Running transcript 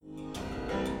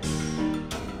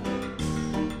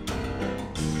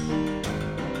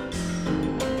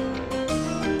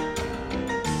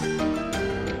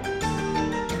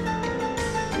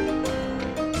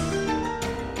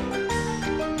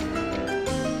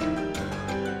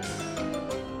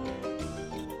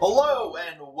Hello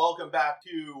and welcome back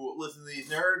to Listen to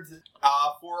These Nerds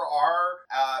for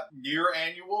our near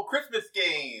annual Christmas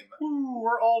game. Ooh,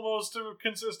 we're almost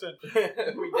consistent. we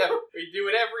do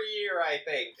it every year, I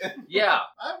think. Yeah.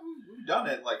 We've done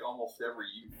it like almost every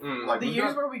year. Mm. Like, The we've years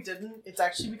done- where we didn't, it's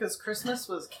actually because Christmas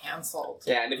was canceled.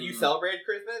 Yeah, and if you celebrate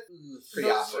Christmas, it's pretty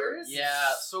Those awkward. years? Yeah,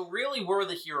 so really we're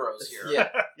the heroes here. Yeah.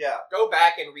 Yeah. Go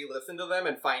back and re-listen to them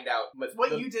and find out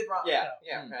What you did wrong. Yeah.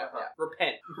 Uh-huh.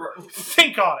 Repent.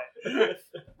 Think on it.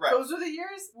 Right. Those were the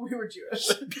years we were Jewish.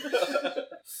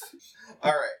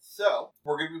 Alright, so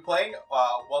we're going to be playing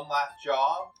One Last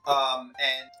Job,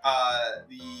 and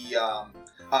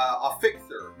a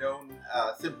fixer known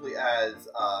simply as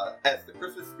the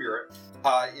Christmas Spirit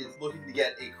is looking to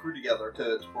get a crew together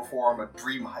to perform a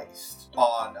dream heist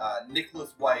on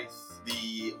Nicholas Weiss,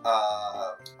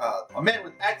 a man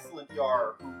with excellent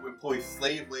PR who employs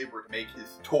slave labor to make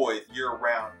his toys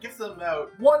year-round. Gives them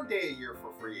out one day a year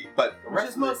for free, but the Which rest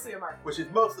is of it, mostly a market. which is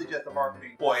mostly just a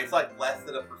marketing ploy. It's like less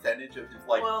than a percentage of his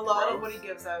Well, a lot growth. of what he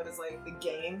gives out is like the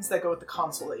games that go with the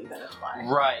console that you then have to buy.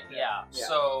 Right, yeah. Yeah.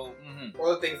 So, Or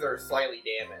the things that are slightly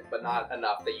damaged, but not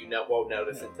enough that you won't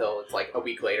notice until it's like a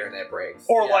week later and it breaks.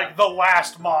 Or Yeah. like the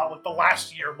last model, like the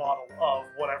last year model of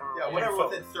whatever. Yeah, whatever info.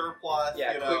 was in surplus,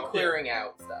 Yeah, you know. clearing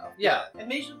out stuff. yeah. And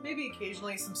maybe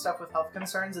occasionally some stuff with health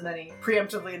concerns, and then he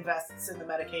preemptively invests in the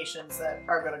medications that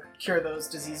are going to cure those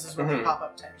diseases when they Mhm. pop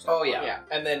up 10 years. Oh, yeah. Yeah,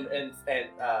 and then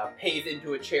pays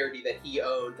into a charity that he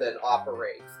owns and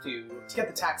operates to To get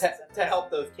the taxes in. to help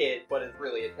those kids, but it's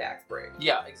really a tax break.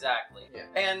 Yeah, exactly. Yeah.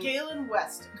 And Galen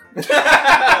West.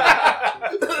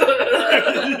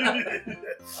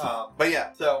 But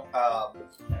yeah, so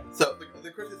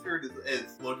the Christmas Spirit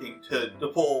is looking to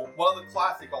pull one of the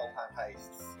classic all-time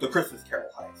heists, the Christmas Carol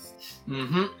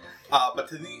heist. But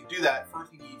to do that,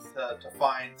 first he needs to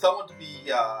find someone to be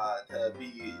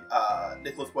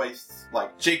Nicholas Weist's,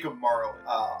 like Jacob Morrow,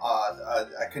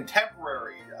 a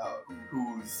contemporary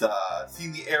who's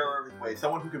seen the error of his way,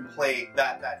 someone who can play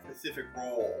that specific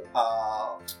role.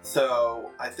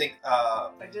 So I think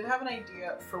I did have an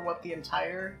idea for what the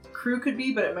entire crew could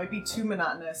be, but it might be too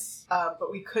monotonous.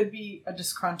 But we could be a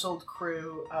disgruntled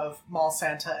crew of mall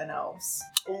Santa and elves.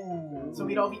 Ooh. So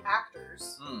we'd all be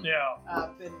actors, Yeah,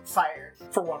 been fired.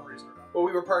 for one reason or another. Well,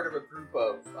 we were part of a group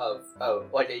of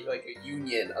like a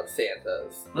union of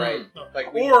Santas, right?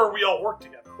 Like Or we all work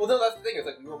together. Well, no, that's the thing. It's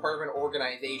like we were part of an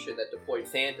organization that deployed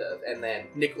Santas, and then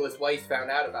Nicholas Weiss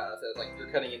found out about us. And it's like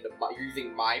you're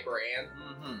using my brand.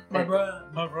 My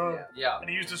brand. My bro. yeah. And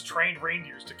he used his trained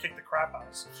reindeers to kick the crap out of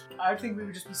us. I think we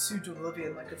would just be sued to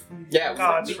oblivion, like if we. Yeah,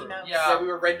 that's Mickey true. Mouse. Yeah. we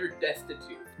were rendered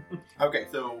destitute. okay,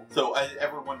 so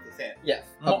everyone's a Santa. Yes,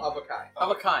 Mm. of a kind,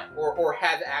 Of a kind. or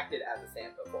has acted as a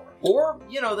Santa before. Or,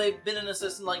 they've been an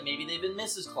assistant, like maybe they've been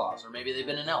Mrs. Claus, or maybe they've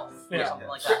been an elf, or Yeah. something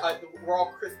like that. We're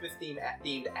all Christmas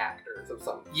themed actors of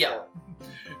some. Yeah. sort.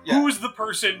 Yeah. Who's the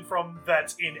person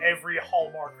that's in every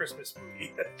Hallmark Christmas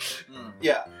movie?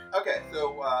 Yeah. Okay.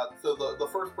 So the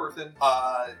first person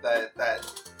that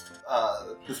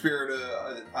the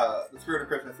spirit of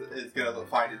Christmas is going to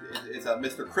find is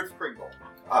Mr. Kris Kringle.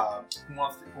 Who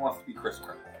wants to be Kris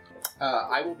Kringle?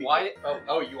 I will be. Why-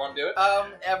 Oh, you want to do it?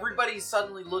 Everybody's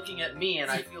suddenly looking at me, and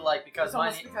I feel like because It's my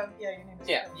almost name... become, your name is.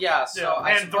 Yeah. Yeah, so Yeah,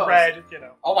 I and suppose... the red,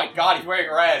 Oh my God, he's wearing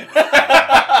red.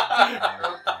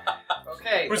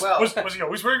 Okay, Was well... he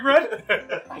always wearing red?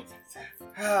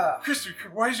 Chris,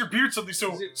 why is your beard suddenly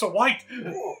so white?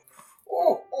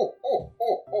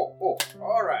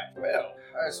 All right. Well,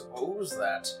 I suppose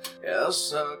that,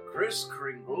 yes, Kris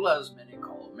Kringle, as many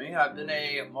call me, I've been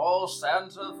a mall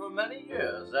Santa for many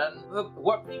years, and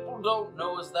what people don't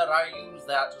know is that I use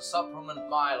that to supplement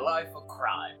my life of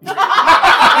crime.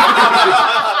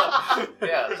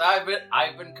 Yes,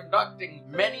 I've been conducting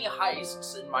many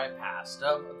heists in my past.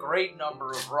 A great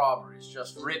number of robberies,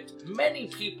 just ripped many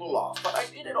people off, but I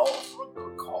did it all for a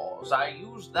good cause. I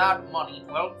used that money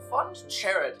to help fund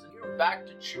charity and give back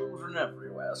to children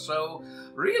everywhere. So,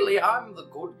 really, I'm the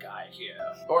good guy here,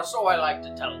 or so I like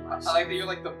to tell I myself. like that you're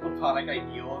like the platonic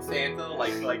ideal of Santa,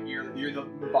 like you're the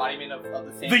embodiment of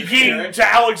the Santa The yin spirit.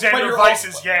 to Alexander But you're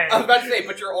Weiss's I was yang. about to say,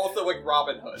 but you're also like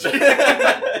Robin Hood.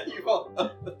 You all-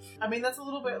 I mean, that's a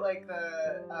little bit like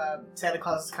the Santa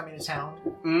Claus is coming to town.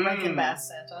 Mm. Rankin Bass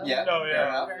Santa. Yeah. Oh, yeah. Fair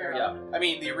enough. Fair Fair enough. enough. I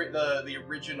mean, the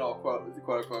original quote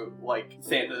unquote like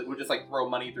Santa would just like throw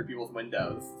money through people's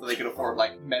windows so they could afford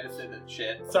like medicine and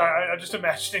shit. Sorry, I'm just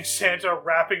imagining Santa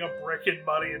wrapping a brick in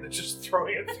money and then just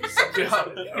throwing it through somebody's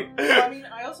window. Well, I mean,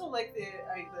 I also like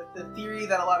the theory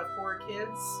that a lot of poor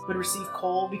kids would receive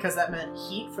coal because that meant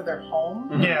heat for their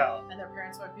home, Yeah. and their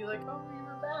parents might be like, "Oh, you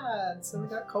were bad, so we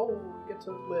got coal. We get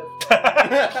to live."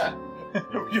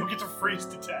 You'll get to freeze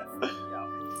to death.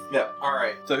 Yeah. All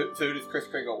right. So who does Kris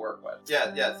Kringle work with?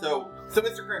 Yeah. So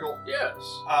Mr. Kringle, Yes.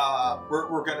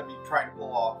 we're going to be trying to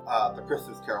pull off the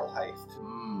Christmas Carol heist.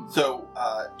 Hmm. So,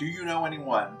 do you know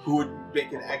anyone who would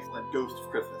make an excellent Ghost of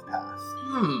Christmas Past?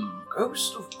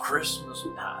 Ghost of Christmas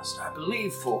Past. I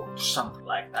believe for something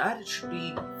like that, it should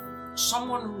be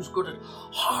someone who's good at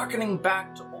harkening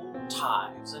back to old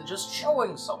times and just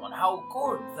showing someone how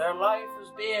good their life has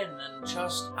been and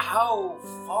just how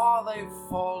far they've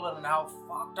fallen and how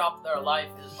fucked up their life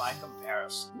is by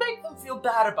comparison. Make them feel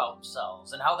bad about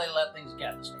themselves and how they let things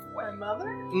get this way. My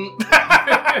mother?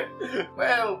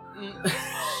 Well,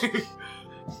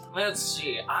 let's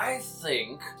see. I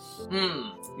think,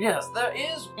 yes, there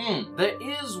is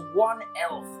one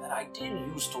elf that I did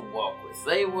used to work with.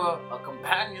 They were a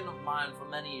companion of mine for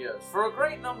many years, for a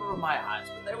great number of my heists,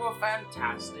 but they were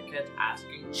fantastic at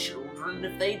asking children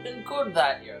if they'd been good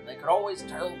that year. They could always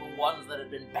tell the ones that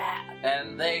had been bad,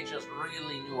 and they just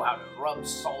really knew how to rub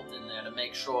salt in there to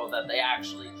make sure that they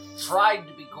actually tried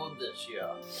to be good this year,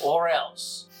 or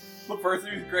else. The person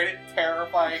who's great at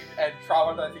terrifying and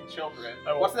traumatizing children.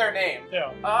 Oh. What's their name?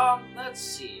 Yeah. Let's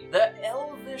see. The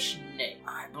elvish name,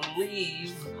 I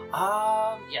believe.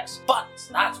 Yes, Buttons.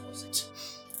 That was it.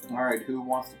 All right. Who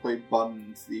wants to play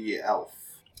Buttons the elf?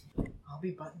 I'll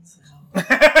be Buttons now.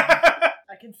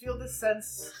 I can feel this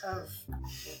sense of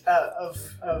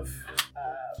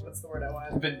what's the word I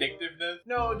want? Vindictiveness?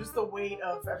 No, just the weight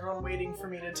of everyone waiting for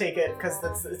me to take it because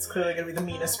it's clearly gonna be the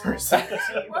meanest person.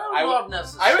 Well, I not was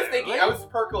necessarily. thinking, I was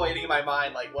percolating in my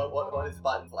mind, like, what is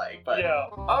Buttons like? But Yeah.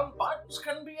 Buttons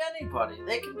can be anybody.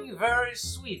 They can be very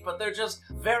sweet, but they're just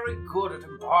very good at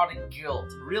imparting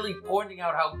guilt, really pointing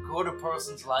out how good a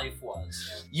person's life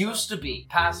was. Used to be,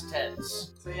 past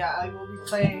tense. So yeah, I will be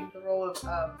playing the role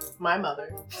of my mother.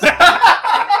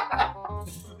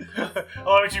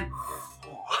 Allow me to.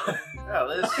 Yeah,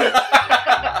 this.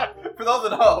 for those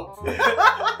at home,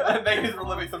 Megan's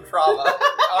reliving some trauma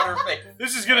on her face.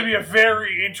 This is going to be a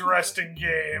very interesting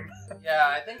game. Yeah,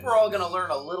 I think we're all gonna learn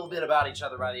a little bit about each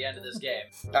other by the end of this game.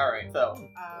 Alright, so.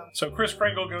 So Kris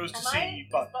Kringle goes to Am see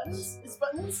Buttons. Is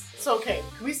Buttons? So okay,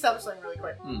 can we establish something really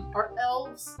quick? Are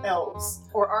elves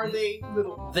or are they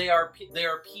little? They are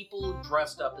people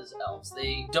dressed up as elves.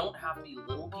 They don't have to be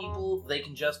little people. They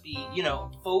can just be,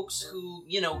 folks who,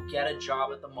 get a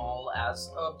job at the mall as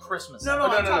a Christmas. No, no,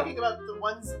 I'm no. talking about the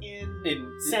ones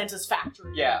in Santa's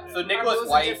factory. Yeah, so Are Nicholas those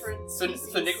a Weiss. different So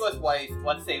species? Nicholas Weiss,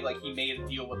 let's say he made a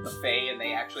deal with the Fae and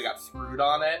they actually got screwed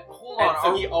on it. Hold And on.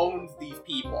 so he owns these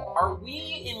people. Are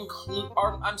we including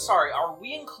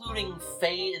Fae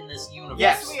in this universe?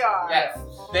 Yes. we are. Yes,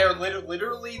 they're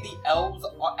literally the elves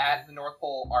at the North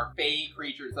Pole are Fae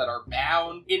creatures that are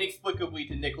bound inexplicably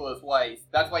to Nicholas Weiss.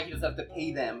 That's why he doesn't have to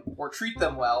pay them or treat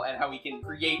them well, and how he can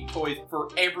create toys for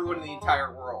everyone in the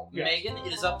entire world. Yes. Megan,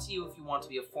 it is up to you if you want to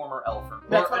be a former elfer.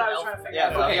 That's Or what an I was elf- trying to figure Yeah,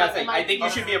 out. so Okay. I gotta say, It might I think be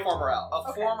you should be a former elf. A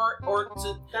Okay. former, or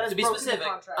That is to be broken specific, the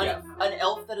contract. an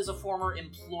elf that is a former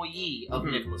employee of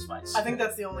Mhm. Nicholas Weiss. I think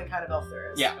that's the only kind of elf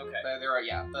there is. Yeah, Okay. there are.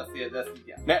 Yeah, that's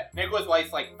Nicholas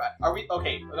Weiss, are we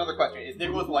okay? Another question: is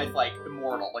Nicholas Weiss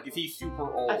immortal? Is he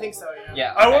super old? I think so. Yeah.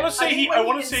 Yeah. I okay. want to say think I when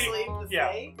want to say. enslaved the yeah.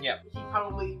 Fae, Yeah. he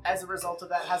probably, as a result of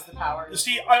that, has the power.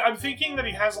 See, I'm thinking that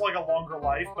he has a longer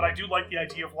life, but I do like the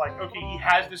idea of okay, he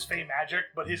has this Fey magic,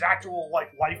 but his actual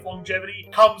life longevity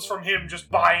comes from him just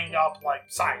buying up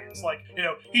science.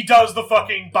 He does the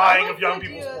fucking buying of young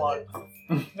people's blood.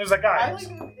 There's that guy. I like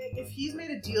if he's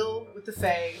made a deal with the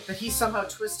Fae that he's somehow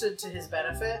twisted to his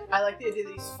benefit. I like the idea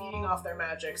that he's feeding off their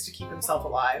magics to keep himself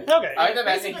alive. Okay. I imagine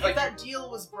Basically, if that deal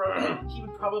was broken, he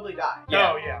would probably die.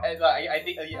 Oh yeah. And I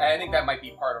think that might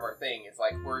be part of our thing. Is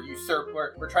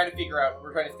we're trying to figure out,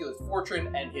 we're trying to steal his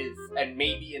fortune and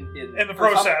maybe in the for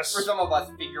process. for some of us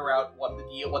figure out what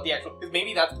the actual, because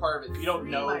maybe that's part of it. We don't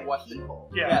know Free my what people.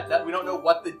 that we don't know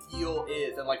what the deal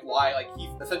is and why he's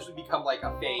essentially become a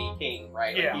Fae king,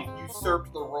 right? Yeah. He's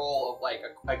usurped the role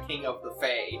of a king of the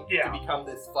Fae Yeah. to become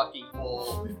this fucking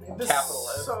full This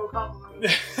capitalist. is so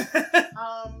complicated.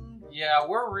 Yeah,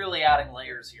 we're really adding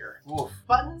layers here. Oof.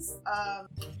 Buttons.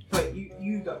 Wait,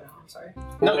 you go now. I'm sorry.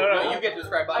 No, you get to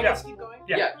describe I buttons. just keep going.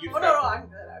 Yeah. You Oh describe. no, I'm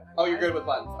good. Oh, you're good with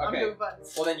buttons. I'm Okay. good with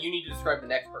buttons. Well, then you need to describe the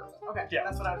next person. Okay, Yeah.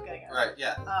 that's what I was getting at. Right.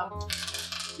 Yeah.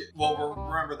 Well,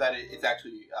 remember that it's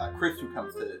actually Chris who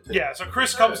comes to Yeah. So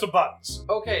Chris comes to Buttons.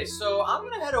 Okay, so I'm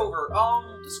gonna head over.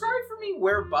 Describe for me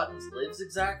where Buttons lives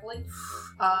exactly.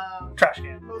 Trash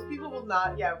can. Most people will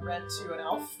not, rent to an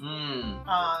elf.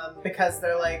 Hmm. Because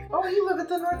they're like, oh, you live at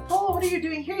the North Pole. What are you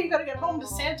doing here? You gotta get home to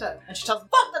Santa. And she tells them,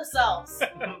 fuck themselves.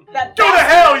 That Go to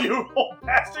hell, you old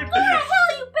bastard! Go to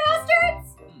hell, you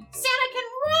bastards! Santa can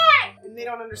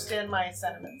understand my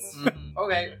sentiments.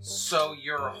 Okay, so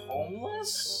you're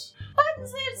homeless?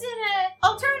 Buttons lives in a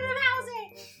alternative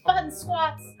housing. Buttons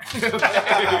squats. Water's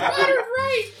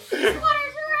right. Squatters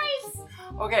rights.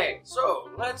 Okay, so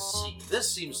let's see. This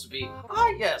seems to be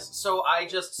yes. So I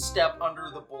just step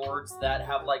under the boards that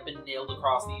have like been nailed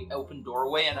across the open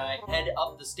doorway, and I head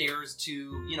up the stairs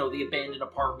to the abandoned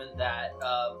apartment that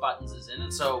Buttons is in.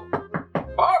 And so,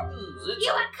 Buttons, it's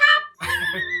You a cop?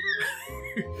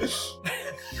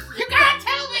 You gotta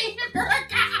tell me you're a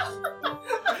cop.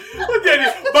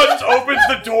 Buttons opens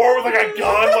the door with like a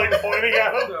gun, like pointing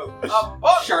at him.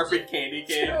 Buttons, Sharpened candy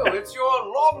cane. it's your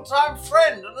longtime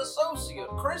friend and associate,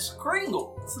 Chris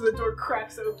Kringle. So the door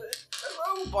cracks open.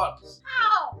 Hello, Buttons.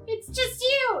 Ow! It's just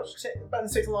you.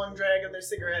 Buttons takes a long drag of their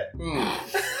cigarette.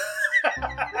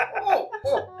 Oh.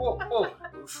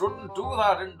 You shouldn't do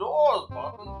that indoors,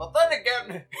 Buttons. But then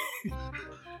again...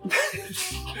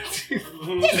 It's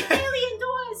alien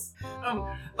doors.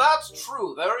 That's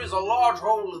true. There is a large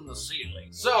hole in the ceiling.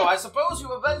 So I suppose you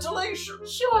have ventilation.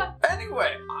 Sure.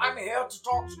 Anyway, I'm here to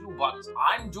talk to you, Buttons.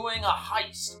 I'm doing a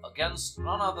heist against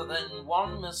none other than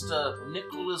one Mr.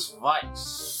 Nicholas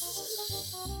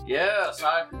Weiss. Yes,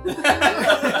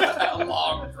 A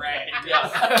long drag. Yeah.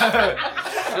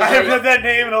 I haven't had that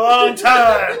name in a long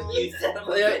time. You said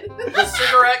The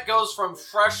cigarette goes from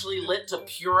freshly lit to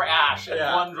pure ash in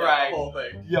one drag. the whole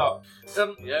thing.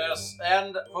 Yes,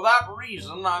 and for that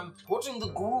reason, I'm putting the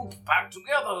group back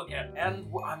together again. And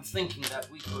I'm thinking that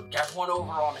we could get one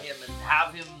over on him and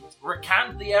have him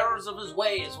recant the errors of his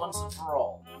ways once and for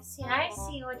all. I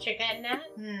see what you're getting at.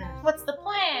 What's the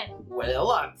plan? Well,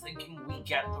 I'm thinking we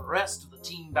get the rest of the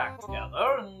team back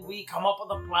together and we come up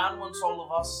with a plan once all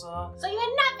of us, So you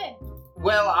had nothing.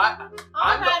 Well,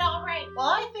 All right. Well,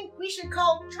 I think we should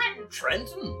call Trenton.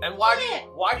 Trenton? And why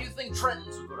Yeah. do you think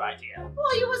Trenton's a good idea?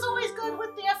 Well, he was always good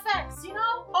with the effects,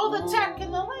 all the tech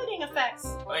and the lighting effects.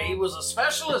 Well, he was a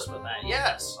specialist with that,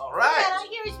 yes. All Yeah, right. I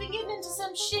hear he's been getting into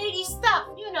some shady stuff,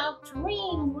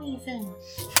 dream weaving.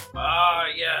 Ah,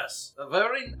 yes. A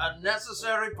very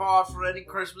unnecessary part for any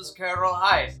Christmas Carol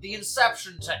heist. The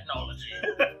Inception technology.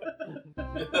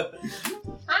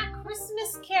 A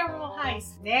Christmas Carol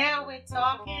heist. Now we're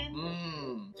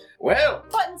talking. Well,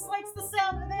 Buttons likes the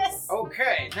sound of this.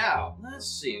 okay, now, let's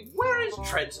see. Where is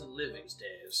Trenton living these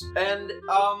days? And,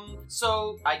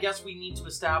 so, I guess we need to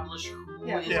establish who is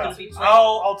Yeah. going to be Trenton.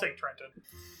 I'll take Trenton.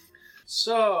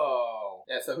 So...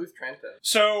 Yeah, so who's Trenton?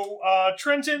 So,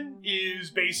 Trenton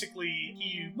is basically,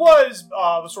 he was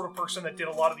the sort of person that did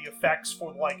a lot of the effects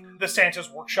for, the Santa's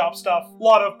Workshop stuff. A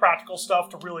lot of practical stuff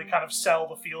to really kind of sell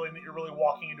the feeling that you're really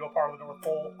walking into a part of the North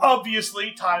Pole.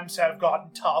 Obviously, times have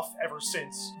gotten tough ever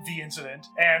since the incident,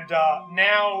 and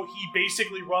now he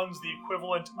basically runs the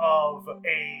equivalent of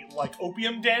a,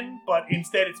 opium den, but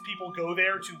instead it's people go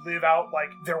there to live out,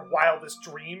 their wildest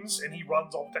dreams, and he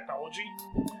runs all the technology.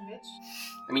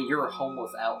 I mean, you're a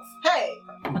homeless elf. Hey!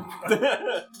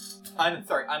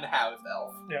 Unhoused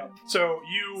elf. Yeah. So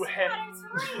you head...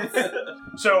 Squatters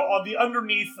rights. So on the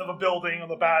underneath of a building on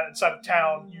the bad side of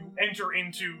town, you enter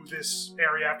into this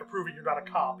area after proving you're not a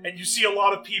cop, and you see a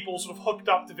lot of people sort of hooked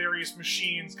up to various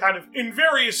machines, kind of in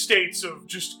various states of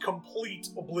just complete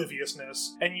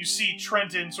obliviousness. And you see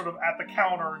Trenton sort of at the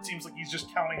counter. It seems like he's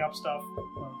just counting up stuff.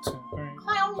 1, 2, 3.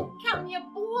 Clown, counting your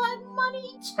blood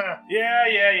money?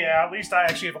 Yeah. At least I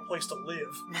actually have a place to live.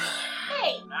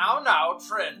 Hey, Now,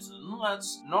 Trenton,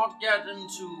 let's not get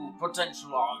into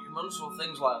potential arguments or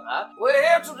things like that. We're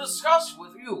here to discuss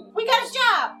with you. we got a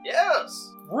job.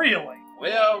 Yes. Really?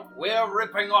 We're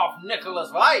ripping off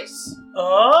Nicholas Weiss.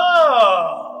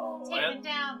 Oh. Taking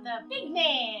down the big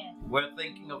man. We're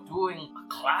thinking of doing a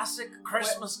classic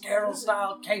Christmas Carol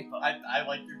style caper. I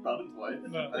like your Buttons voice.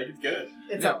 No. I think it's good.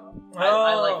 It's Yeah.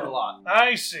 I like it a lot.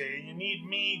 I see. You need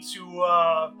me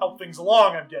to help things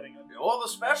along, I'm getting it. You're the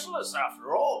specialist,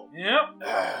 after all. Yep.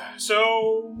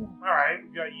 So, alright,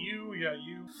 we got you.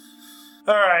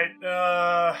 Alright,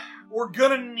 we're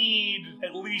gonna need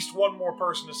at least one more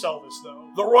person to sell this, though.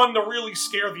 The one to really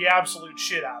scare the absolute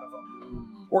shit out of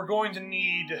them. We're going to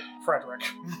need Frederick.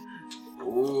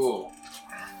 Ooh.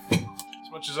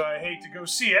 As much as I hate to go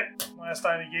see it, last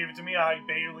time he gave it to me, I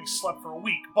barely slept for a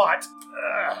week, but...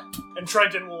 And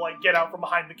Trenton will, get out from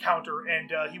behind the counter,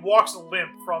 and he walks a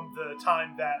limp from the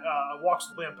time that... walks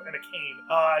a limp and a cane,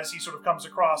 as he sort of comes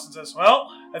across and says, well,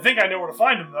 I think I know where to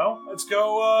find him, though. Let's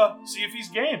go, see if he's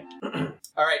game.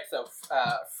 Alright, so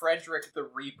Frederick the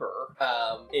Reaper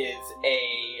is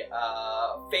a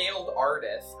failed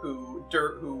artist who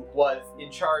was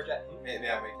in charge at... May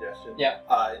I make a suggestion? Yeah.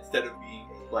 Instead of being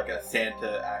like a Santa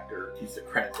Santa actor. He's a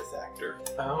Krampus actor.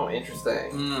 Oh,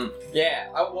 interesting. Mm. Yeah.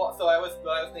 What I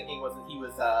was thinking was that he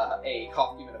was a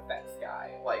costume and effects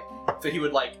guy. Like, so he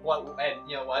would like and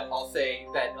you know what? I'll say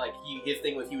that like his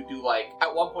thing was he would do like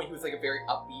at one point he was like a very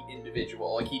upbeat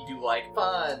individual. Like he'd do like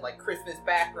fun like Christmas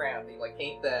background. He'd like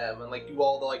paint them and like do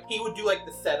all the like he would do like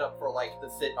the setup for like the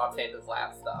sit on Santa's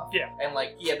lap stuff. Yeah. And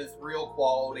like he had this real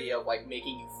quality of like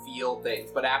making you feel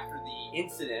things. But after the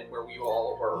incident where we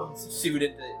all were sued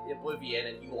into oblivion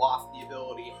and he lost the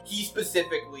ability, he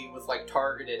specifically was like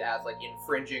targeted as like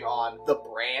infringing on the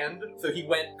brand. So he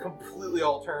went completely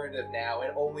alternative now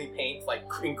and only paints like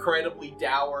incredibly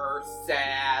dour,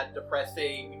 sad,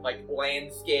 depressing like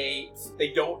landscapes.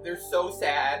 They're so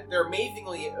sad. They're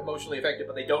amazingly emotionally effective,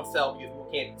 but they don't sell because people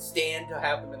can't stand to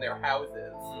have them in their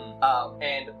houses.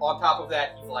 And on top of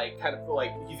that, he's like kind of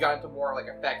like he's got into more like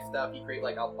effect stuff. He created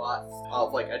like a bust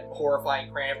of like a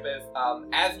horrifying Krampus.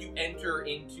 As you enter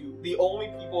into the only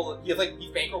people he's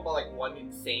bankrolled by like one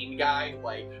insane guy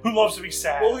who loves to be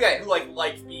sad. Well, yeah, who like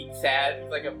likes being sad.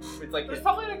 He's like it's like There's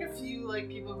probably like a few like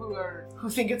people who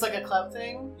think it's like a club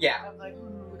thing. Yeah. I'm like,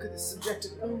 look at this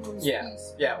subjective.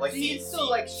 Yeah, like he still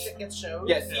like shit gets shows.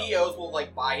 Yeah, CEOs will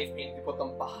like buy his paintings and put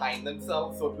them behind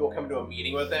themselves, so if people come to a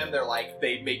meeting with him, they're like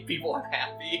they make people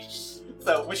unhappy.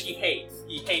 So, which he hates.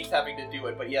 He hates having to do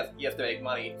it, but he has to make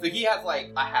money. So he has like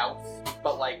a house,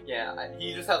 but like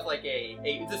he just has like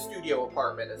it's a studio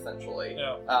apartment essentially.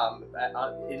 Yeah.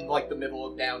 In like the middle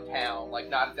of downtown, like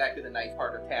not exactly the nice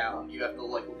part of town. You have to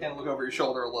like kind of look over your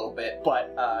shoulder a little bit,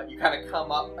 but you kind of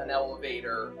come up an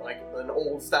elevator, like an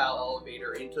old style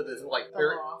elevator, into this like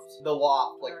the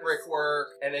loft, like brickwork,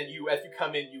 and then as you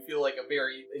come in, you feel like a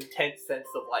very intense sense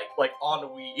of like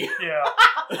ennui. Yeah.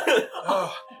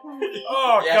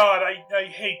 Oh Yeah. God, I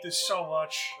hate this so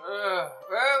much. Well,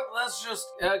 let's just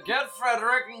get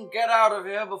Frederick and get out of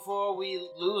here before we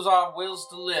lose our wills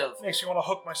to live. Makes me want to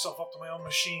hook myself up to my own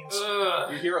machines.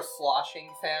 You hear a sloshing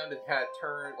sound and kind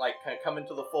of come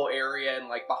into the full area, and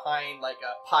like behind like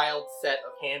a piled set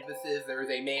of canvases, there is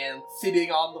a man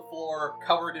sitting on the floor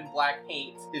covered in black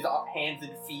paint, his hands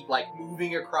and feet like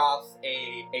moving across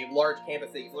a large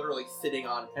canvas that he's literally sitting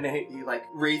on, and he like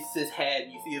raises his head,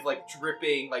 and you see his like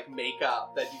dripping like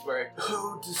makeup that he's wearing.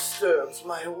 Who disturbs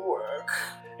my work?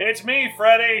 It's me,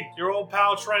 Freddy, your old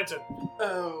pal Trenton.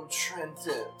 Oh,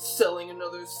 Trenton, selling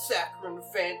another saccharine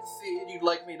fantasy, and you'd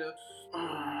like me to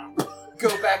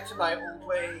go back to my old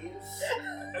ways?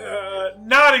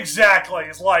 Not exactly.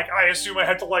 It's like, I assume I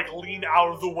have to like lean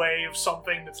out of the way of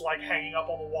something that's like hanging up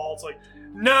on the wall. It's like,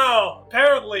 no,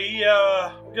 apparently,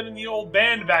 we're gonna need old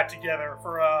band back together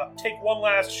for, take one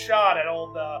last shot at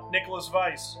old, Nicholas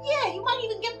Weiss. Yeah, you might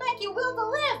even get back your will to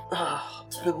live.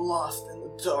 It's been lost in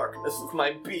the darkness of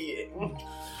my being.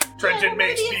 Trenton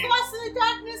makes maybe me... it's lost in the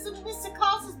darkness of Mr.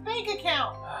 Claus's bank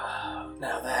account.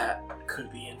 Now that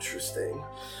could be interesting.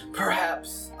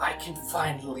 Perhaps I can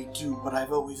finally do what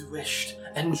I've always wished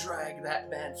and drag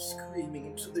that man screaming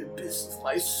into the abyss of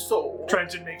my soul.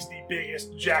 Trenton makes the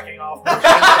biggest jacking off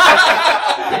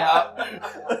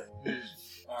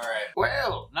Alright.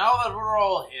 Well, now that we're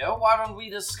all here, why don't we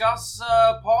discuss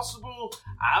possible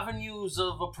avenues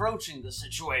of approaching the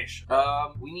situation?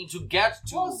 We need to get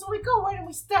to... Well, so we go in and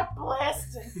we start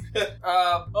blasting.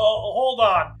 Oh, hold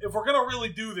on. If we're gonna really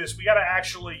do this, we gotta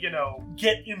actually,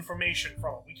 get information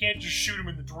from him. We can't just shoot him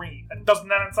in the dream. That's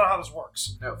not how this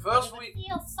works. No, first It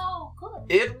feels so good.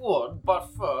 It would, but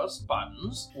first,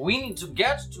 Buttons, we need to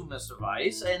get to Mr.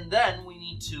 Weiss, and then we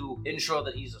need to ensure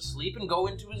that he's asleep and go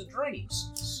into his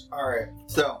dreams. Alright,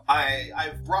 so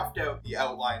I've roughed out the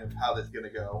outline of how this is gonna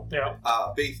go. Yeah.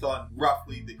 Based on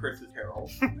roughly the Christmas Carol.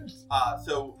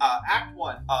 So Act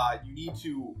 1, you need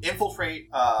to infiltrate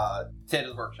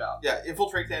Santa's workshop. Yeah,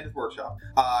 infiltrate Santa's workshop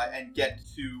and get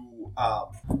to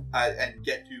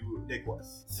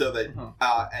Nicholas, so that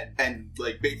and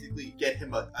like basically get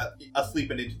him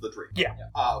asleep and into the dream. Yeah.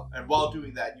 And while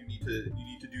doing that, you need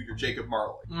to do your Jacob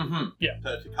Marley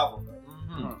to cover him.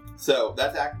 So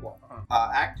that's Act 1.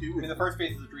 Act 2. I mean, the first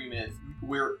phase of the dream is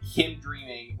we're him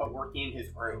dreaming, but we're in his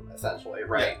room, essentially,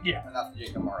 right? Yeah. And that's the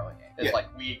Jacob Marley game. It's like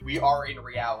we are in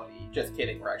reality. Just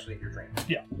kidding, we're actually in your dream.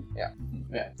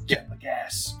 Get the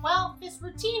gas. Well, this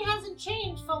routine hasn't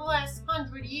changed for the last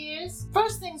 100 years.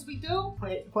 First things we do...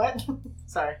 Wait, what?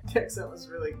 Sorry, the accent was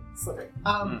really slipping.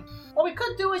 What we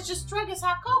could do is just drug us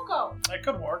hot cocoa. That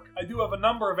could work. I do have a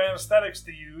number of anesthetics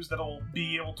to use that'll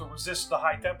be able to resist the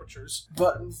high temperatures.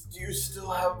 Buttons, do you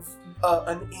still have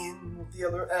an in with the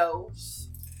other elves?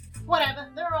 Whatever.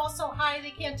 They're all so high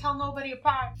they can't tell nobody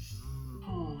apart.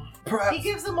 Perhaps. He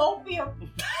gives them opium.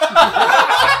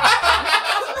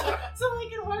 So they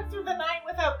can work through the night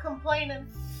without complaining.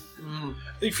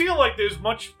 I feel like there's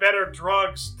much better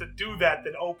drugs to do that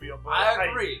than opium. But I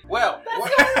agree. Well,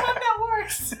 That's the only one that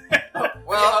works.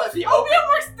 well, the Opium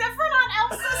works different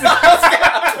on Elsa's.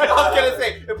 I was gonna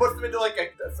say it puts them into like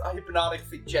a hypnotic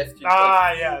suggestion.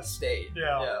 Yes. State.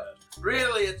 Yeah.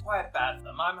 really, it's quite bad for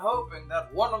them. I'm hoping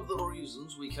that one of the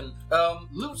reasons we can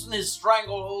loosen his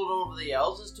stranglehold over the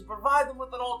elves is to provide them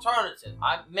with an alternative.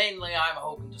 I'm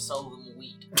hoping to sell them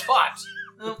weed. But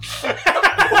Wait,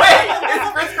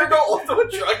 is Chris Kringle also a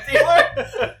drug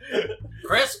dealer?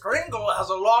 Chris Kringle has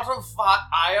a lot of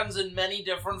irons in many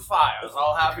different fires,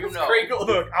 I'll have you know. Kringle.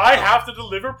 Look, I have to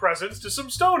deliver presents to some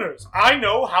stoners. I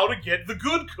know how to get the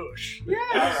good kush.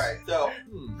 Alright, so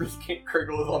Chris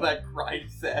Kringle is on that grind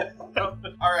set.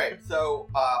 alright, so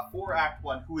for Act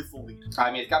 1, who is the lead?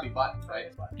 I mean, it's gotta be Buttons,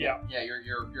 right? Yeah. Yeah,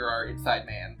 you're our inside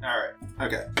man. Alright,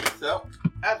 okay. So,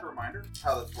 as a reminder,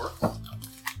 how this works,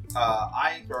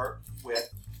 I start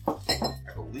with,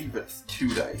 I believe it's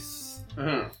 2 dice.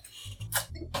 Mm-hmm.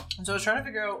 And so I was trying to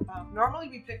figure out, normally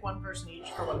we pick one person each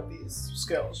for one of these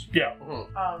skills. Yeah.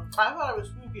 I thought I was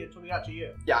spooky until we got to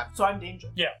you. Yeah. So I'm Danger.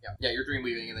 Yeah, you're dream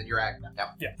weaving and then you're acting.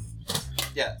 Yeah.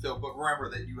 Yeah, so, but remember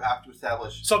that you have to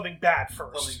establish Something bad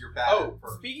first. something you're bad Oh, at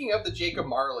first. speaking of the Jacob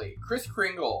Marley, Chris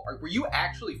Kringle, were you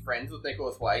actually friends with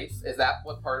Nicholas Weiss? Is that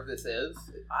what part of this is?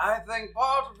 I think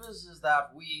part of this is that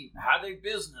we had a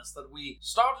business that we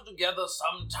started together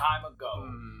some time ago.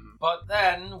 But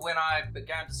then, when I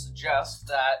began to suggest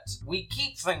that we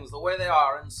keep things the way they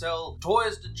are and sell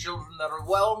toys to children that are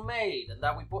well made, and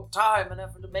that we put time and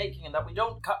effort into making, and that we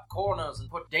don't cut corners and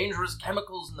put dangerous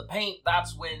chemicals in the paint,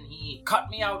 that's when he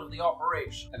cut me out of the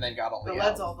operation. And then got all The the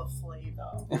lead's elves. all the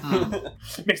flavor.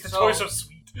 Makes the So- toy so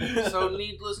sweet. So,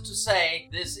 needless to say,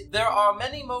 there are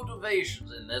many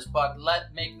motivations in this, but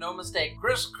make no mistake,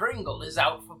 Chris Kringle is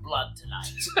out for blood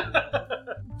tonight.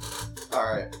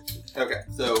 Alright. Okay,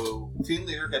 so team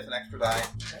leader gets an extra die.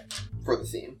 For the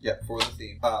scene. Yeah, for the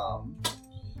team.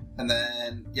 And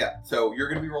then, so you're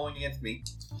going to be rolling against me.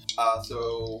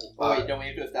 Oh, wait, don't we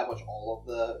have to establish all of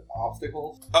the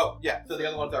obstacles? Oh, yeah. So the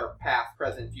other ones are past,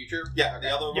 present, future? Yeah, the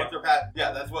other ones are past.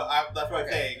 Yeah, that's what I'm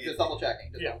saying. Just double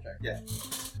checking. Yeah. Double checking.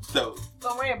 So,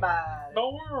 Don't worry about it.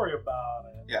 Don't worry about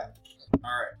it.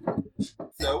 alright.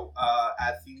 So,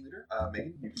 as team leader,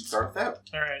 Megan, you can start us out.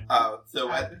 Alright.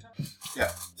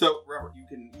 So remember, you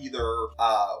can either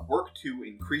work to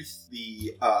increase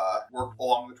the work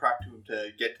along the track to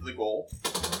get to the goal,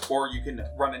 or you can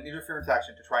run an interference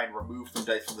action to try and remove some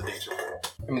dice from the danger pool.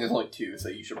 I mean, there's only 2, so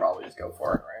you should probably just go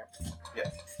for it, right?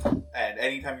 Yes. And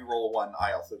anytime you roll a 1,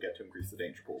 I also get to increase the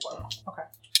danger pool by 1.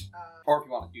 Or if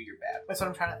you want to do your bad. That's what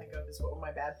I'm trying to think of, is what would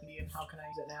my bad be and how can I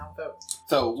use it now without...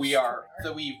 So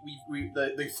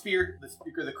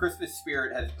the Christmas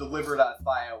spirit has delivered us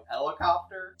by a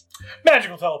helicopter.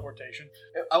 Magical teleportation.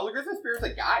 Oh, the Christmas spirit's a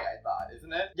guy, I thought,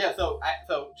 isn't it? Yeah. So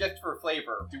just for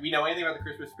flavor, do we know anything about the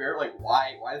Christmas spirit? Like,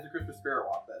 why does the Christmas spirit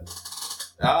want this?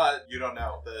 You don't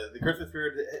know. The Christmas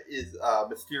spirit is a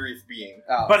mysterious being.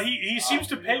 But he seems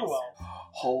to pay well.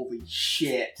 Holy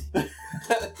shit!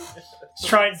 He's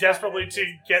trying desperately to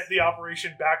get the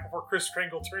operation back before Chris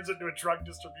Kringle turns into a drug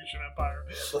distribution empire.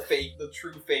 The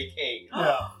true fake king.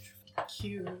 Yeah.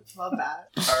 Cute. Love that.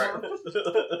 Alright.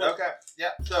 Okay. Yeah,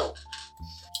 so.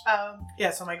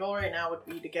 So my goal right now would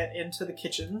be to get into the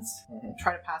kitchens,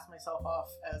 try to pass myself off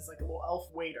as like a little elf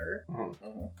waiter,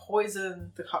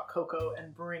 poison the hot cocoa,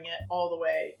 and bring it all the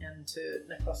way into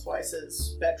Nicholas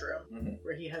Weiss's bedroom,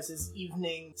 where he has his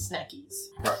evening snackies.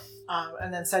 Right.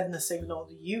 And then send the signal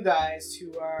to you guys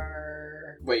who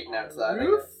are Waiting on outside. the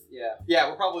roof, Yeah,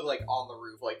 we're probably like on the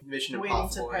roof, like Mission waiting to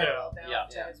Impossible. parallel down Yeah.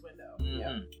 to his window.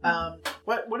 Mhm.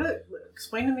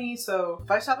 Explain to me, so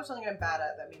if I establish something I'm bad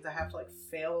at, that means I have to like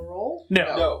fail a roll?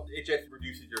 No. No, it just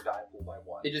reduces your die pool by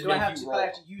 1. It just Do I makes have you to, roll. but I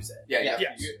have to use it? Yeah,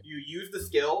 Yes. You use the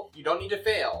skill. You don't need to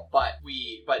fail, but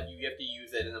you have to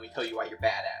use it, and then we tell you why you're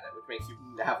bad at it, which makes you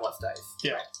have less dice.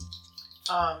 Yeah.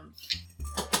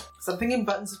 So I'm thinking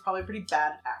Buttons is probably pretty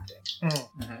bad at acting.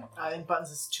 Mhm. I think Buttons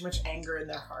has too much anger in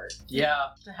their heart Yeah.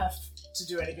 to have to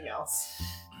do anything else.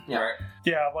 Yeah. Alright.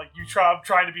 Yeah, like I'm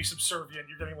trying to be subservient,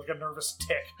 you're getting like a nervous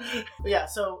tick. But yeah,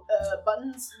 so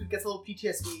Buttons gets a little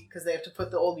PTSD because they have to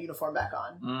put the old uniform back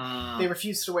on. They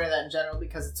refuse to wear that in general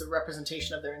because it's a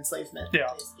representation of their enslavement. Yeah.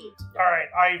 They escaped. Alright,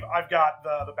 I've got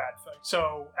the bad thing.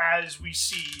 So as we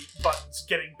see Buttons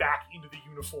getting back into the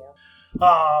uniform,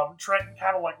 Trent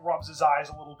kind of like rubs his eyes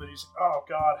a little bit. He's like, oh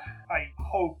god, I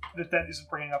hope that isn't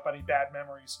bringing up any bad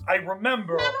memories. I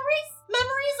remember...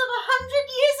 Memories of 100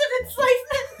 years of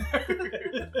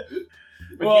enslavement.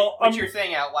 Well, which you're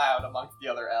saying out loud amongst the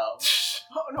other elves.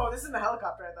 Oh no, this isn't the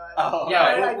helicopter. I thought. Oh, Yeah,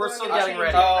 I we're don't still know getting change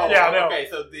ready. it. Oh, Yeah, no. okay.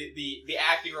 So the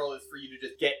acting role is for you to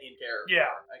just get in character. Yeah.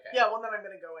 Okay. Yeah, well then I'm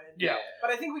gonna go in. Yeah.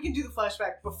 But I think we can do the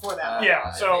flashback before that. Yeah,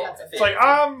 I so think- it's like,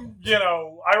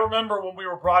 I remember when we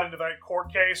were brought into that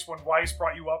court case when Weiss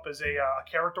brought you up as a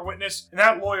character witness, and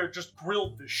that lawyer just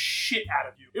grilled the shit out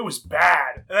of you. It was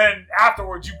bad. And then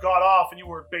afterwards, you got off, and you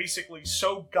were basically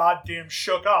so goddamn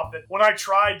shook up that when I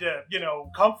tried to,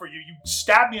 comfort you, you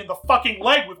stabbed me in the fucking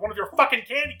leg with one of your fucking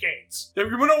candy canes. You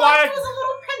know why? That was a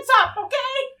little prince up,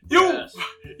 okay?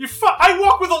 I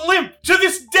walk with a limp to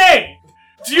this day.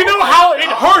 Do you know how it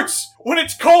hurts when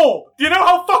it's cold? Do you know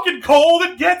how fucking cold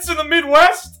it gets in the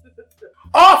Midwest?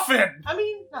 Often! I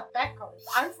mean, not that cold.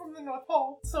 I'm from the North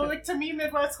Pole, so like to me,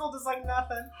 Midwest cold is like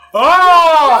nothing.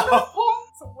 Oh! North Pole,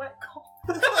 it's a wet cold.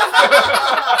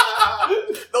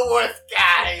 The worst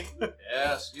guy.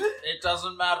 Yes, it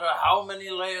doesn't matter how many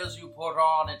layers you put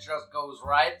on, it just goes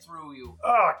right through you.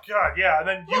 Oh, God, yeah, and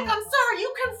then you... Look, I'm sorry,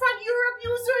 you confront your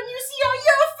abuser and you see how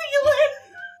you're feeling.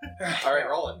 All right,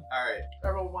 rolling. All right. I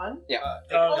rolled one. Yeah.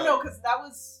 Oh no, because that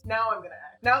was. Now I'm gonna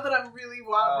act. Now that I'm really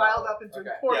riled up and doing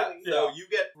okay. poorly. Yeah, so you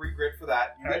get 3 grit for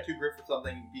that. You Alright. get 2 grit for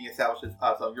something being established as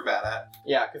something you're bad at.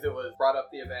 Yeah, because it was brought up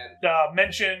the event.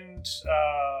 mentioned...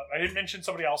 I didn't mention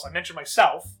somebody else. I mentioned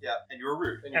myself, Yeah, and you were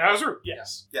rude. and I was rude,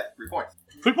 yes. Yeah, 3 points.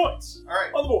 3 points. All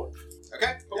right. On the board.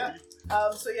 Okay. Yeah.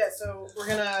 So we're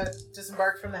gonna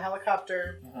disembark from the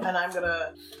helicopter, and I'm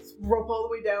gonna rope all the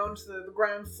way down to the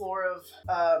ground floor of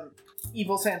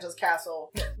Evil Santa's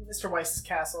castle, Mr. Weiss's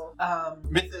castle.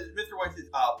 Mr. Weiss's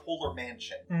Polar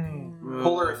Mansion.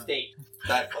 Polar Estate.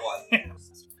 That's the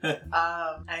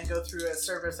one. And go through a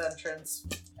service entrance,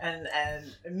 and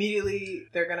immediately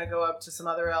they're gonna go up to some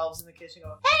other elves in the kitchen.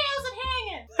 And go, Hey, how's it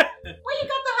hanging? Where you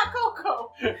got the hot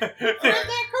cocoa? Right there,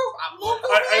 cocoa. I'm local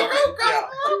for I- cocoa. yeah. I'm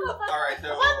local for All right, so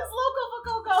One's local for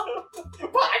cocoa.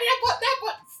 But I mean, I put that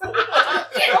button.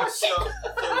 Oh, shit. so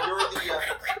you're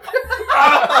the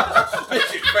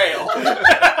Mission fail.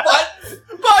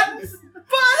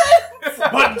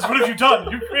 Buttons, what have you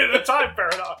done? You created a time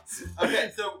paradox.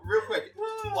 okay. So real quick,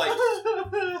 like,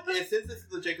 since this is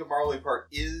the Jacob Marley part,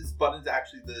 is Buttons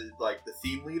actually the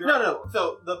scene leader? No.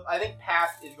 So I think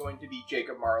past is going to be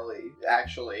Jacob Marley.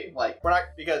 Actually, like we're not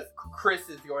because Chris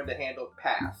is going to handle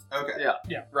past, Okay.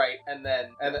 right? And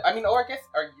I mean, or I guess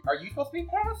are you supposed to be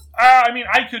past? I mean,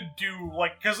 I could do,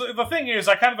 because the thing is,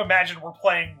 I kind of imagine we're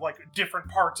playing, different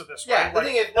parts of this, Yeah. right? The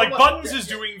thing is, Buttons is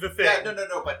doing the thing. Yeah.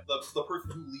 No. But the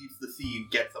person who leaves the scene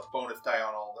gets a bonus die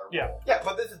on all their rolls. Yeah,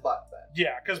 but this is Buttons then.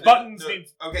 Yeah, because Buttons No,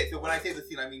 needs... Okay, so when I say the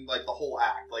scene, I mean the whole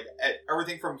act,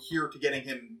 everything from here to getting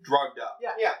him drugged up.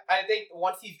 Yeah, I think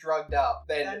once he's drugged up,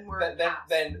 Then we're past.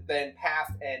 then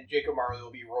past and Jacob Marley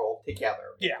will be rolled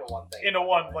together Yeah. into one thing. Into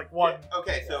one.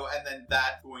 Okay, so and then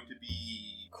that's going to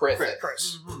be Chris.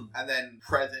 Chris. and then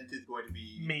present is going to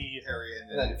be Me. Harry,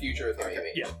 And then the future is going to be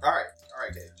me. Yeah. All right,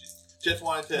 okay. Just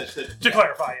wanted to To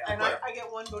clarify, yeah. And I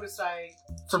get one bonus die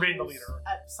For to being the use leader.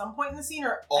 at some point in the scene,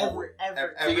 or Always. every.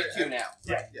 So you get 2 now.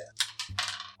 Yeah.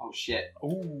 Oh shit. Ooh.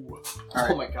 All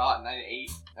right. Oh my god, 9 and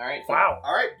 8. Alright. So Wow.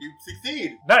 All right, you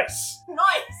succeed. Nice.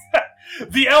 Nice.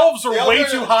 The elves are The way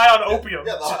elves are- too high on opium.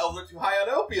 Yeah, the elves are too high on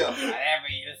opium. Whatever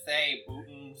you say,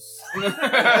 Bootins.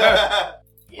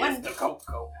 Yes, the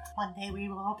cocoa. One day we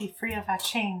will all be free of our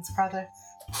chains, brother.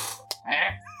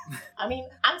 I mean,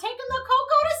 I'm taking the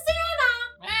cocoa to Santa.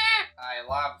 I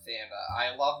love Santa.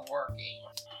 I love working.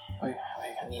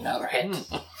 I need another hit.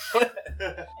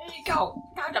 There you go.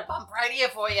 Got a bump right here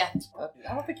for you.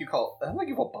 I don't think you call it. I don't think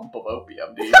you have a bump of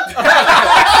opium, do you?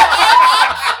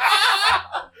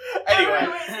 Anyway.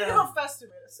 You know how festive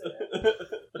it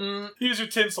is. Here's your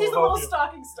tinsel He's of the whole opium.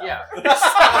 stocking stuffer. Yeah.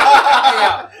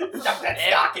 Yeah. Stuff that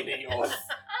stocking in yours.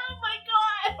 Oh my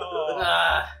god.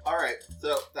 Oh. All right,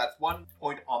 so that's 1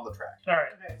 point on the track. All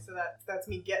right. Okay, so that's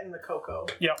me getting the cocoa.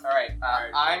 Alright,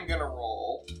 I'm gonna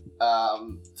roll.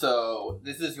 So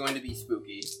this is going to be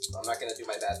spooky. So I'm not gonna do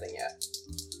my bad thing yet.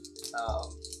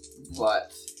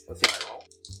 But let's see my roll.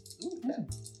 Ooh, 10.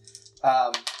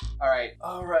 Alright,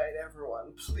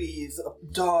 everyone, please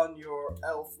don your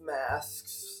elf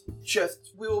masks.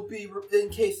 We will be, in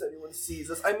case anyone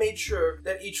sees us, I made sure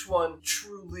that each one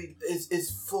truly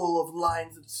is full of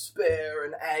lines of despair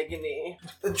and agony,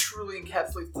 and truly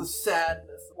encapsulates the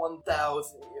sadness of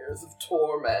 1,000 years of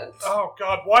torment. Oh,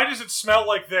 God. Why does it smell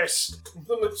like this?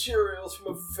 The materials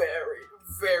from a very,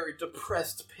 very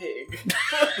depressed pig.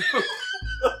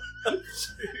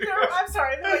 I'm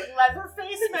sorry, they're like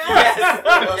Leatherface masks.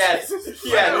 Yes.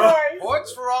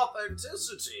 Points for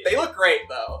authenticity. They look great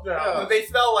though. Yeah. They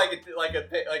smell like a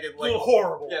Little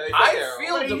horrible. Yeah, they smell I terrible.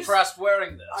 feel What are you depressed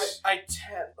wearing this. I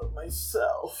tan them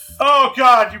myself. Oh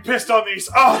God, you pissed on these.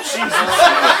 Oh Jesus.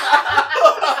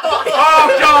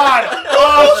 Oh God.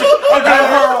 Oh, I'm gonna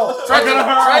hurl. I'm gonna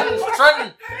hurl.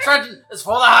 Trenton, it's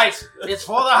for the heist. It's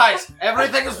for the heist.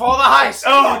 Everything is for the heist.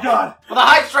 Oh God. For the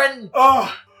heist, Trenton.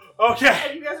 Oh. Okay.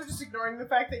 And you guys are just ignoring the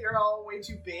fact that you're all way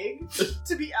too big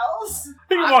to be elves?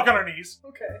 We can walk on our knees.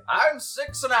 Okay. I'm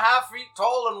 6.5 feet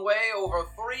tall and weigh over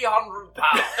 300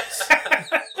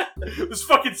 pounds. This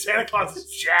fucking Santa Claus is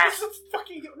jacked. This is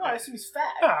fucking... No, I assume he's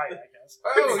fat. Ah, yeah, I guess.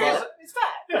 Oh, He's fat.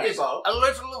 Yeah. Hey, Bo. a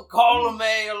little of column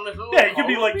A, a little. Yeah, you could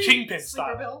be column like B. Kingpin Sleeper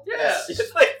style. Bill. Yes.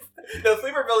 It's like the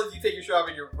sleeper build is you take your shove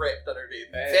and you're ripped underneath.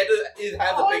 Hey. Santa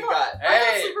has a big gut. I thought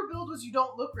Hey. sleeper build was you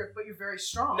don't look ripped, but you're very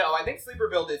strong. No, I think sleeper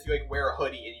build is you like wear a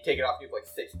hoodie and you take it off and you have like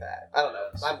 6-pack. I don't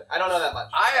know. I don't know that much.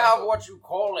 I have what you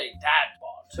call a dad bod.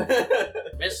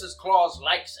 Mrs. Claus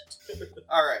likes it.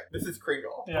 All right, this is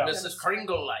Kringle. Yeah. Mrs.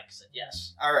 Kringle likes it,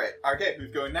 yes. All right, okay,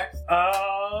 who's going next?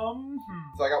 Hmm.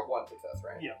 So I got one success,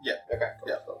 right? Yeah. Yeah. Okay.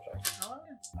 Yeah. Double check. Oh,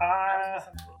 yeah.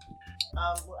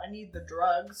 Uh, I need the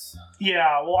drugs.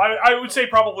 yeah. Well, I would say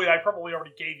probably I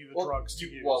already gave you the drugs to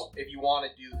use. Well, if you want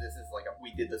to do this as like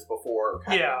we did this before,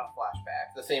 kind Yeah. of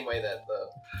flashback, the same way that the.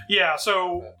 Yeah.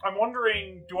 So I'm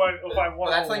wondering, if I want?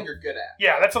 Well, that's something you're good at.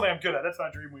 Yeah, that's something I'm good at. That's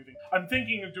not dream weaving. I'm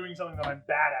thinking of doing something that I'm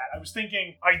bad at. I was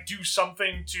thinking I do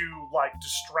something to like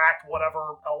distract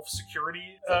whatever elf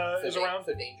security is around.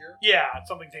 So danger. Yeah,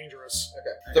 something dangerous.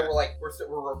 Okay. So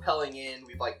we're repelling in.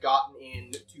 We've like gotten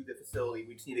in to the facility.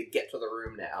 We just need to get to the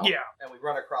room now. Yeah. And we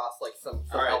run across like some.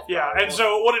 All right. elf Yeah, guard. and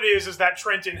so what it is that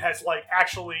Trenton has like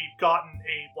actually gotten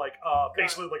a like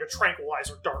basically like a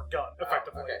tranquilizer dart gun,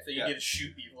 effectively. Okay. So you Yeah. get to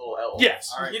shoot these little elves.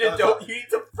 Yes. All right. You need, so- you need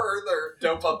to further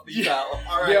dope up these elves.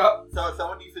 All right. Yeah. So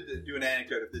someone needs to do an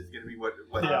anecdote if this is going to be what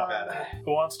Yeah. you're bad at.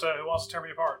 Who wants to tear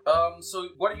me apart? So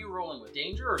what are you rolling with?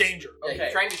 Danger or Danger. Yeah, Okay.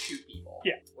 he's trying to shoot people.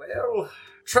 Yeah. Well,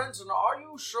 Trenton, are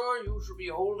you sure you should be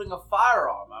holding a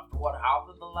firearm after what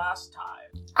happened the last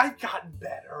time? I've gotten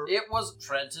better. It was,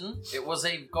 Trenton, it was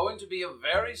going to be a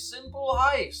very simple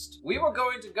heist. We were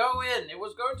going to go in. It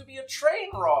was going to be a train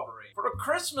robbery for a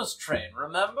Christmas train,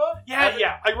 remember?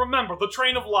 Yeah, I remember the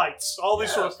train of lights, all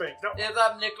these sort of things. No,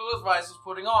 That Nicholas Weiss was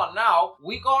putting on. Now,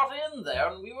 we got in there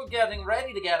and we were getting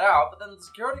ready to get out, but then the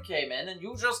security came in and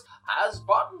you just, as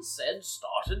Button said,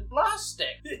 started blasting.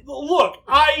 look,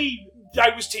 I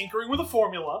was tinkering with a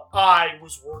formula. I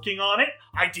was working on it.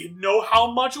 I didn't know how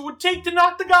much it would take to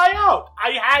knock the guy out.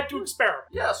 I had to experiment.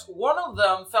 Yes, one of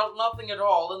them felt nothing at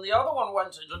all and the other one went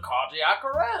into cardiac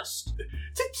arrest.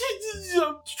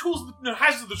 Tools, the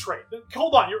hazards of the trade.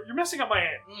 Hold on, you're messing up my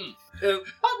hand.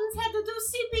 Buttons had to do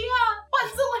CPR.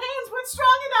 Buttons' little hands weren't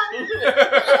strong enough.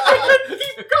 I couldn't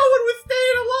keep going with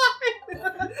staying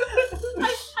alive.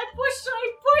 I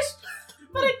pushed,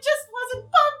 but it just wasn't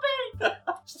pumping.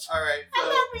 All right. And So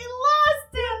then we lost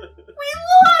him. We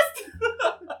lost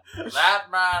him. That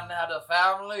man had a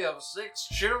family of 6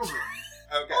 children.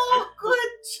 okay. Oh, good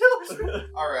children.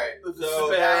 All right. The So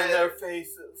despair in that- their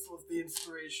faces was the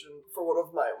inspiration for one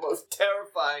of my most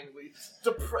terrifyingly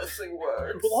depressing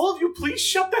words. Will all of you please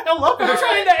shut the hell up? I'm All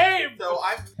trying to aim. So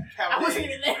I'm I wasn't counting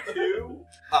even there. 2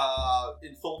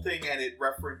 insulting, and it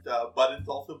referenced Buttons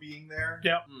also being there.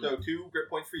 Yeah. So 2 grit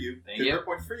points for you. Thank 2 you. grit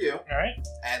points for you. All right.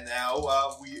 And now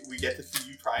we get to see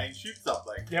you try and shoot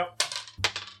something. Yep.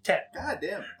 10. God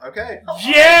damn. Okay.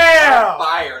 Yeah.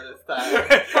 Fire this time.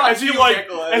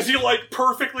 as he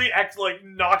perfectly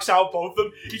knocks out both of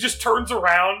them, he just turns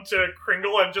around to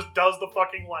Kringle and just does the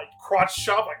fucking crotch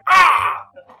shove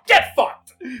get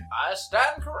fucked. I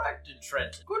stand corrected,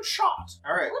 Trenton. Good shot.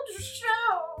 All right. Good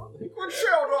show. Good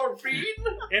show, Lord Bean.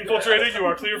 Infiltrated, you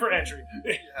are clear for entry.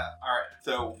 Yeah. All right.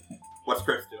 So what's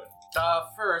Chris doing?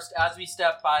 First, as we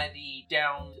step by the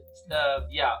downed,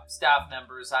 staff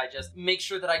members, I just make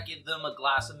sure that I give them a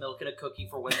glass of milk and a cookie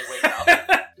for when they wake up.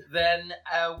 Then,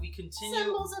 we continue.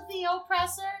 Symbols of the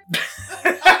oppressor.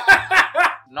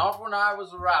 Not when I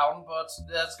was around, but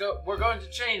we're going to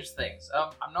change things.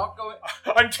 I'm not going.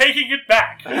 I'm taking it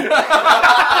back.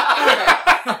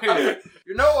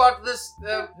 You know what? This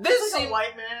This is seems. a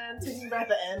white man taking back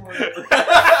the N word.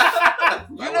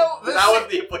 You know, this that was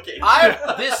the implication.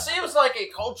 this seems like a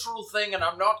cultural thing, and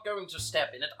I'm not going to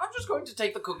step in it. I'm just going to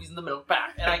take the cookies and the milk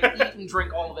back, and I eat and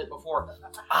drink all of it before.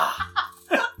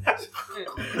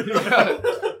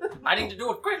 I need to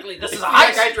do it quickly. This is a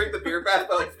that heist. guy drank the beer fast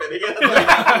by spinning it.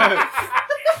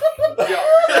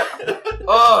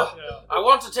 I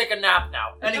want to to take a nap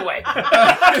now. Anyway.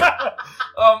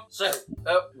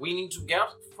 We need to get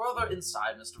further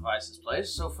inside Mr. Vice's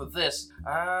place. So for this,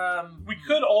 We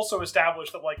could also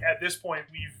establish that, like, at this point,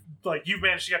 you've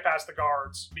managed to get past the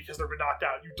guards because they've been knocked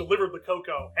out. You delivered the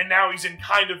cocoa, and now he's in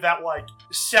kind of that, like,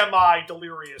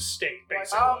 semi-delirious state,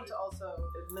 basically. I want to also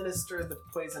administer the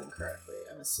poison correctly.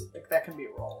 I'm assuming, like, that can be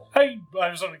a roll. Hey,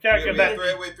 I'm just on the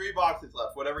We have 3 boxes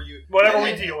left. Whatever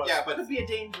we deal with. Yeah, It but could be a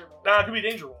danger roll. Nah, it could be a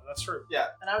danger roll. That's true.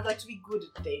 And I would like to be good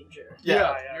at danger.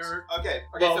 Yes. okay.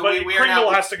 Well, so but we are Kringle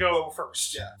now. has to go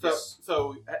first. Yeah.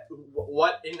 So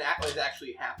what is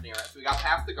actually happening? Right. So we got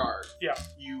past the guard. Yeah.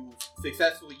 You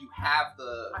have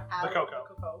the. I have The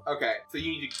cocoa. Okay. So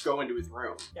you need to go into his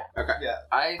room. Yeah. Okay. Yeah.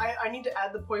 I need to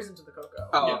add the poison to the cocoa.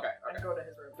 Oh. Yeah. Okay. And go to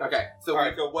his room. Okay. So All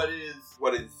right. So what is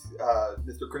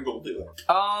Mr. Kringle doing?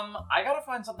 I gotta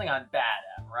find something I'm bad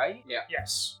at, right?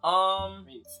 Yes. I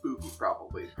mean, spooky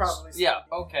probably. Probably. Yeah,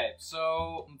 okay,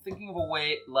 so I'm thinking of a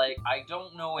way, like, I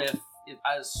don't know if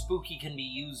as spooky can be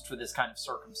used for this kind of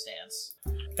circumstance.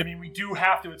 I mean, we do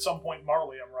have to at some point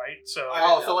Marley him, right? So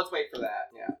So let's wait for that.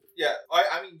 Yeah. Yeah.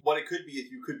 I mean, what it could be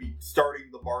is you could be starting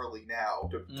the barley now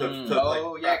to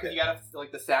Oh like, yeah, because you gotta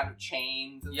like the sound of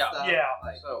chains and Yeah. stuff. Yeah.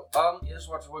 Like, So, here's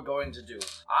what we're going to do.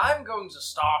 I'm going to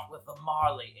start with the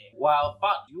Marley egg.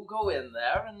 But you go in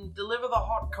there and deliver the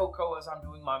hot cocoa as I'm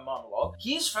doing my monologue.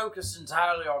 He's focused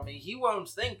entirely on me. He won't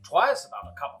think twice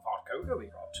about a cup of hot cocoa we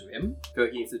brought to him. I feel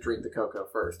like he needs to drink the cocoa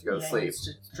first to go to sleep.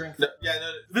 Drink. No.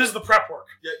 this is the prep work.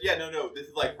 No. This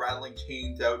is like rattling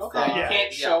chains outside. Okay. Yeah. You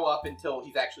can't show up until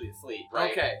he's actually asleep,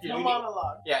 right? Okay. You No need-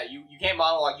 monologue. Yeah, you can't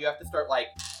monologue. You have to start like.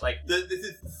 This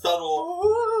is subtle.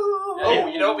 Oh,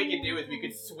 you know what we could do is we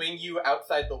could swing you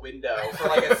outside the window for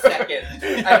like a second,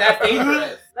 and that's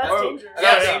dangerous. That's Oh, dangerous.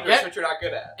 That's Yeah, dangerous, yeah. which you're not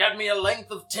good at. Get me a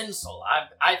length of tinsel.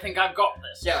 I think I've got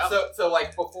this. Yeah, Yep. so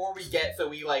like before we get, so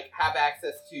we like have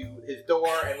access to his door,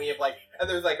 and we have like, and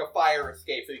there's like a fire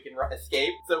escape, so you can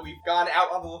escape. So we've gone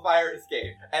out onto the fire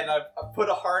escape, and I've put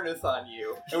a harness on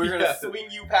you, and we're gonna Yeah. swing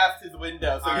you past his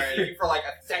window, so we Alright. see you for like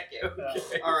a second.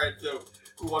 All right. So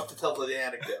who wants to tell the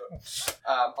anecdote?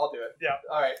 I'll do it. Yeah.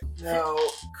 All right. Now,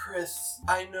 Chris,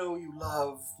 I know you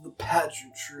love the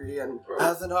pageantry, and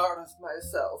as an artist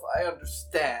myself, I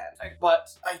understand. But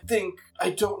I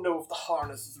don't know if the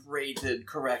harness is rated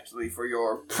correctly for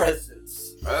your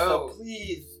presence. Oh. So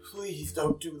please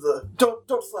don't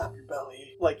slap your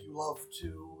belly like you love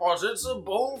to. But it's a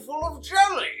bowl full of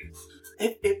jelly.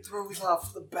 It throws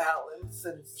off the balance,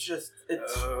 and it's just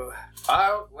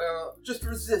Well, just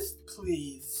resist,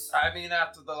 please. I mean,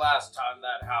 after the last time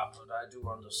that happened, I do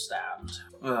understand.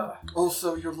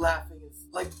 Also, your laughing is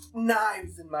like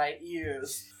knives in my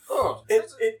ears. Oh,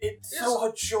 It's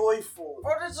so joyful.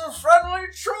 but it's a friendly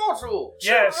chortle.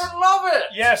 Yes. Children love it.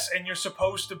 Yes, and you're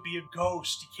supposed to be a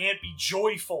ghost. You can't be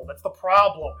joyful. That's the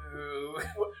problem.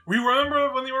 We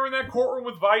remember when they were in that courtroom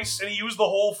with Vice, and he used the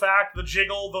whole fact, the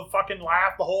jiggle, the fucking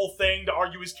laugh, the whole thing to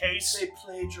argue his case. They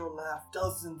played your laugh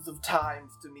dozens of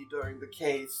times to me during the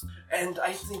case, and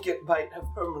I think it might have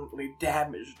permanently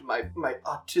damaged my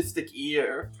autistic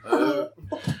ear.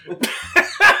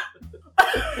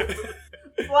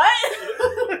 What?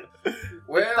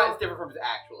 Well, it's different from his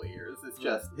actual ears. It's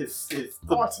just his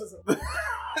Autism.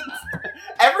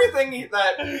 everything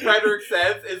that Frederick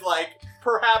says is like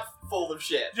perhaps full of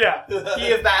shit. Yeah. He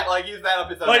is that up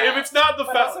his own Like, if ass. it's not the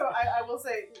But fact. also, I will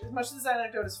say, as much as this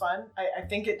anecdote is fun, I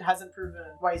think it hasn't proven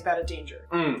why he's bad at danger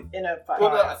in a fight.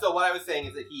 Well, no, so what I was saying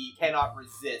is that he cannot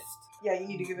resist Yeah, you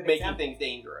need to give it an making example. things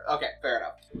dangerous. Okay, fair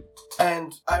enough.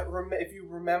 And if you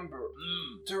remember,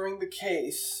 during the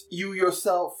case, you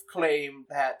yourself claimed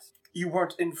that you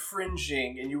weren't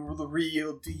infringing and you were the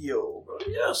real deal.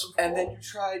 Yes, of And then course.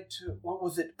 you tried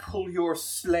to, pull your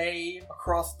sleigh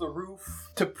across the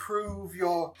roof to prove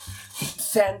your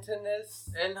Santa-ness?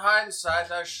 In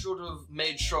hindsight, I should have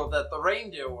made sure that the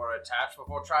reindeer were attached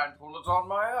before trying to pull it on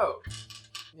my own.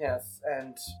 Yes,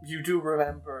 and you do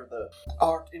remember the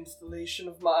art installation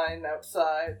of mine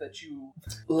outside that you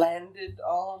landed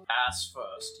on? Ass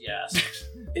first, yes.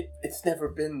 It's never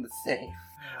been the same.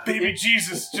 Baby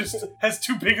Jesus just has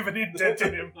too big of an indent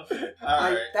in him. All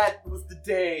right. That was the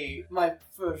day my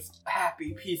first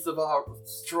happy piece of art was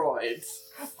destroyed.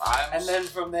 And then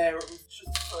from there, it was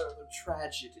just further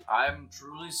tragedy. I'm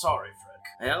truly sorry,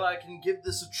 Frick. Well, I can give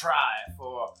this a try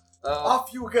for...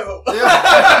 Off you go! All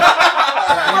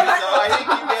right, so I think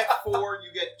you get 4.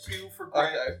 You get 2 for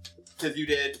Grant because you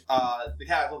did the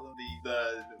cataclysm.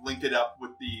 The linked it up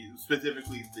with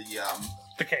specifically the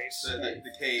case.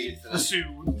 the cage. The suit.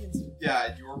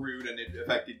 Yeah, you were rude and it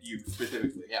affected you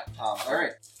specifically. Yeah. All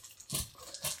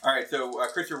right. So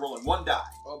Chris, you're rolling 1 die.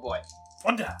 Oh boy.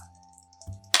 One die.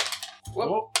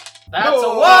 Whoop. That's a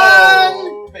one!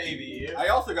 Oh, baby. I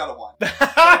also got a 1.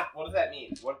 What does that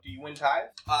mean? What do you win ties?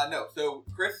 No. So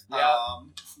Chris, Yeah.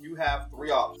 you have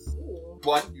 3 options.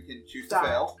 1, you can choose to Die.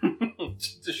 fail.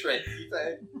 To shred, you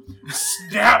say?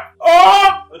 Snap!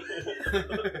 Oh!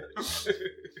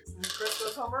 Chris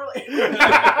goes home early.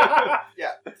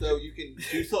 Yeah. So you can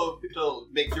do so to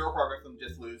make 0 progress and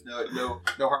just lose. No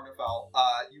harm, no foul.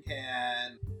 You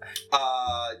can.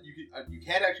 You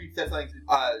can't actually set something.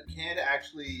 Can't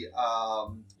actually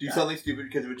do something stupid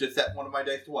because it would just set one of my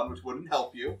dice to 1, which wouldn't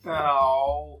help you.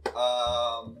 Oh.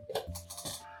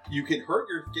 You can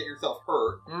get yourself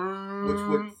hurt, which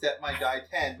would set my die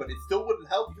 10, but it still wouldn't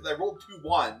help because I rolled 2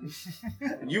 1s.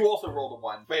 And you also rolled a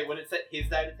 1. Wait, would it set his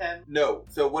die to 10? No.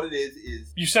 So what it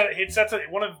is You said it sets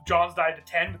one of John's die to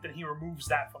 10, but then he removes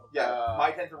that from the yeah,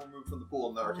 my 10s are removed from the pool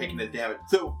and are taken as damage.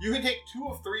 So you can take 2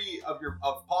 of 3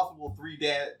 of possible 3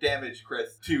 damage,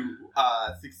 Chris, to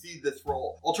succeed this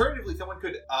roll. Alternatively, someone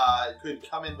could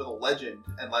come in with a legend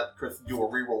and let Chris do a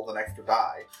reroll with an extra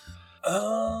die.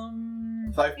 So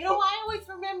You know, I always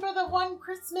remember the one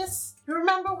Christmas. You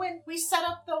remember when we set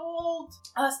up the old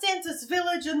Santa's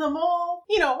Village in the mall?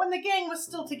 You know, when the gang was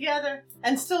still together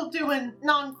and still doing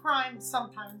non-crime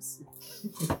sometimes.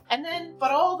 And then,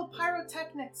 but all the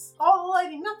pyrotechnics, all the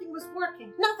lighting, nothing was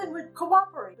working. Nothing would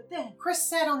cooperate. But then Chris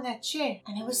sat on that chair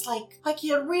and it was like he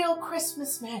had real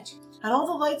Christmas magic. And all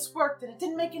the lights worked and it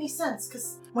didn't make any sense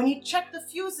because when you checked the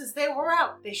fuses, they were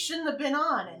out. They shouldn't have been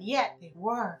on, and yet they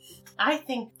were. I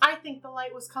think the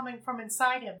light was coming from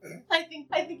inside him. I think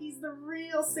he's the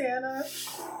real Santa.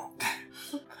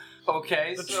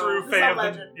 Okay, The so... true This is Fae a of the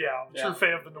legend. true Fae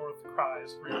of the North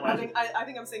cries. Real I legend.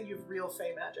 think I'm saying you have real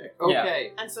Fey magic,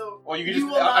 Okay. and so Well, you can You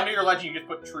just will not- under your legend, you just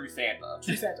put True Santa.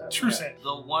 true Santa. True Santa.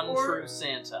 The one Or- true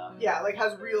Santa. Yeah,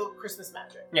 has real Christmas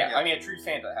magic. Yeah, Yeah. I mean, a True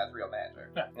Santa has real magic.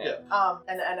 Yeah.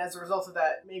 And as a result of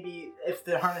that, maybe if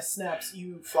the harness snaps,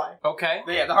 you fly. Okay.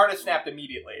 But yeah, the harness snapped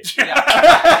immediately.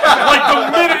 Like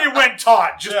the minute it went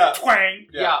taut, just Yeah. twang.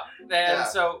 Yeah. And Yeah.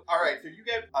 so... All right, so you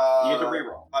get You get to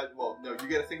reroll. Well, no, you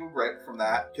get a single grit from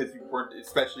that because you weren't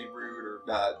especially rude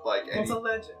or like any. It's a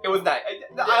legend. It was nice.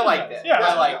 I liked it. Yeah.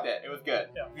 I liked it. It was good.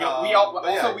 Yeah. We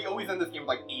always end this game with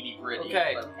like 80 grit.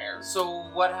 Okay. 80 pairs. So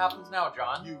what happens now,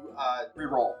 John? You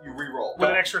Reroll. You reroll With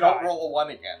an extra Don't die. roll a 1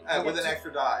 again. with an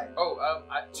extra die. Oh,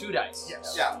 2 dice.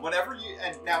 Yes. Yeah, whenever you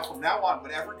from now on,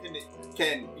 whenever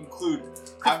can include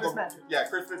Christmas magic. Yeah,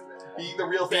 Christmas being the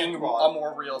real Being Santa a Claus,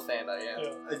 more real Santa,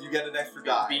 yeah. you get an extra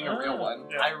die. Being a real one.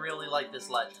 Yeah. I really like this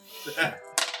legend. All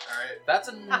right, That's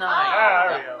a 9. Ah,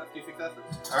 there we go. Let's do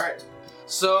successes. all right.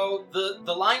 So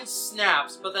the line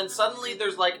snaps, but then suddenly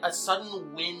there's like a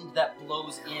sudden wind that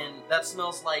blows in that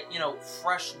smells like,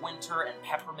 fresh winter and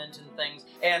peppermint and things.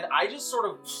 And I just sort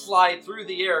of fly through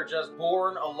the air, just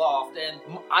borne aloft. And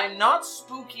I'm not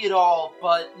spooky at all,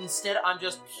 but instead I'm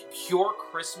just pure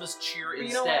Christmas cheer But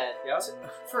you know what? instead. Yeah.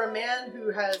 For a man who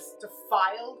has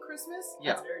defiled Christmas,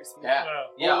 Yeah. that's very sweet. Yeah.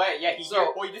 Yeah. Well, yeah. He just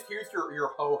hears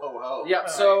your ho ho ho. Yeah, All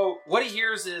so what he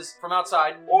hears is from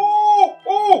outside, oh,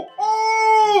 oh,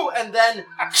 oh, and then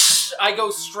I go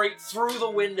straight through the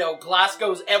window. Glass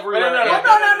goes everywhere. No, No, no, no, no, no, no,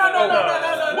 no, no, no,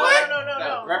 no, What? no, no,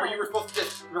 no. Remember, you were supposed to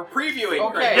just. We're previewing.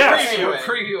 Okay, Chris. Yes. We're we're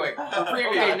previewing. previewing. Okay,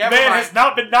 Okay, never Man mind. has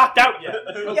not been knocked out yet.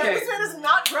 Yeah, Okay. this man is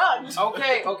not drugged.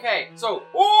 Okay. So,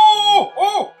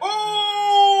 oh,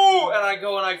 and I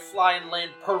go and I fly and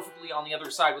land perfectly on the other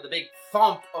side with a big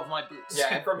thump of my boots.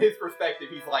 Yeah, and from his perspective,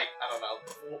 he's like, I don't know,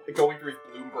 going through his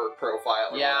Bloomberg profile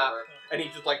or Yeah. whatever. And he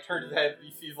just like turns his head and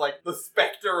he sees like the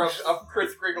specter of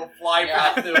Chris Kringle fly Yeah.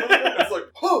 past him. It's like,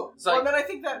 oh! It's Well, like, and then I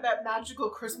think that magical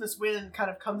Christmas wind kind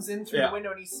of comes in through Yeah. the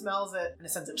window and he smells it and it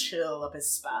sends a chill up his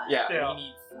spine. Yeah, Yeah. and he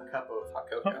needs a cup of hot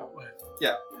cocoa.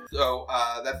 So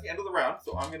that's the end of the round.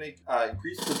 So I'm going to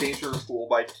increase the danger pool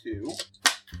by 2.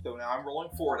 So now I'm rolling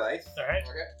 4 dice. All right.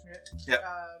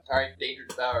 Alright, danger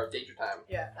time.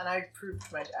 Yeah, and I proved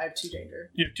I have 2 danger.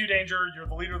 You have 2 danger. You're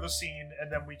the leader of the scene,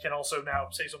 and then we can also now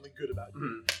say something good about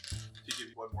you. To give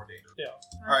you 1 more danger. Yeah.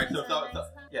 All right.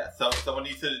 So someone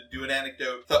needs to do an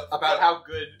anecdote About how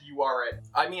good you are at.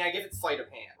 I mean, I guess it's sleight of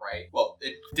hand, right? well,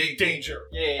 it's Danger.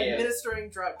 Yeah. Administering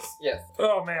drugs. Yes.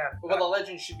 Oh man, Well, the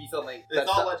legend should be something. It's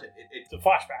not legend. It's it's a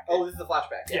flashback. Oh, this is a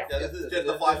flashback. Yeah. yeah, this is just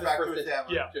a flashback to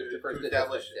establish, Yeah. to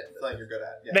establish something you're good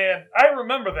at. Yeah. Man, I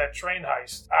remember that train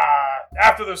heist.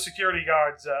 After those security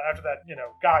guards, after that,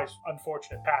 guy's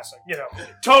unfortunate passing.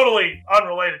 Totally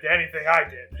unrelated to anything I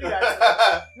did. You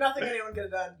guys, nothing anyone gets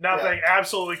could have done. Nothing.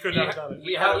 Absolutely could not have done it.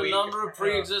 He had a number of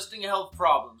pre-existing health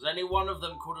problems. Any one of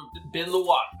them could have been the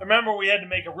one. I remember we had to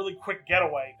make a really quick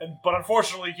getaway, but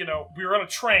unfortunately, we were on a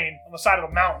train on the side of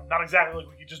a mountain, not exactly like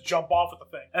we could just jump off at the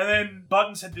thing. And then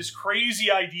Buttons had this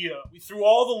crazy idea. We threw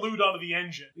all the loot onto the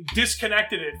engine,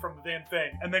 disconnected it from the damn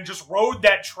thing, and then just rode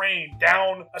that train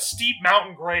down a steep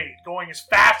mountain grade, going as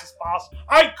fast as possible.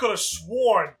 I could have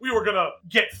sworn we were gonna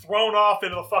get thrown off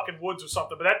into the fucking woods or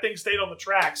something, but that thing stayed on the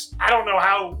tracks. I don't know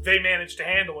how they managed to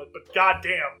handle it, but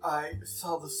goddamn. I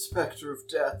saw the specter of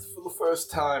death for the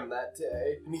first time that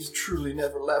day, and he's truly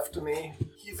never left me.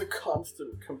 He's a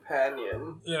constant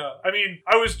companion. Yeah, I mean,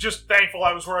 I was just thankful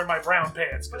I was wearing my brown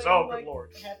pants, because, But are oh, you, good like,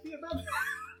 lord. happy about that?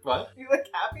 What? You look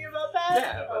happy about that?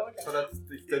 Yeah, Oh, okay. so that's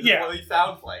Yeah. what he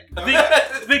sounds like.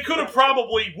 They could have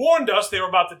probably warned us they were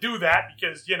about to do that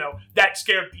because, that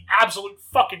scared the absolute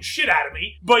fucking shit out of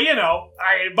me. But,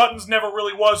 Buttons never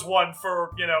really was one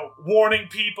for, warning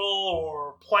people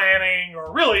or planning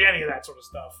or really any of that sort of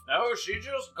stuff. No, she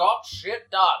just got shit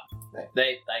done.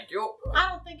 Thank you. I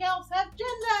don't think elves have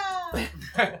gender.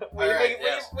 Alright,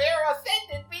 yes. We're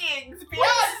ascended beings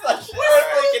beyond such We're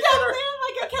sitting down there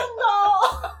like a Ken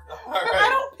doll. I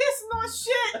Alright. don't piss no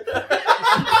shit.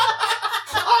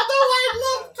 Although I'd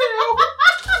love to.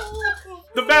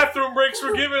 The bathroom breaks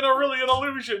were given are really an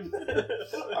illusion.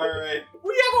 Alright.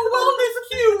 We have a wellness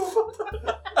cube.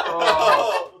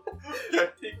 Oh.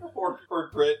 Take for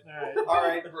grit. Alright.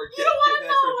 Alright, we're You don't want to getting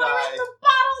know this or where die. the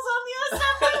bottles on the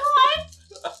assembly line.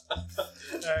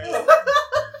 Alright.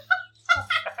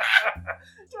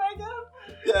 Do I get 'em?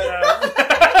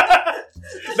 Yeah.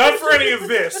 Not for any of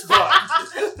this, but...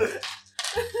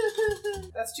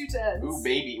 That's 2 10s. Ooh,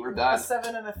 baby, we're A done.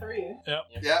 7 and a 3. Yep,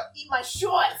 Eat my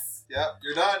shorts. yep,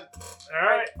 you're done.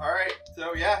 Alright. Alright,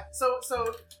 so yeah. So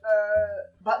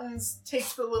Buttons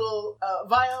takes the little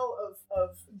vial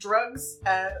of drugs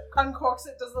and uncorks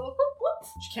it, does a little whoop whoop.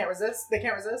 She can't resist. They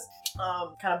can't resist.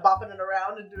 Kind of bopping it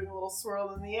around and doing a little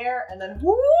swirl in the air, and then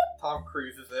whoop. Tom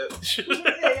Cruise is it.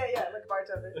 yeah, like a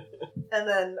bartender. And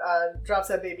then drops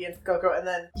that baby into Coco, and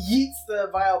then yeets the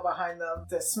vial behind them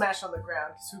to smash on the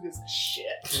ground. Because who gives a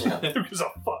shit? Who gives a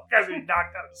fuck? Guys, we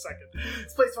knocked out in a second.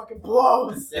 This place fucking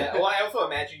blows. Yeah, well, I also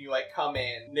imagine you come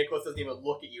in. Nicholas doesn't even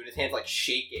look at you, and his hand's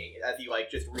shaking as he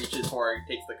just reaches for and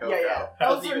takes the cocoa. Yeah. Doesn't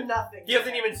Elves are even- nothing. He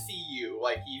doesn't even see you.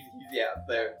 He's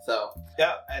there. So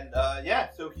Yeah, and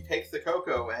so he takes the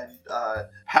cocoa and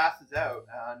passes out.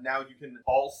 Now you can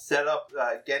all set up,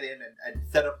 get in and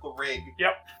set up the rig.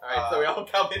 all right, so we all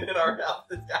come in our house.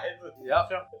 This guy's. Yep.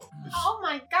 Oh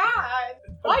my god.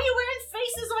 Why are you wearing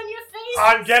faces on your face?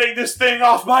 I'm getting this thing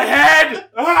off my head!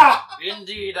 Ah!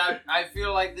 Indeed, I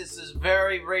feel like this is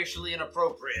very racially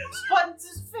inappropriate. Buttons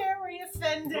is very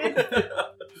offended.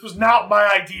 This was not my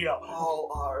idea. All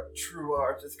art, true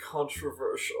art, is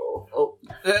controversial. Oh,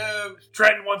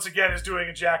 Trenton once again is doing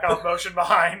a jack-off motion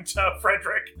behind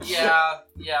Frederick. Yeah,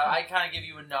 I kind of give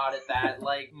you a nod at that.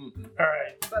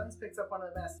 Alright. Buttons picks up one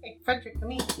of the best. Hey, Frederick, come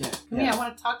here. yeah. Come here, I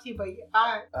want to talk to you about your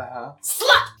art. Uh-huh.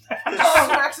 Slut!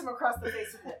 Smacks him across the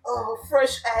face with it. Oh,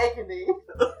 fresh agony.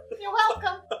 You're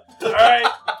welcome. Alright,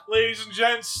 ladies and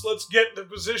gents, let's get the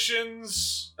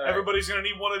positions. All right. Everybody's gonna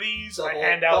need one of these. I Double,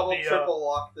 hand out double, triple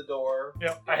lock the door.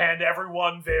 Yep, I hand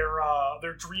everyone their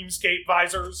Dreamscape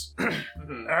visors.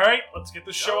 Mhm. Alright, let's get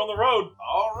the show on the road.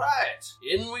 All right,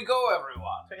 in we go,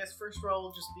 everyone. So I guess first roll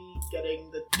will just be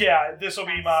getting the. Yeah, this will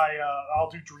be my, I'll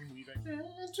do Dream Weaving.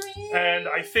 And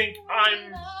I think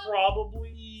I'm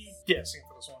probably guessing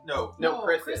for this one. No. No,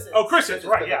 Chris Chris is. is. Oh, Chris Chris is, is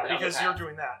right, putting yeah, it down because the you're path.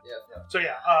 doing that. Yeah. So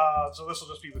yeah, so this will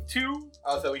just be with 2.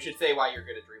 Oh, so we should say why you're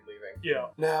good at dream weaving. Yeah.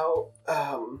 Now,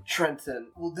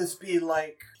 Trenton, will this be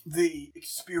like the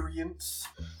experience?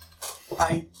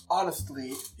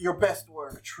 Honestly, your best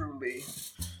work, truly.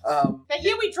 The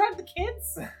year we drugged the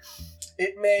kids?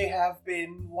 It may have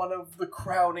been one of the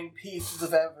crowning pieces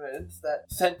of evidence that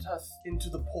sent us into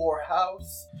the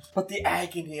poorhouse, but the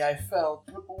agony I felt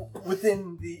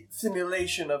within the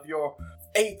simulation of your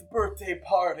 8th birthday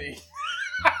party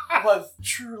was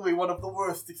truly one of the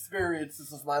worst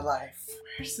experiences of my life.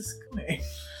 Where's this going?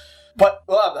 But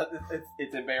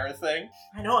It's embarrassing.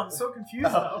 I know, I'm so confused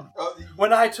now.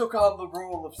 when I took on the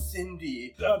role of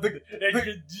Cindy, I'm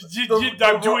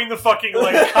the- doing the fucking,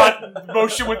 cut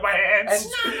motion with my hands.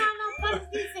 No, Buttons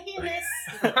needs to hear this.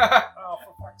 Oh,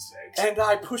 for fuck's God's sakes. And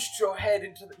I pushed your head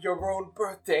into your own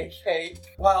birthday cake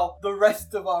while the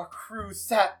rest of our crew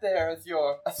sat there as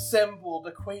your assembled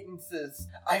acquaintances.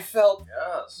 I felt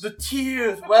Yes. the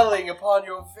tears welling upon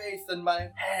your face and my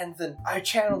hands, and I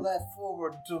channeled that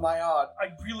forward to my art.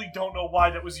 I really don't know why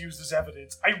that was used as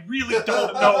evidence. I really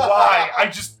don't know why.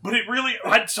 But it really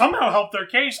somehow helped their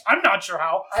case. I'm not sure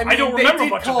how. I mean, don't remember they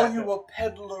did much call of that. you a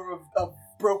peddler of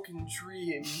broken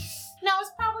dreams. Now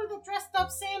it's probably the dressed up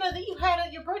Santa that you had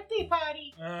at your birthday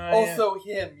party. Also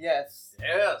him, yes.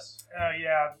 Yes.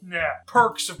 Yeah.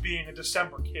 Perks of being a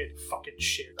December kid. Fucking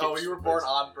shit. Oh, you were born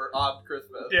on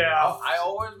Christmas. Yeah.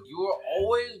 You were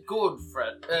always good,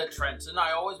 Trenton.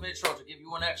 I always made sure to give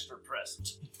you an extra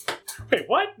present. Wait,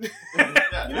 what? You're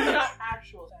not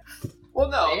actual Santa. Well,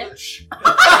 no. Bitch. No,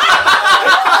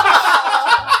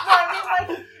 I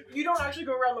mean, like, you don't actually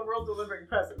go around the world delivering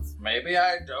presents. Maybe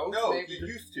I don't. No, Maybe. you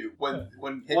used to when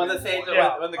When the Hitman Santa, won.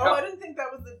 Yeah. when the Oh, I didn't think that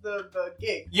was the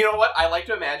gig. You know what? I like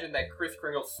to imagine that Kris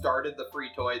Kringle started the free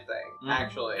toy thing,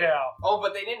 actually. Yeah. Oh,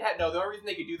 but they didn't have. No, the only reason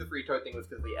they could do the free toy thing was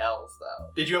because of the elves, though.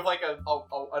 Did you have like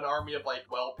an army of like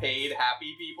well-paid,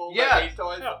 happy people Yeah. that made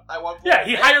toys? Yeah. I want. Yeah,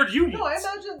 he hired unions. No, I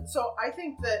imagine. So I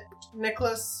think that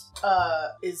Nicholas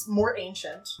is more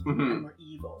ancient Mhm. and more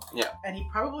evil. Yeah. And he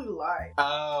probably lied.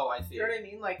 Oh, I see. You know what I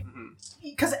mean? Like, Mhm.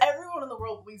 because everyone in the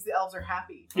world believes the elves are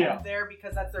happy. Yeah. And they're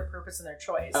because that's their purpose and their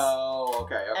choice. Oh,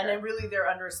 okay. And then really they're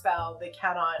under a spell. They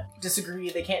cannot disagree.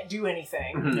 They can't do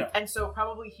anything. Mhm. Yeah. And so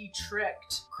probably he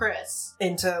tricked Chris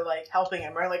into like helping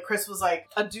him. Or like Chris was like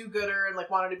a do-gooder and like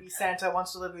wanted to be Santa,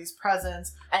 wants to deliver these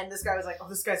presents. And this guy was like, oh,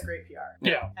 this guy's great PR.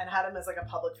 Yeah. And had him as like a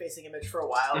public facing image for a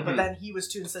while. But Mhm. then he was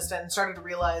too insistent and started to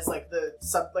realize like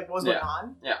what was going Yeah.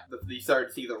 on. Yeah, you started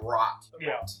to see the rot.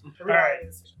 Yeah. The reality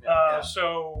is-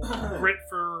 So, grit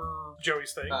for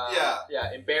Joey's thing.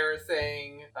 Yeah.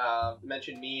 Embarrassing.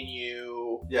 Mention me and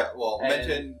you. Yeah, well,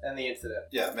 mention the incident.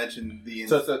 mention the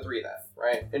So 3 then,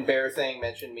 right? Embarrassing.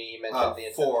 Mention me. Mention the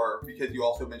incident. 4 because you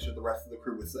also mentioned the rest of the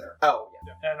crew was there. Oh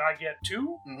yeah. And I get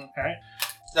 2? Mhm. Alright.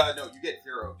 No, you get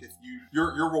 0 because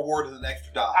your reward is an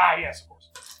extra die. Ah, yes, of course.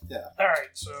 Yeah. Alright,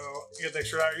 so you get the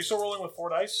extra die. Are you still rolling with 4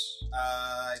 dice?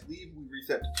 I believe we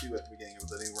reset to 2 at the beginning of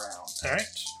the new round. Alright.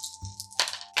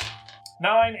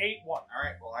 9, 8, 1. All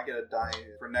right, well, I get a die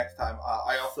for next time.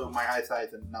 My eyesight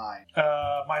is a 9.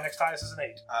 My next highest is an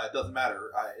 8. It doesn't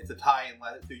matter. It's a tie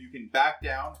unless so you can back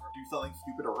down, or do something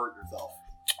stupid, or hurt yourself.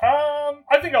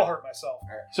 I think I'll hurt myself.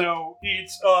 Alright. So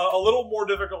it's a little more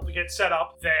difficult to get set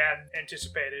up than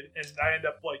anticipated, and I end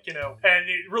up and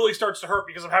it really starts to hurt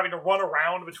because I'm having to run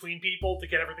around between people to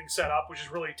get everything set up, which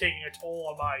is really taking a toll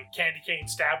on my candy cane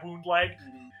stab wound leg.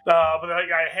 But then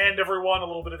I hand everyone a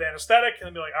little bit of anesthetic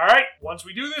and be like, all right, once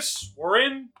we do this, we're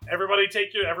in. Everybody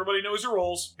everybody knows your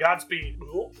roles. Godspeed.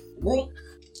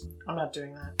 I'm not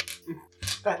doing that.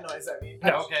 That noise, I mean.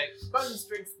 Okay. Button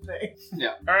strings thing.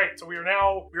 All right, so we are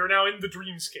now in the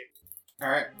dreamscape All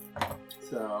right.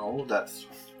 So that's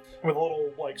with a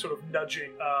little sort of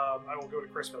nudging. I will go to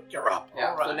Chris. But you're up.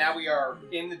 Yeah. Alright. So now we are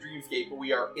in the dreamscape, but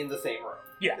we are in the same room.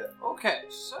 Okay,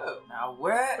 so now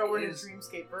where But we're in a is...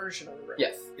 dreamscape version of the room.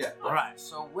 Yes. yeah. Alright,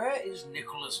 so where is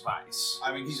Nicholas Weiss?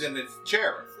 I mean, he's in his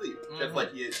chair asleep, just Mhm.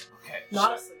 like he is. Okay.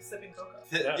 Not asleep, sipping cocoa.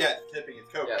 Yeah. Tipping his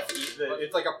cocoa. Yes.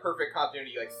 It's like a perfect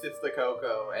continuity. He sips the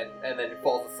cocoa and then he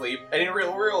falls asleep. And in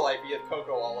real life, he has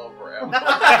cocoa all over him.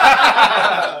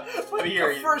 But Here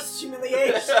the you- first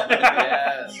humiliation.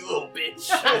 Yes. You little bitch.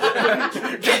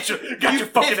 got your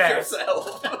fucking pissed ass.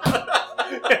 yourself.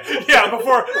 Yeah,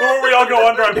 before we all go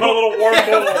under, I put a little warm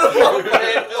bowl.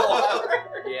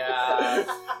 Yeah.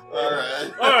 All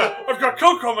right. I've got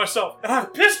cocoa myself, and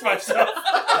I've pissed myself.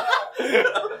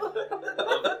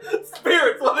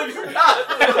 Spirits, what have you got?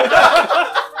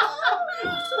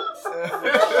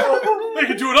 They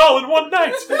can do it all in one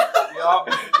night. All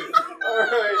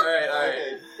right.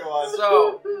 Okay, go on.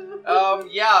 So,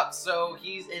 so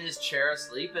he's in his chair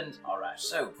asleep, and alright,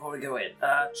 so before we go in,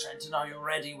 Trenton, are you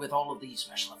ready with all of these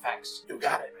special effects? You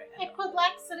got it. I put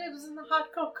laxatives in the hot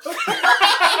cocoa.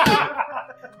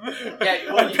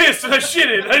 I pissed and I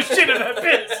shitted. I shitted and I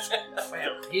pissed.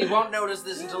 Well, he won't notice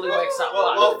this until he wakes up.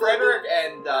 Well, Frederick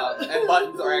and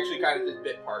Buttons are actually kind of just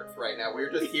bit parts right now.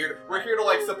 We're just here. We're here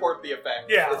to support the effect.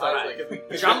 Yeah, essentially, alright. 'cause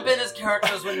we Jump in as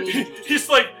characters when you need to. He's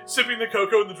sipping the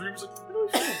cocoa in the dreams. I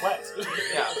really feel wet.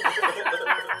 Yeah.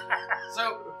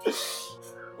 So,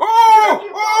 Oh!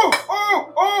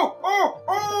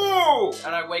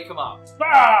 and I wake him up.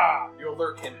 Ah! You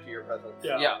alert him to your presence.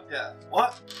 Yeah. Yeah. Yeah.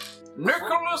 What?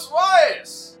 Nicholas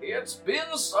Weiss, it's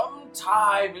been some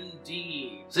time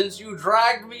indeed since you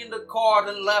dragged me into court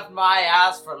and left my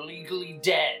ass for legally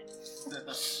dead.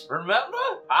 Remember?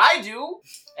 I do.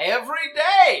 Every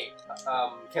day.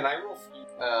 Can I roll speed?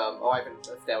 I haven't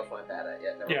established what I'm bad at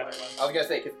yet. Never Yeah, mind. never mind. I was gonna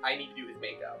say, because I need to do his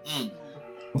makeup.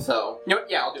 So, you know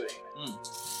what? Yeah, I'll do it anyway.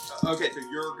 Okay, so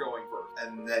you're going first,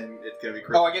 and then it's gonna be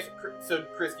Chris. Oh, I guess, so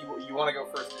Chris, you want to go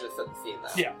first to just set the scene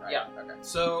then? Yeah. Right? Yeah. Okay.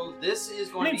 So this is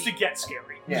It going needs to be... get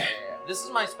scary. Yeah. This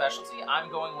is my specialty. I'm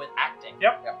going with acting.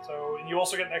 Yep. So, and you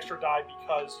also get an extra die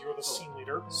because you're the scene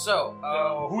leader. So,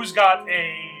 So, who's got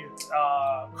a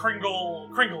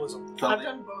Kringleism? I've Something.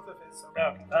 done both of his. So.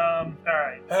 Okay.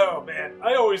 Alright. Oh, man.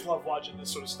 I always love watching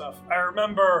this sort of stuff. I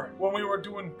remember when we were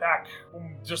doing back,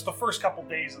 just the first couple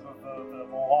days of the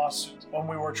lawsuit, when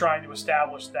we were trying to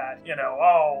establish that,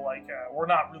 we're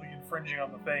not really infringing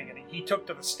on the thing, and he took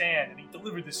to the stand and he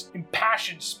delivered this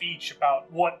impassioned speech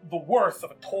about what the worth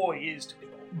of a toy is to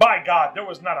people. By God, there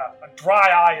was not a dry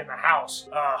eye in the house.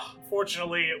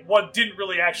 Unfortunately, what didn't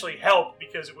really actually help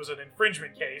because it was an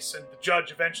infringement case, and the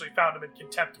judge eventually found him in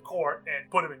contempt of court and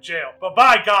put him in jail. But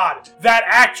by God,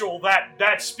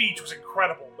 that speech was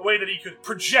incredible. The way that he could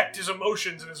project his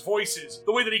emotions and his voices,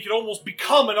 the way that he could almost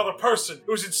become another person.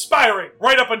 It was inspiring,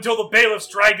 right up until the bailiffs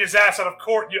dragged his ass out of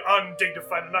court in an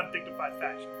undignified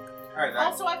fashion. Alright,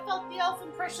 Also, I felt the elf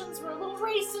impressions were a little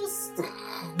racist.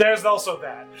 There's also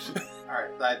that.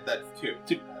 Alright, that's two.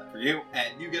 For you,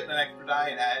 and you get an extra die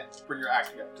and bring your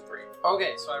acting up to 3.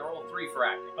 okay, so I roll 3 for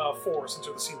acting. 4, since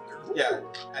you're the scene leader. Yeah,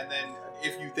 and then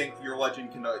if you think your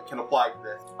legend can apply to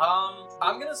this.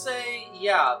 I'm gonna say,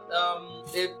 yeah,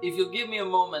 if you'll give me a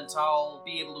moment, I'll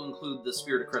be able to include the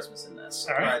Spirit of Christmas in this.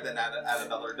 Alright. Alright, then add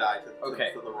another die to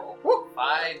Okay. the roll.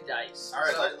 5 dice.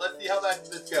 Alright, So, let's see how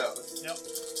this goes. Yep.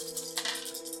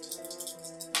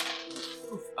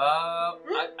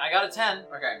 I got a 10.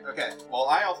 Okay, well,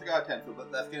 I also got a 10, so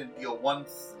that's going to deal 1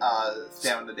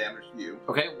 stamina damage to you.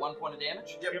 Okay, 1 point of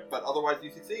damage. Yep, but otherwise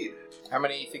you succeed. How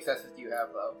many successes do you have,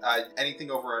 though?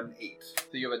 Anything over an 8.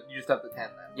 So you just have the 10 then?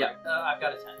 Yeah, I've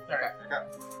got a 10. Alright.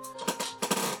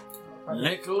 Okay.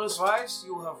 Nicholas Weiss,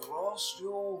 you have lost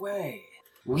your way.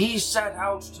 We set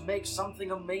out to make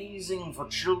something amazing for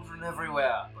children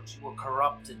everywhere, but you were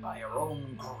corrupted by your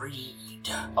own greed.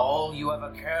 All you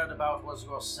ever cared about was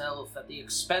yourself at the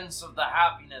expense of the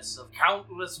happiness of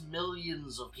countless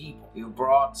millions of people. You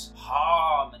brought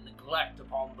harm and neglect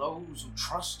upon those who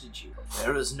trusted you.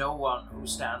 There is no one who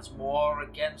stands more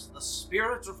against the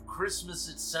spirit of Christmas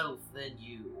itself than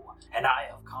you. And I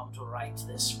have come to right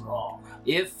this wrong.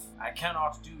 If I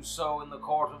cannot do so in the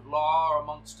court of law or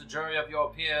amongst a jury of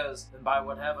your peers, then by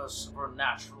whatever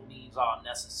supernatural means are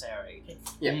necessary.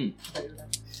 Yeah.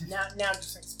 Now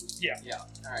just like spooky. Yeah.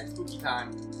 Alright, spooky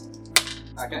time.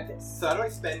 Okay. So how do I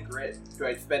spend grit? Do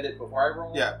I spend it before I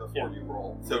roll? Yeah, before you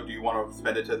roll. So do you want to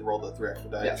spend it to roll the 3 extra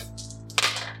dice? Yes.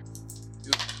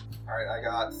 Alright, I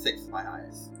got 6 my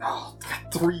highest. Oh,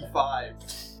 3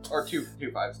 5s. Or 2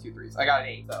 5s, 2 3s. I got an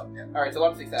 8, so. Yeah. Alright, so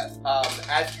 1 success.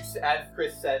 As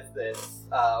Chris says this,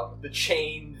 the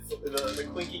chains, the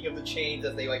clinking of the chains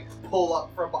as they pull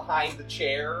up from behind the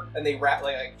chair and they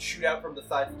shoot out from the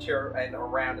side of the chair and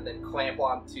around and then clamp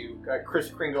onto Kris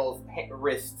Kringle's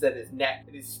wrists and his neck,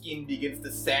 and his skin begins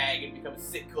to sag and become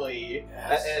sickly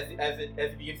as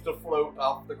it begins to float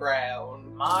off the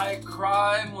ground. My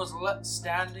crime was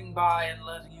standing by and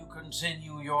letting you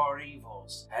continue your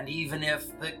evils. And even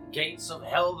if the gates of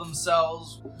hell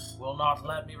themselves will not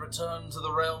let me return to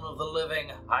the realm of the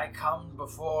living, I come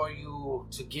before you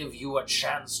to give you a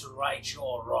chance to right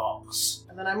your wrongs.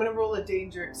 And then I'm gonna roll a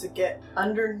danger to get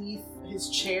underneath his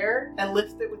chair and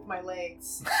lift it with my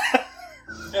legs.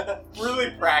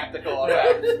 Really practical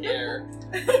about here.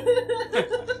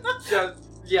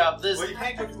 Yeah, this Well, you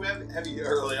can't go too heavy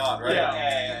early on, right?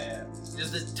 Yeah.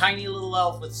 is this tiny little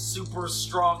elf with super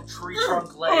strong tree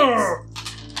trunk legs.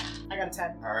 I got a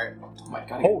 10. Alright, Oh my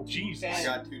god. Oh, jeez. I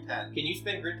got 2 10. Can you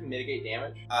spend grit to mitigate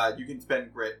damage? You can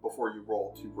spend grit before you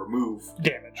roll to remove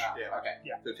Damage. damage. Okay.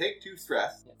 So take 2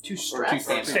 stress. Too Or 2 stressed.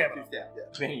 stamina. Stamina. 2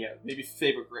 stamina, yeah. Yeah, maybe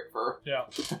save a grit for. Yeah.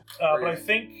 But I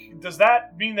think, does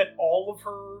that mean that all of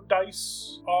her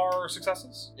dice are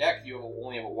successes? Yeah, because you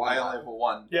only have a 1. I only have a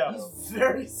 1. Yeah. He's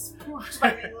very spooked by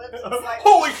my lips. It's like,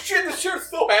 Holy shit, this chair's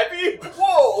so heavy!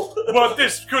 Whoa! But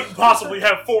this couldn't possibly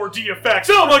have 4D effects.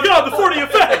 Oh my god, the 4D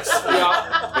effects!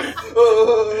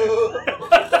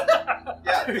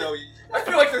 Yeah, so I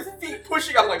feel like there's feet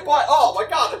pushing on my butt. Oh my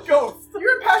god, a ghost!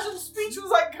 your impassioned speech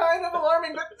was kind of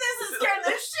alarming, but this is scaring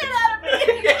the shit out of me.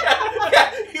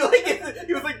 yeah.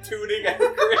 He was tuning at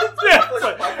Chris. Yeah, it's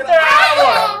like,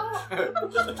 yeah,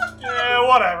 whatever. Yeah,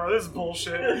 whatever. This is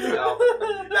bullshit. No,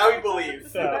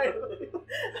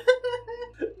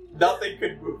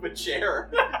 a chair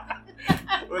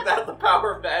without the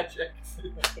power of magic.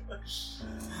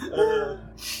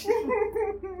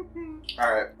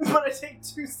 Alright. But I take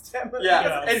 2 stamina.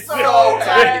 Yeah, because it's so so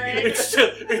tiny.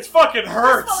 It's fucking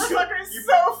hurts. This motherfucker is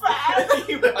so fast.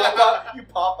 you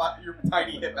pop out your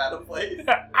tiny hip out of place.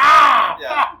 Ah!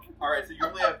 Yeah. Alright, so you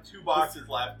only have 2 boxes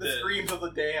left. The screams of the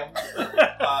damned.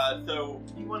 So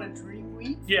You want a dream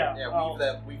week? Yeah.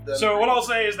 Yeah, weave them. So what I'll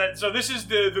say is that this is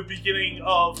the beginning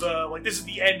of this is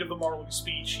the end of the Marley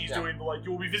speech. He's doing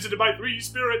you will be visited by 3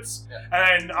 spirits,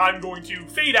 and I'm going to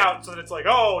fade out so that it's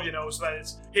so that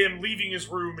it's him leaving his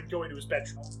room and going to his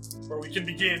bedroom, where we can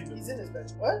begin. He's in his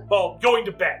bed. What? Well, going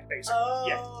to bed basically. Oh,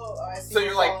 Yeah. I see. So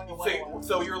you're like, Following along.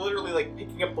 so you're literally like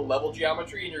picking up the level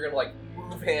geometry, and you're gonna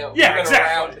move him, Yeah, move it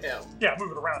exactly. around him. Yeah,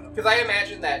 move it around him. Because I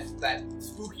imagine that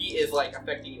spooky is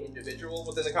affecting an individual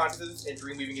within the consciousness, and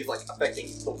dreamweaving is affecting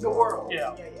The world.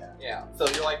 Yeah. Yeah. So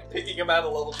you're picking him out of the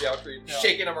level geometry and Yeah.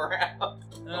 shaking him around. oh,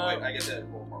 wait, I guess I have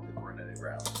 4 more because we're in a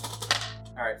round.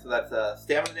 Alright, so that's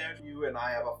stamina damage for you, and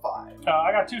I have a 5.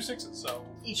 I got 2 6s, so.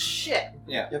 Eat shit.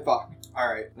 Yeah. Get fucked.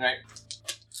 Alright. Right.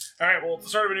 All right. Well, it's the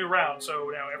start of a new round, so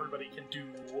now everybody can do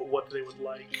what they would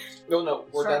like. No,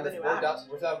 we're Start done. the new We're act. done.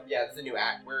 We're done. Yeah, it's a new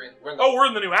act. We're in the. Oh, we're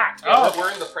in the new act. yeah, Oh,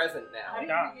 we're in the present How now. do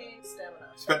Yeah. you regain stamina?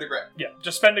 Spend a grit. yeah.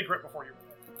 Just spend a grit before you.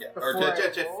 Yeah. Or Before I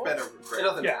just roll? spend a It grit.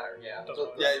 doesn't Yeah. matter. Yeah. Doesn't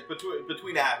So- Yeah,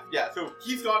 between acts. Yeah, so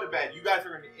he's gone to bed. You guys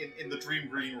are in the dream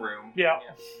green room. Yeah.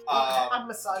 I'm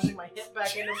massaging my hip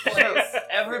back into place.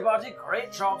 Everybody,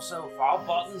 great job so far.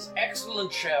 Buttons,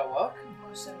 excellent chair work. How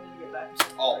much stamina do you get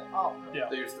back? All. Oh. Yeah.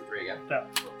 There's the 3 again.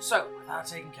 So, with that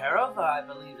taken care of, I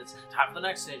believe it's time for the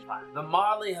next stage plan. The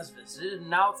Marley has visited, and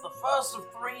now it's the first of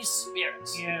 3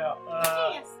 spirits. Yeah.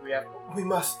 Yes. We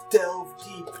must delve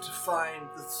deep to find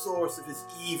the source of his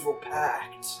evil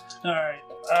pact. All right.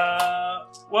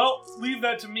 Well, leave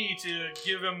that to me to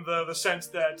give him the sense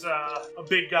that a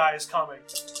big guy is coming.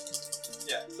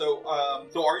 Yeah. So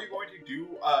are you going to do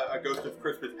a Ghost of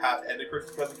Christmas Past and a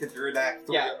Christmas Present because you're in Act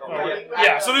 3? Yeah. or- Oh, yeah.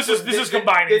 Yeah. So this is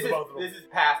combining This the is, both of them. this is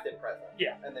past and present.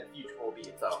 Yeah. And then future will be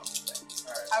its own thing.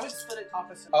 I would split it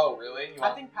opposite. Oh, really? You I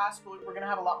want- think past we're gonna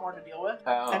have a lot more to deal with,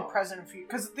 Oh. and present and future.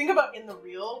 Because think about in the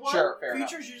real one, Sure, fair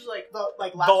future's usually The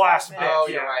last last 5 bit. minutes. Oh,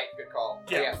 Yeah. you're right. Good call.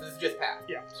 Yeah. Yeah, so this is just past.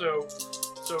 Yeah. So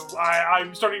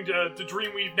I'm starting to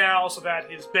dreamweave now, so that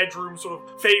his bedroom sort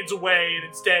of fades away, and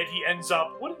instead he ends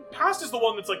up. Past is the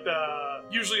one that's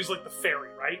usually is the fairy,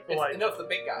 right? No, it's the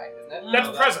big guy, isn't it? That's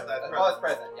No, present. That's Oh, it's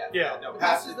present, yeah. Yeah. No, The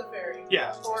past past is the fairy.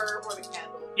 Yeah. Or the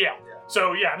candle. Yeah.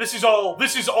 So yeah, this is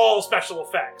all special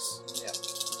effects.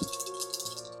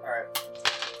 Alright.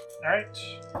 All right.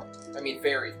 I mean,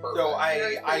 fairy's perfect. So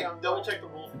Very I young. double checked the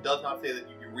rules. It does not say that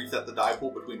you can reset the die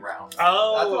pool between rounds.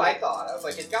 Oh. That's what I thought. I was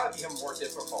like, it's gotta become more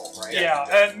difficult, right? Yeah,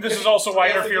 and this is also why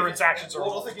It also interference gives- actions are.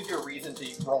 Well, it also gives you a reason to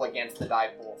roll against the die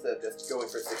pool instead of just going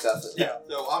for successes. Yeah.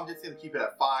 So I'm just gonna keep it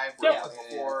at 5. Yep. Where it was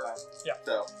before. Yeah.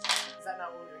 So Is that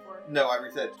not what we're doing for? no, I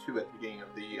reset 2 at the beginning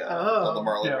of the Oh.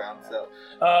 Marley Yeah. round. So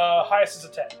Highest is a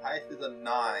 10. highest is a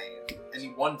 9.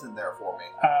 Any ones in there for me?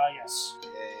 Yes.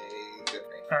 Yay, good thing.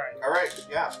 All right. All right,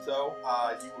 yeah. So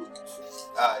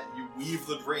you weave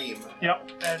the dream. Yep.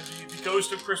 And the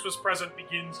ghost of Christmas Present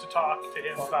begins to talk to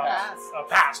him about Past.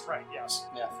 past. Right. Yes.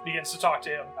 Yes. Begins to talk to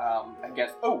him. I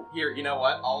guess. Oh, here. You know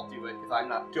what? I'll do it because I'm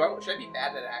not. Should I be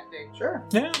bad at acting? Sure.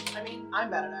 Yeah. I mean, I'm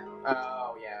bad at acting.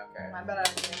 Oh, yeah. Okay. I'm bad at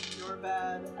acting. You're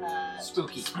bad at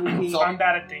Spooky. spooky. So I'm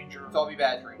bad at danger. So I'll be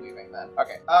bad at dreamweaving then.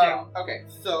 Okay. Yeah. Okay.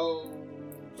 So.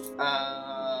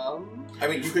 I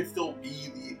mean, you could still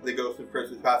be the ghost of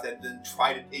Christmas Past and then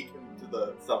try to take him to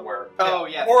the somewhere. Oh,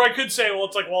 yes. Or I could say,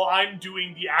 I'm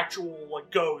doing the actual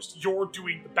ghost. You're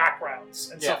doing the backgrounds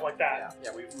and stuff like that.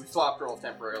 Yeah, we swapped roles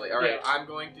temporarily. All right, Yeah. I'm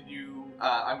going to do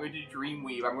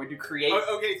Dreamweave. I'm going to create.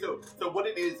 Okay, so what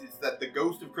it is that the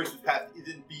ghost of Christmas Past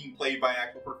isn't being played by an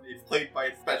actual person. It's played by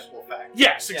a special effect.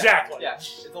 Yes, exactly. Yeah,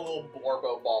 it's a little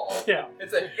Blorbo ball. Yeah.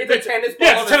 It's a tennis ball.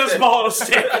 Yeah, it's a tennis ball on a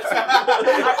stick.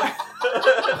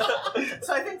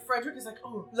 So I think Frederick is like,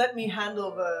 oh, let me handle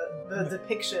the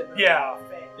depiction. Of Yeah. the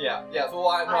thing. Yeah. So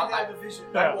I'm I have a vision.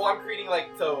 Yeah. Well, I'm creating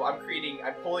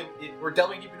I'm pulling. We're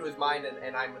delving deep into his mind,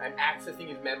 and I'm accessing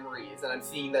his memories, and I'm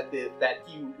seeing that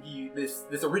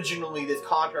this originally this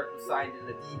contract was signed in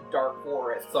a deep dark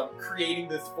forest. So I'm creating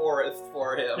this forest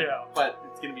for him. Yeah. But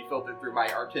it's gonna be filtered through my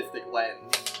artistic lens.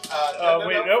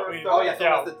 Wait, no, wait. Oh yeah, Yeah.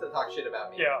 someone has to talk shit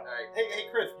about me. Yeah. All right. Hey,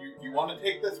 Chris, you want to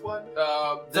take this one?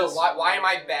 So why am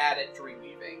I bad at dream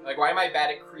weaving? Like, why am I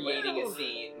bad at creating Well, a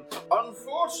scene?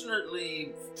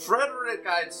 Unfortunately, Frederick,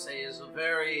 I'd say, is a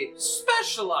very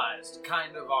specialized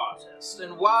kind of artist.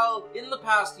 And while in the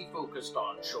past he focused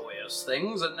on joyous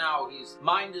things, and now his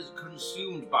mind is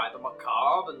consumed by the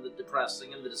macabre and the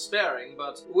depressing and the despairing,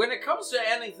 but when it comes to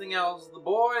anything else, the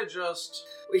boy just...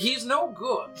 he's no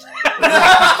good.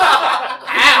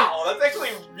 Ow! That's actually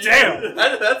really, Damn.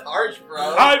 That's harsh,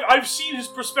 bro. I've seen his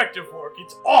perspective work.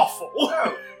 It's awful.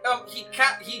 No,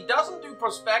 he doesn't do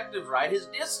perspective right. His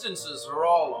distances are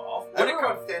all off. When it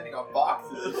Everyone's standing on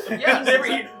boxes.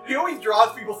 Yes. he always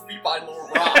draws people's feet by little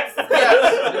rocks.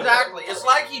 Yes, exactly. It's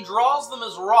like he draws them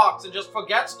as rocks and just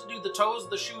forgets to do the toes of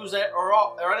the shoes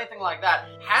or anything like that.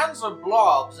 Hands are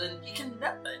blobs, and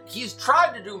he's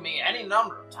tried to do me any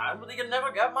number of times, but he can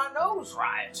never get my nose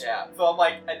right. Yeah, so I'm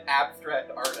like an abstract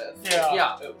artist.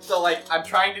 Yeah. So like, I'm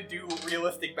trying to do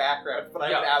realistic backgrounds, but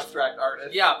I'm an abstract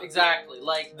artist. Yeah, exactly.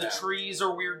 Like, the Yeah. trees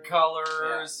are weird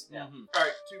colors. Yeah. Mhm.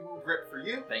 Alright, 2 grit for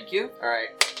you. Thank you.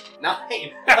 Alright. 9.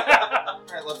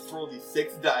 Alright, let's roll these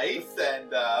 6 dice,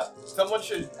 and Someone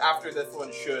should, after this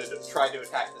one, should try to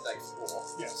attack the dice pool.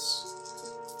 Yes.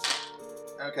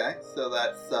 okay, so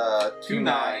that's 2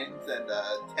 9s and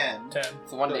 10. 10.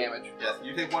 So 1 So- damage. Yes,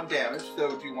 you take 1 damage,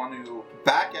 so do you want to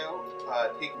back out,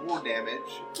 take more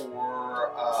damage,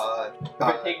 or If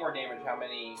I take more damage, how do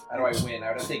I win?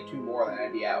 I would have to take 2 more, then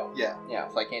I'd be out. Yeah. Yeah,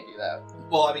 so I can't do that.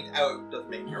 well, I mean, out doesn't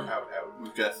mean you're out. We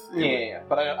just Yeah.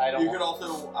 But I don't You could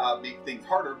also make things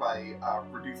harder by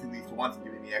reducing these to 1s and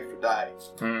giving the extra die.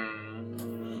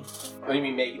 What do you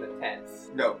mean making the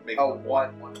 10s? No, make Oh, them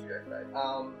 1 direct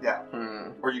die. Yeah.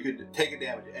 Or you could take a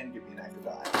damage and give me an extra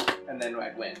die, And then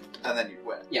I'd win. and then you'd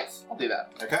win. Yes, I'll do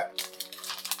that. Okay.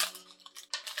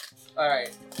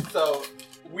 Alright, so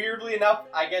weirdly enough,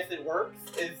 I guess it works.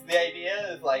 Is the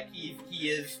idea is like he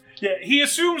is Yeah, he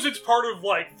assumes it's part of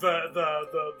like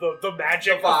the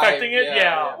magic The vibe, affecting it.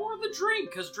 yeah. Or the dream,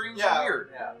 because dreams Yeah. are weird.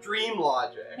 dream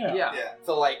logic. Yeah. Yeah. Yeah.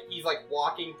 So like he's like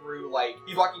walking through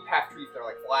he's walking past trees that are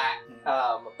like flat,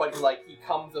 but he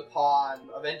comes upon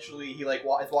eventually he like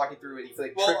is walking through and he's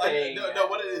like Well, tripping. no,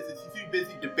 what it is he's too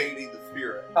busy debating the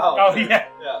spirit. Oh yeah.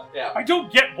 yeah. I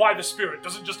don't get why the spirit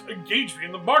doesn't just engage me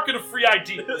in the market of free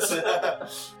ideas.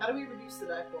 How do we reduce the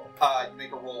die pool? You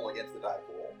make a roll against the die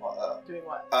pool. Doing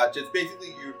what? Just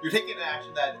basically, you're taking an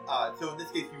action that. So in this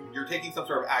case, you're taking some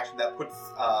sort of action that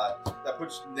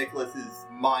puts Nicholas's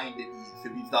mind at ease, so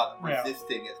he's not Yeah.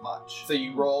 resisting as much. So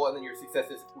you roll and then your success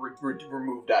is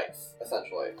remove dice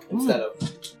essentially instead of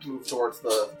move towards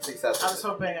the success. I was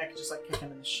hoping I could just like kick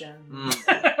him in the shin.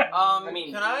 I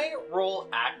mean- can I roll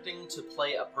acting to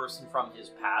play a person from his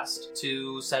past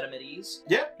to set him at ease?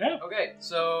 Yeah. Yeah. Okay,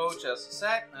 so just a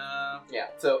sec. Yeah.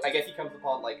 So I guess he comes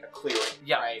upon like a clearing.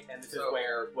 Yeah. Right. And this is So-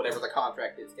 where whatever the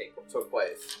contract is took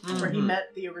place. Where he Mhm.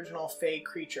 met the original Fey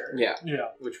creature. Yeah. Yeah.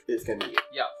 Which is gonna be you.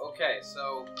 Yeah, okay,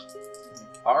 so...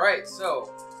 Alright, so...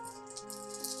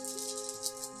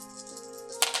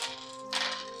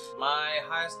 My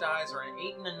highest dies are an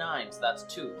 8 and a 9, so that's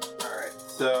 2. Alright, Well,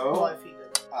 so if he did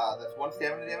it. that's 1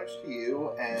 stamina damage to you,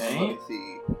 and Okay. let me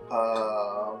see.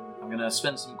 I'm gonna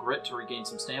spend some grit to regain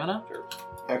some stamina.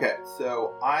 Okay,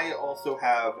 so I also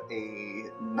have a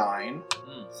 9.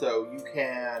 Mm. So you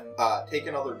can take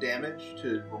another damage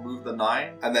to remove the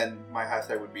 9, and then my highest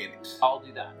die would be an 8. I'll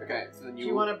do that. Okay. So then Do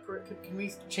you want to? Can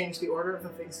we change the order of the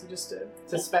things he just did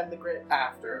to spend the grit?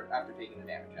 after taking the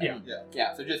damage. Yeah.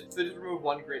 Yeah. So just remove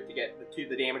 1 grit to get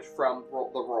the damage from the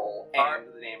roll Alright.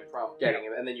 and the damage from getting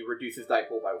it, and then you reduce his die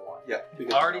pool by 1. Yeah.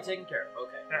 Already taken care of,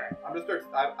 okay. I'm gonna start.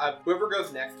 Whoever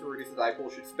goes next to reduce the die pool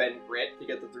should spend grit to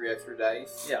get the 3 extra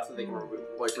dice. Yeah. So they can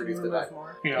reduce Can the we die. remove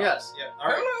more? Yeah. Yes. Yeah. All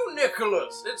right. Hello,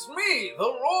 Nicholas! It's me, the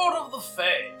Lord of the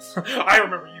Fae! I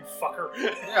remember you, fucker.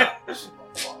 Yeah.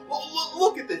 Well,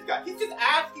 look at this guy. He's just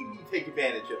asking me to take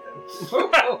advantage of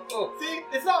him. See,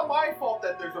 it's not my fault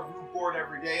that there's a root born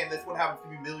every day, and this one happens to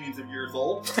be millions of years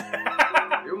old.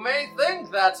 You may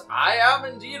think that I am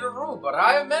indeed a rube, but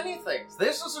I am many things.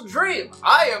 This is a dream.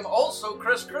 I am also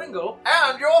Chris Kringle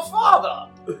and your father.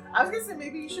 I was gonna say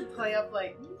maybe you should play up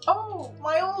like, oh,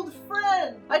 my old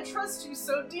friend. I trust you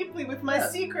so deeply with my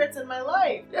Yes. secrets and my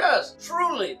life. Yes,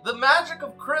 truly, the magic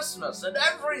of Christmas and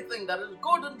everything that is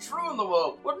good and true in the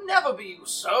world would never be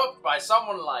usurped by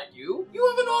someone like you. You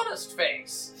have an honest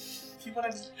face. See what I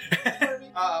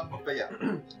mean? But yeah.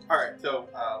 All right. So,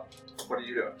 what are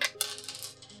you doing?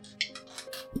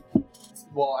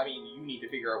 Well, I mean, you need to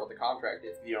figure out what the contract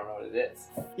is if you don't know what it is.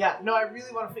 Yeah, no, I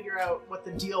really want to figure out what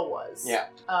the deal was. Yeah.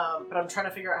 But I'm trying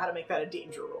to figure out how to make that a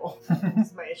danger roll.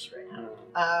 That's my issue right now.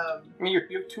 I mean,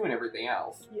 you have 2 and everything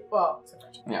else. Yeah, well, except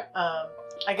for Yeah.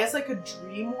 I guess I could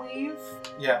dreamweave.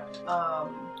 Yeah.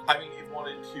 I mean, if you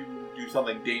wanted to do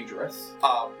something dangerous,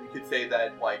 we could say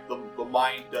that, like, the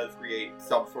mind does create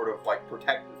some sort of, like,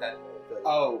 protective tentacle.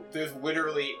 Oh, there's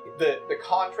literally the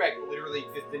contract literally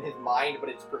exists in his mind, but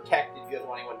it's protected. He doesn't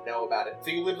want anyone to know about it. So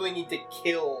you literally need to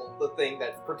kill the thing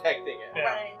that's protecting it. Yeah.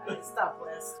 Right, stop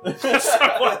list.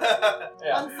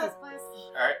 Yeah. Unsus list.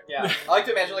 Alright. Yeah. I like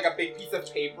to imagine like a big piece of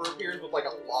paper appears with like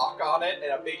a lock on it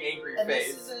and a big angry and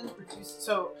face. this isn't reduced.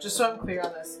 So, just so I'm clear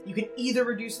on this, you can either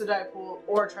reduce the die pool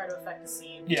or try to affect the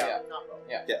scene. Yeah. Not both.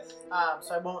 Yeah. Yes.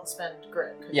 So I won't spend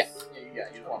grit. 'Cause Yeah. You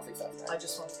just want success. I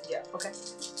just want. Yeah. Okay.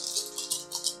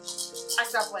 I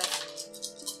stop playing.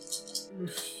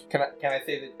 Can I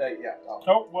say that? Yeah. Oh.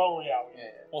 Oh, well, yeah. Yeah.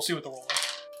 We'll see what the roll is.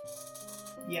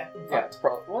 Yeah. Yeah, it's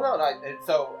probably. Well, no.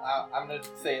 So I'm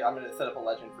gonna set up a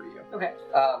legend for you. Okay.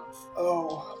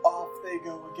 Oh, off they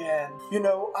go again. You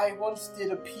know, I once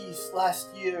did a piece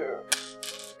last year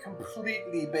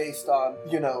completely based on,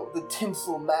 the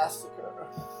Tinsel Massacre.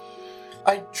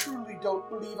 I truly don't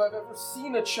believe I've ever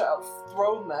seen a child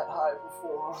thrown that high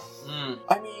before.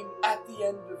 I mean, at the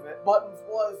end of it, Buttons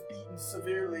was beaten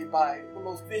severely by the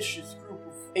most vicious group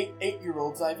of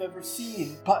eight-year-olds I've ever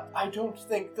seen, but I don't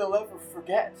think they'll ever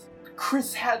forget.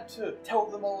 Chris had to tell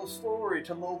them all a story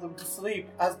to lull them to sleep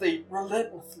as they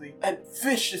relentlessly and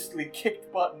viciously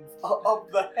kicked Buttons of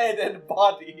the head and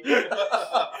body.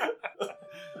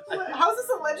 How's this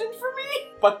a legend for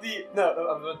me? But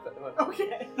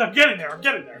Okay. I'm getting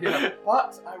there. Yeah.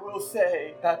 But I will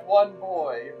say that one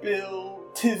boy, Bill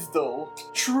Tisdale,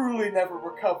 truly never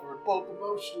recovered, both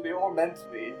emotionally or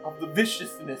mentally, of the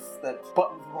viciousness that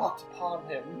Buttons wrought upon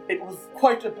him. It was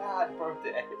quite a bad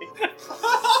birthday.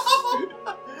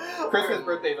 Christmas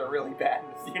birthdays are really bad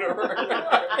in this universe.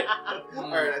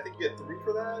 Alright, I think you get 3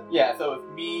 for that? Yeah, so it's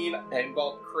mean, it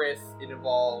involved Chris, it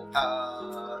involved...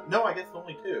 No, I guess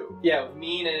only 2. Yeah, it was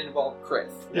mean and it involved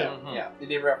Chris. Yeah. Yeah, it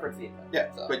didn't reference Ethan.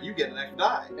 Yeah, So. but you get an extra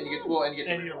die. And you get to And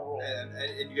you roll.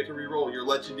 And you get to re-roll. Your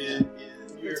legend is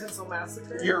The Tinsel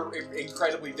Massacre. You're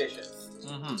incredibly vicious.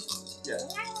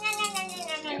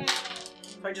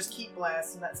 If I just keep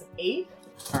blasting, that's an 8.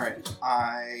 Alright,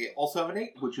 I also have an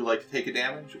 8. Would you like to take a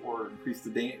damage or increase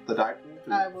the die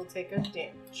pool? I will take a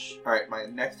damage. Alright, my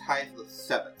next high is the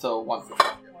 7. So one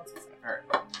success.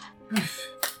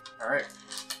 Alright.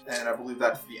 And I believe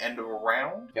that's the end of a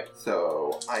round. Yep.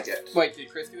 So I get... Wait, did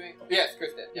Chris do it? Yes,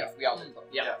 Chris did. Yes, we all did.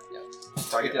 Yeah.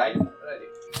 So I Wait, get did I do? What did I do?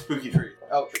 spooky tree.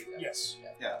 Oh, tree. Yes.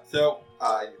 Yeah. So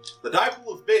the die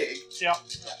pool is big. Yeah.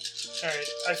 Alright.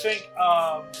 I think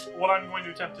what I'm going to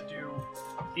attempt to do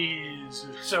is...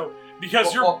 So,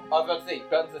 because you're... Well, I was about to say,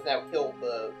 Buttons has now killed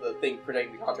the thing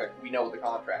protecting the contract. We know what the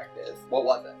contract is. What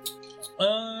was it?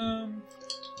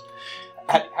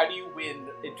 How do you win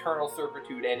eternal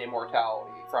servitude and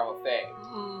immortality from a Fae?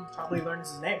 Probably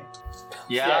learns his name.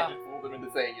 Yeah, just fooled him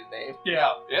into saying his name.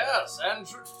 Yeah. Yes,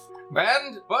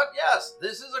 but yes,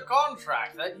 this is a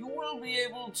contract that you will be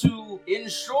able to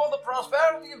ensure the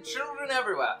prosperity of children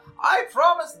everywhere. I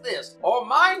promise this, or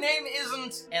my name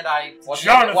isn't, and I...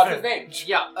 Jonathan. What's his name?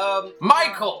 Yeah,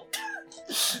 Michael.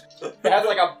 It has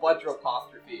like a bunch of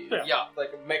apostrophes. Yeah.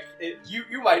 Like,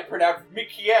 you might pronounce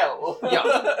Michiel.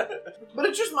 Yeah. But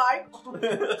it's just Mike.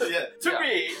 Yeah. To Yeah.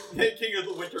 me. King of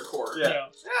the Winter Court. Yeah.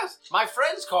 Yes, my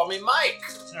friends call me Mike.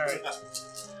 Alright.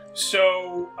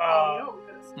 So, Oh, you know what we could've-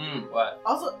 What?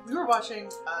 Also, we were watching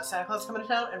Santa Claus Coming to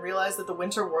Town and realized that the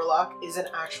Winter Warlock is an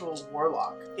actual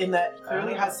warlock, in that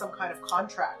clearly has some kind of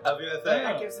contract I was gonna say.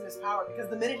 that gives him his power. Because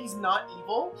the minute he's not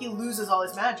evil, he loses all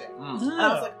his magic. Mm. And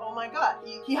I was like, oh my god,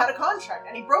 he had a contract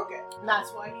and he broke it. And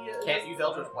that's why he Can't use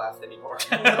Eldritch Blast anymore.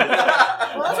 Well,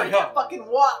 that's why he can't fucking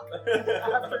walk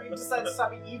after he decides to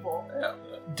stop being evil.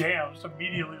 damn, just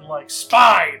immediately like,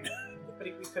 spine!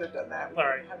 But we could have done that. We All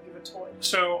right. could have given a toy.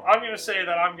 So I'm gonna say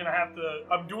that I'm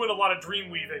doing a lot of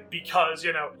dream weaving because,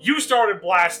 you started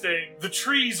blasting, the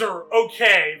trees are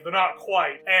okay, they're not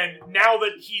quite, and now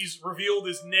that he's revealed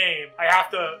his name, I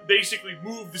have to basically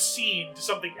move the scene to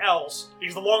something else,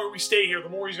 because the longer we stay here, the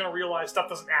more he's gonna realize stuff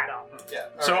doesn't add up. Yeah.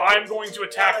 So I'm going to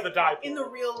attack the die In pool.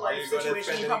 the real Are life you gonna situation,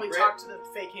 spend he any probably grit? talked to the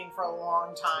fake king for a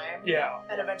long time. Yeah.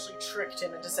 And eventually tricked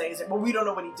him into saying, well, we don't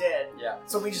know what he did. Yeah.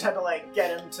 So we just had to,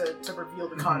 get him to reveal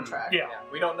the contract. Yeah.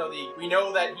 We don't know we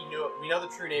know that he knew, we know the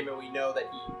true name, and we know that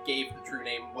he gave the true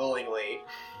name willingly,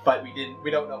 but we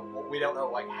don't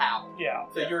know how. Yeah.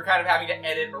 So you're kind of having to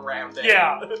edit around it.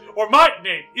 Yeah. Or my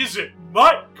name isn't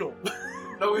Michael.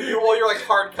 No, you're like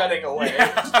hard cutting away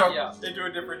into a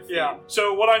different scene. Yeah.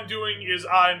 So what I'm doing is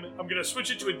I'm gonna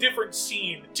switch it to a different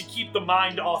scene to keep the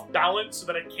mind off balance so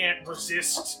that it can't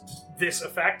resist this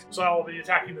effect. So I will be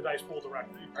attacking the dice pool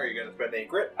directly. Are you gonna spend a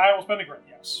grit? I will spend a grit,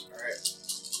 yes. All right.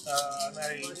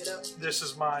 This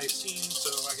is my scene, so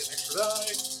I get an extra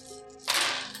die.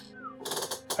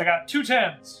 I got 2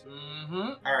 10s.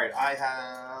 Mm-hmm. All right. I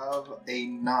have a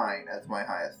 9 as my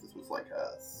highest. This was like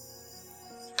a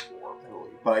 4, I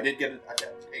believe. But I did get it. I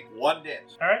got take 1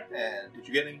 damage. All right. And did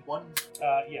you get any 1?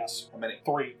 Yes. How many?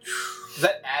 3. Does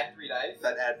that add 3 dice?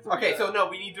 That adds. Okay, so no,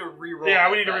 we need to reroll. Yeah,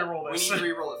 this, we need to right? reroll this. We need to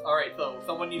reroll this. All right, so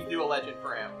someone needs to do a legend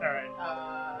for him. All right.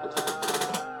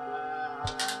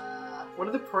 What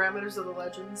are the parameters of the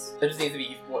legends? There just needs to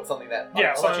be something that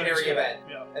Yeah, a something legendary that's- event,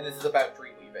 Yeah. and this is about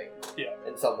dreamweaving. Yeah.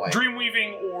 In some way.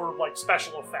 Dreamweaving or like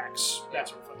special effects, that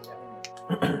sort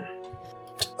of thing.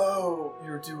 Oh,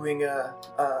 you're doing a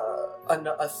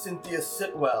Cynthia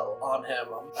Sitwell on him.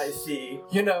 I see.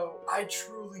 You know, I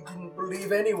truly didn't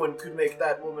believe anyone could make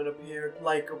that woman appear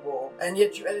likable, and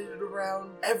yet you edited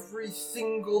around every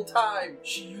single time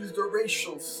she used a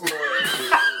racial slur.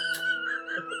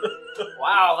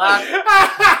 Wow,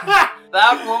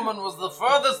 that woman was the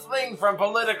furthest thing from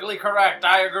politically correct,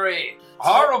 I agree.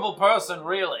 Horrible person,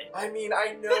 really. I mean,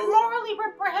 I It's know. morally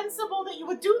reprehensible that you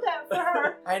would do that for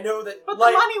her. I know that. But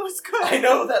like, the money was good. I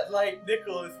know that, like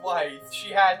Nicholas Weiss,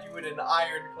 she had you in an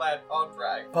ironclad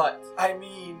contract. But, I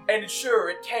mean, and sure,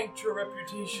 it tanked your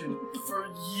reputation for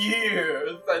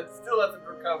years and still hasn't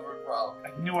recovered from. I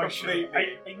knew I shouldn't.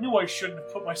 I knew I shouldn't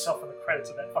have put myself in the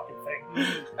credits of that fucking thing.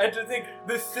 And to think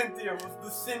this Cynthia was the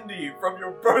Cindy from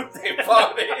your birthday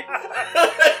party.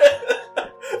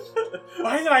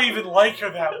 Why did I even like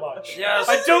her that much? Yes.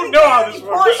 I don't know how this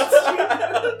works.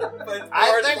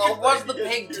 I think it was the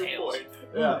pigtails.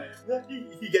 Yeah.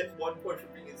 He gets 1 point for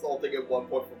being insulting and 1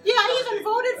 point for. Yeah, I even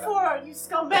voted for her, you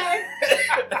scumbag.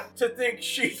 To think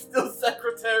she's still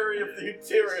Secretary of the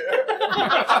Interior.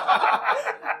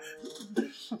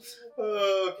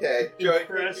 Okay. Joey,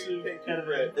 Impressive take your editing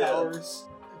grit. powers.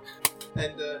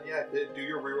 And yeah, do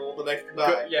your reroll the next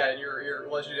die. Yeah, and your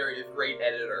legendary is great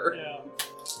editor. Yeah.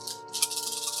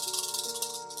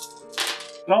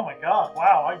 Oh my god!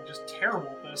 Wow, I'm just terrible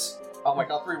at this. Oh my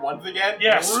god, 3 1s again?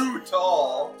 Yes.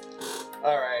 Brutal.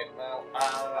 Alright, well,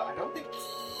 I don't think.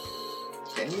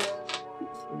 Can you?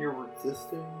 When you're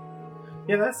resisting.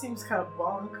 Yeah, that seems kind of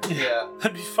bonk. yeah.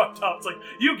 That'd be fucked up. It's like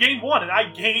you gained 1 and I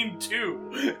gained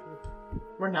 2.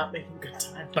 We're not making good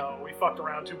time. No, we fucked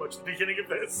around too much at the beginning of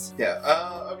this.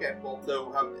 Yeah. Okay. Well,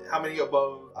 so how many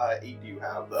above 8 do you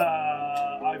have?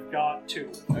 I've got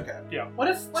 2. Okay. What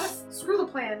if, screw the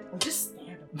plan, and just stab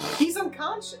him? He's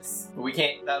unconscious. But we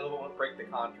can't, that won't break the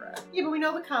contract. Yeah, but we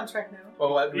know the contract now.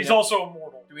 Well, do we He's know, also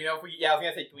immortal. do we know if we, yeah, I was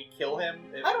gonna say, do we kill him?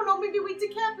 If- I don't know, maybe we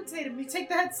decapitate him. We take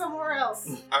the head somewhere else.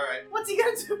 All right. What's he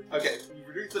gonna do? Okay. You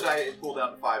reduce the die and pull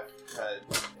down to 5.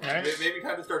 Alright. Maybe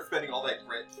time to start spending all that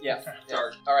grit. Yeah.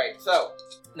 Start. Alright, so,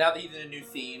 now that he's in a new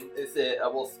scene, is it,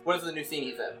 what is the new scene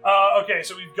he's in? Okay,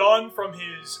 so we've gone from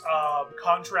his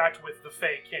contract with the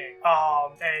Fey King,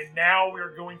 and now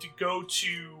we're going to go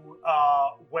to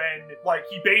when, like,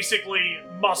 he basically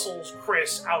muscles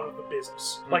Chris out of the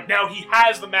business. Like, now he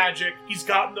has the magic, he's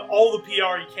gotten all the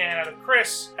PR he can out of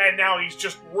Chris, and now he's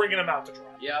just wringing him out to dry.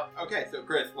 Yep. Okay. So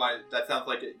Chris, that sounds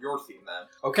like your scene then.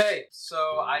 Okay,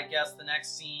 so I guess the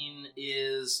next scene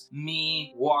is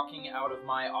me walking out of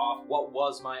what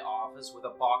was my office with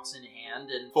a box in hand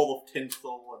and Full of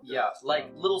tinsel. And yeah,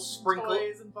 like little sprinkle.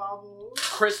 Toys and baubles.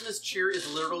 Christmas cheer is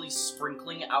literally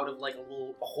sprinkling out of like a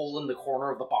little hole in the corner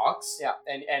of the box. Yeah,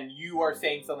 and you are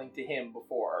saying something to him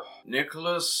before.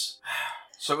 Nicholas,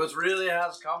 so it really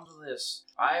has come to this.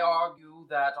 I argue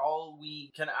that all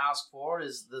we can ask for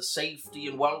is the safety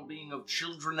and well-being of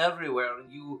children everywhere,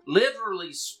 and you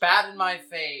literally spat in my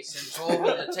face and told me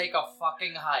to take a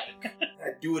fucking hike.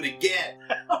 I'd do it again.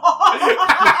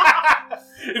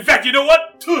 In fact, you know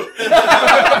what?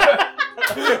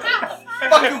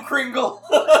 Fuck you, Kringle!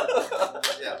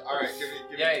 Yeah. All right. Give me.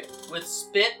 Yay, with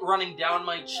spit running down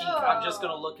my cheek, I'm just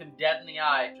gonna look him dead in the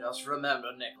eye. Just remember,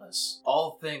 Nicholas,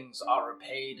 all things are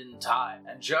repaid in time.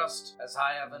 And just as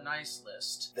I have a nice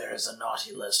list, there is a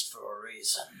naughty list for a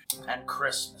reason. And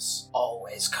Christmas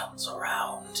always comes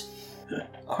around.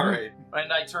 All right.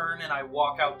 And I turn and I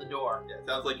walk out the door. Yeah.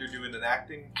 Sounds like you're doing an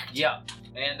acting. Yeah.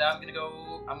 And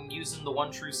I'm using the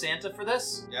One True Santa for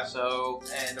this. Yeah. So,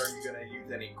 And are you gonna use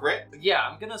any grit? yeah,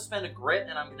 I'm gonna spend a grit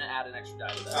and I'm gonna add an extra die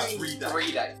to that. 3 dice.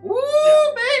 3 dice. Woo,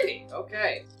 baby!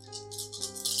 Okay.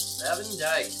 7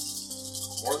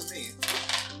 dice. More than me.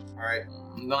 All right.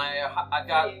 I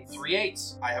got 3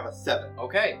 8s. I have a 7.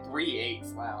 Okay, 3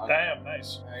 8s. Wow. Damn,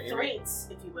 nice. Alright, Threes,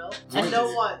 if you will. Threes. And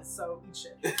no ones, so eat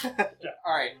shit.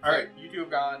 Alright, you two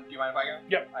have gone. Do you mind if I go?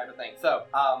 Yep. I have a thing. So,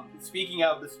 speaking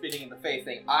of the spitting in the face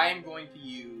thing, I'm going to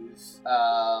use,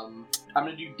 I'm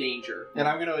going to do danger. And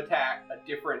I'm going to attack a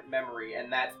different memory,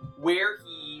 and that's where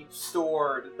he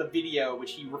stored the video,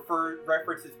 which he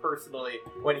references personally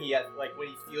when he has, like, when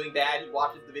he's feeling bad, he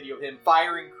watches the video of him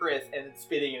firing Chris and then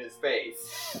spitting in his face.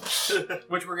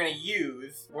 Which we're going to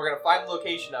use. We're going to find the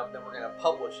location of, and then we're going to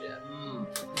publish it.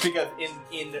 Because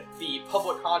in the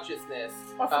public consciousness...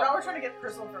 I forgot we're trying to get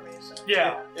personal information.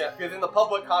 Yeah. Yeah, because in the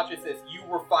public consciousness, you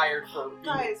were fired for being...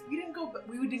 Guys, we didn't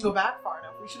go back far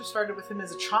enough. We should have started with him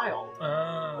as a child.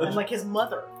 And like his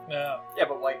mother. Yeah. Yeah,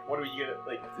 but like, what are we gonna,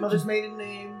 like... Mother's maiden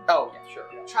name. Oh, yeah, sure.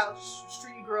 Child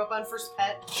street you grew up on, first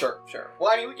pet. Sure.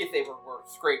 Well, I mean, we could say we're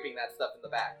scraping that stuff in the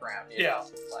background. You know?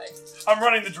 Like, I'm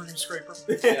running the Dream Scraper.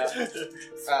 yeah.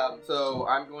 So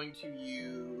I'm going to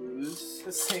use... The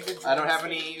Sega I don't have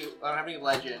any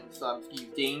legends, so I'm going to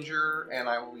use danger, and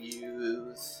I will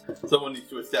use... Someone needs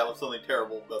to establish something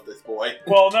terrible about this boy.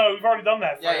 Well, no, we've already done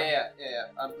that. For him. Yeah.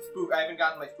 I haven't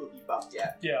gotten my spooky buff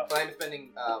yet. Yeah. But I'm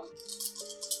spending,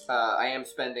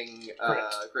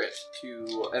 grit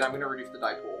to, and I'm going to reduce the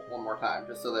die pool one more time,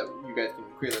 just so that you guys can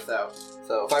clear this out.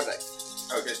 So, 5 dice.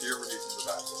 Okay, so you're reducing the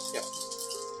die pool. Yep.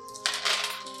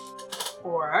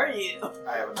 Or are you?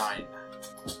 I have a 9.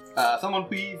 Someone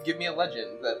please give me a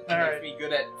legend that makes me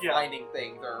good at finding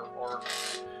things, or...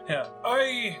 Yeah.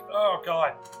 Oh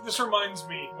god. This reminds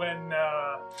me when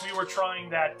we were trying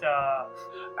that,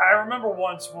 I remember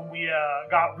once when we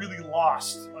got really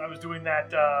lost when I was doing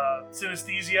that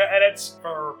synesthesia edits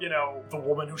for, The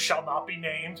Woman Who Shall Not Be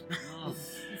Named.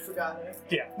 You forgot it.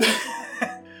 Yeah.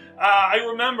 I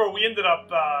remember we ended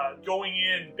up going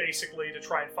in basically to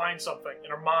try and find something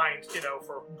in our mind,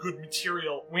 for good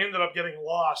material. We ended up getting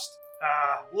lost.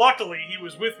 Luckily, he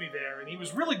was with me there, and he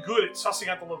was really good at sussing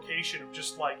out the location of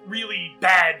just, really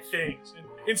bad things. And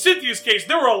in Cynthia's case,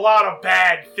 there were a lot of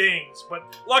bad things, but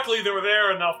luckily they were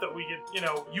there enough that we could,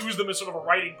 use them as sort of a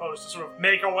writing post to sort of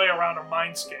make our way around our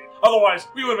mindscape. Otherwise,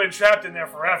 we would have been trapped in there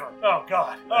forever. Oh,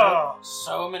 God. Oh.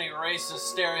 So many racist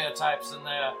stereotypes in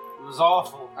there. It was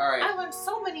awful. Alright. I learned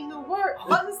so many new words.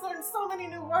 Buttons learned so many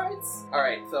new words.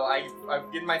 Alright, so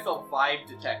I've given myself vibe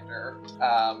detector.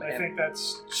 I think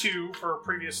that's 2 for a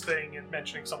previous thing and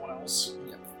mentioning someone else.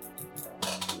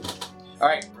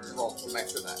 Alright, we're gonna roll some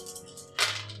extra that.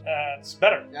 It's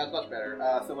better. Yeah, it's much better.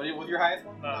 So what was your highest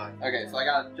one? 9. Okay, so I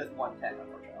got just 110,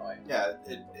 unfortunately. Yeah,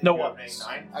 No you have ones. a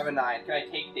 9. I have a 9. Can I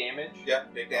take damage? Yeah,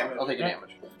 take damage. I'll take a Yeah.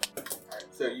 damage. Alright,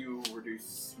 so you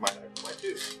reduce my dice by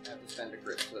 2. I have to spend a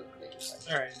crit to take this.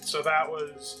 Alright, so that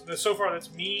was... So far,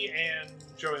 that's me and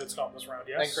Joey that's gone this round,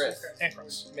 yes? And Chris. And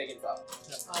Chris. Make it up.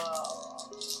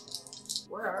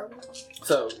 Where are we?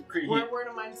 So, We're in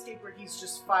a mindscape where he's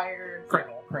just fired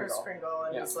Kringle. Chris Kringle,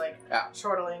 and Yeah. he's like Yeah.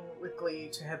 chortling with glee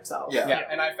to himself. Yeah. yeah,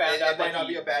 and I found It out might that not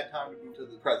be a bad time to move to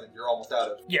the present. You're almost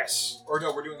out of... Yes. Or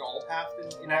no, we're doing all past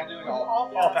in Now doing all. All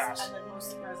pass. past, and then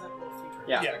most present, most future.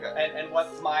 Yeah. Yeah. Okay. And what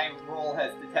my role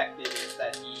has detected is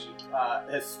that he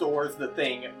stores the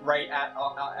thing right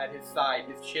at his side.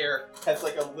 His chair has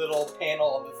like a little panel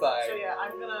on the side. So yeah,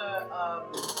 I'm gonna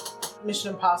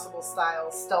Mission Impossible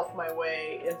style stealth my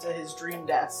way into his dream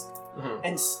desk Mhm.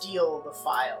 and steal the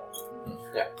file.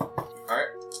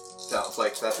 Alright. Sounds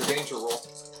like that's a danger roll.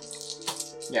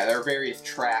 Yeah, there are various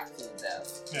traps in the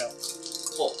desk. Yeah.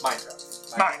 Well, mine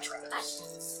traps. Mind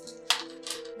traps.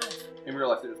 In real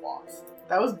life, there's locks.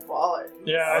 That was baller.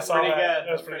 Yeah, I That's saw pretty that. good.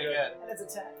 That was pretty good. And it's a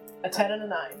 10. A 10 and a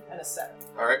 9 and a 7.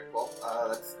 Alright, well,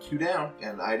 that's 2 down,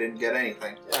 and I didn't get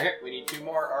anything. Okay, we need 2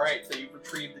 more. All right, so you've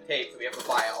retrieved the tape, so we have the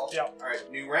file. Yeah. Alright,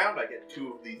 new round. I get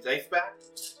 2 of these dice back.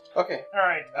 Okay. All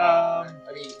right.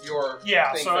 I mean, your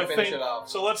Yeah, thing so to I finish think it off.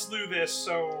 so. Let's do this.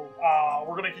 So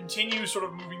we're gonna continue sort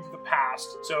of moving to the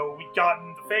past. So we've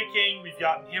gotten the faking. We've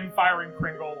gotten him firing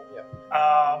Kringle. Yep.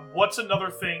 What's another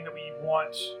thing that we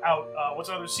want out? What's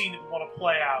another scene that we want to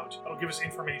play out that'll give us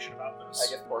information about I this?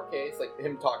 guess court case, like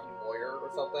him talking to a lawyer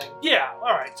or something. Yeah.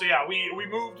 All right. So yeah, we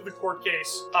moved to the court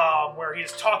case where he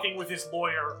is talking with his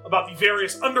lawyer about the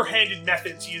various underhanded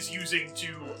methods he is using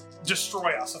to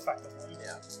destroy us effectively.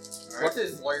 Yeah. Alright. What's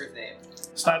his lawyer's name?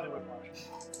 Snidely Whiplash.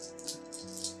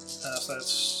 So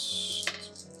that's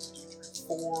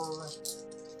 4.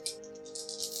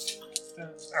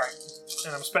 Alright.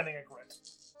 And I'm spending a grit.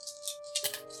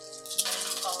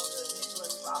 Oh, the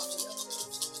Nicholas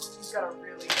Rossi. He's got a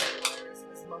really good lawyer.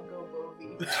 It's Mungo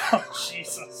Bovey. Oh,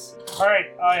 Jesus.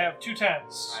 Alright, I have 2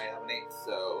 10s. I have an 8,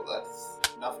 so that's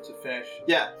enough to finish.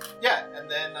 Yeah, and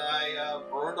then I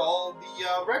burned all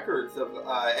the records of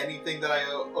anything that I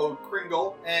owed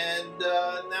Kringle, and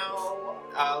now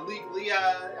legally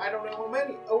I don't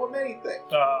owe him anything.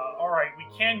 Alright, we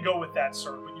can go with that,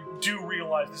 sir, but you do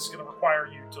realize this is going to require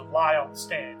you to lie on the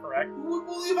stand, correct? Who would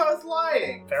believe I was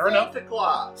lying? Fair enough. Santa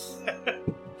Claus.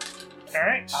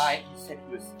 Alright. He said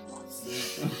he was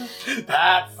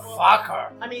That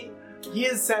fucker. I mean, he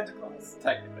is Santa Claus.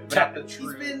 technically, but not the He's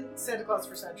true. been Santa Claus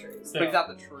for centuries. But he's not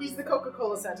the true. He's the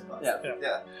Coca-Cola Santa Claus.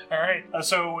 Yeah. Alright,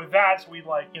 so with that, we've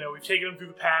taken him through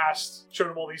the past,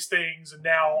 showed him all these things, and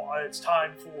now it's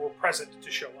time for present to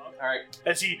show up. Alright.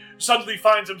 As he suddenly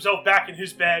finds himself back in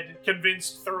his bed,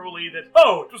 convinced thoroughly that,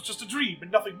 oh, it was just a dream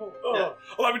and nothing more.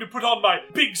 Allow me to put on my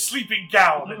big sleeping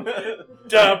gown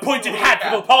and pointed hat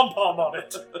with a pom-pom on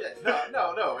it.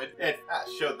 No. It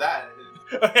showed that.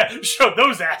 Yeah, show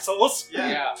those assholes.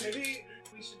 Yeah. Maybe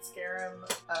we should scare him,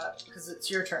 because it's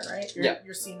your turn, right? Yeah.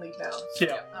 You're scene lead now.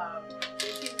 Yeah.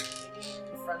 Maybe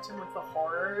confront him with the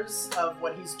horrors of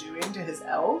what he's doing to his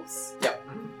elves.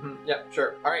 Yep,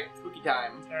 sure. Alright, spooky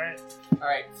time. Alright.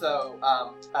 Alright, so,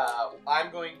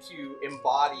 I'm going to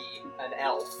embody an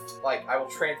elf. Like, I will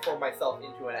transform myself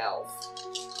into an elf.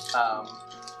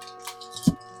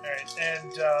 Alright,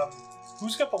 and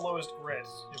who's got the lowest grit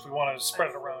if we want to spread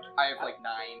it around? I have like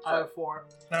 9. I have 4.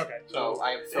 Okay, So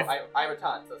I have a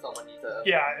ton, so someone needs to...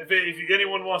 yeah, if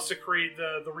anyone wants to create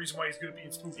the reason why he's good at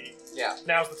being spooky, Yeah.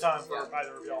 now's the time for Yeah.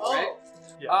 either of y'all. Oh, Right?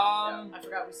 I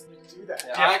forgot we needed to do that.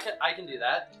 Yeah. I can do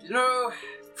that. You know,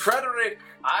 Frederick,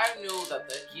 I knew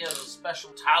that he has a special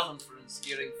talent for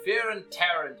instilling fear and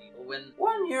terror in people. When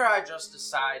one year I just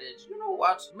decided, you know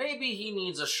what, maybe he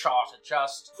needs a shot at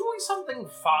just doing something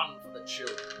fun for the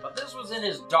children. But this was in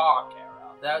his dark era.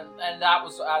 That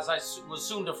was, as I was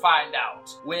soon to find out,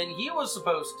 when he was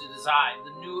supposed to design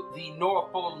the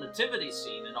North Pole nativity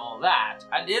scene and all that,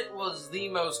 and it was the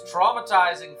most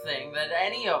traumatizing thing that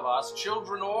any of us,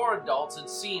 children or adults, had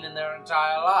seen in their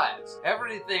entire lives.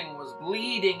 Everything was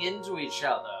bleeding into each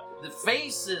other. The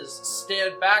faces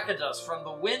stared back at us from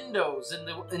the windows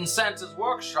in Santa's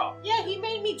workshop. Yeah, he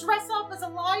made me dress up as a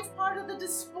live part of the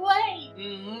display.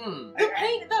 Mm-hmm. The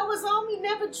paint that was on me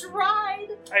never dried.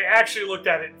 I actually looked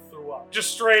at it and threw up.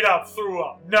 Just straight up threw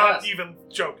up. Not Yes. even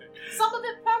joking. Some of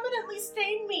it permanently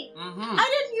stained me. Mm-hmm. I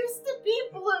didn't used to be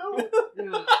blue.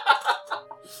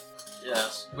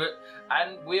 Yes,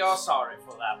 and we are sorry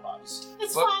for that, Bugs.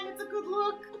 It's But- fine, it's a good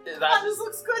look. That Buttons is,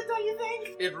 looks good, don't you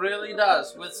think? it really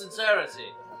does, with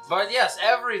sincerity. But yes,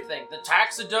 everything. The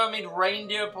taxidermied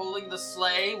reindeer pulling the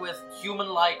sleigh with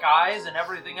human-like eyes and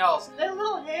everything else. Their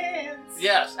little hands.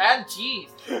 Yes, and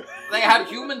teeth. They had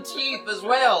human teeth as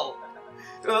well.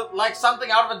 Like something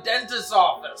out of a dentist's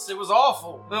office. It was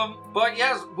awful. But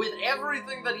yes, with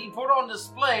everything that he put on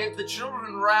display, the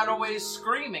children ran away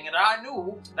screaming, and I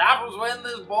knew that was when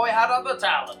this boy had other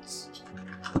talents.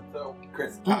 So,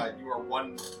 Chris, you are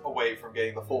 1 away from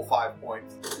getting the full 5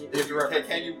 points. Can you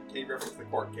reference the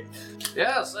court case?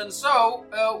 Yes, and so,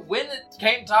 when it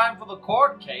came time for the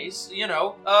court case, you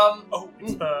know, Oh,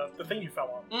 it's the thing you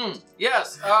fell on.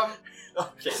 yes,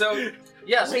 Okay. so,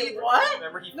 yes, Wait, what?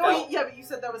 Remember he No, fell? but you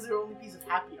said that was the only piece of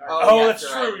happy art. Oh, yeah, that's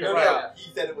you're true, right. you're No, right. no,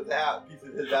 He said it was a piece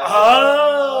of his ass.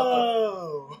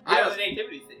 Oh! I was a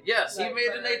nativity scene. yes, he Right, made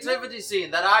a right. nativity scene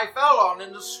that I fell on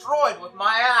and destroyed with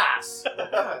my ass.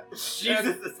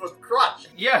 Jesus, this was crushed.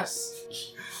 Yes.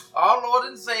 Our Lord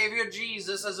and Savior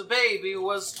Jesus, as a baby,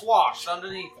 was squashed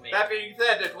underneath me. That being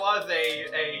said, it was a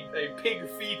pig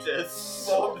fetus.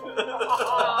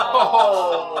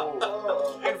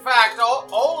 Oh. In fact,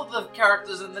 all of the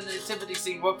characters in the nativity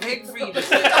scene were pig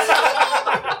fetuses.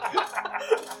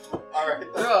 Alright,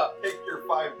 Yeah. take your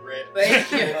 5 grand.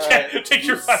 Thank you. Take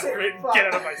your 5 grade and get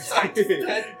out of my sight.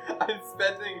 I'm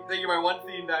taking my 1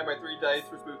 scene die, my 3 dice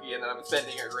for spooky, and then I'm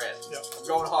spending a grit. Yep. I'm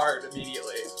going hard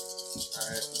immediately.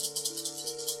 Alright.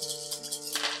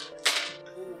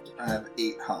 I have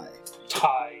 8 high.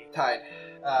 Tie. Tied.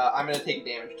 I'm gonna take a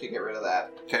damage to get rid of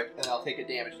that. Okay. And I'll take a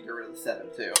damage to get rid of the 7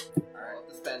 too. Alright, I'll have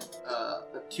to spend a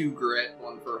 2 grit,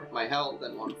 1 for my health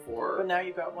and 1 for. But now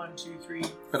you've got 1, 2, 3,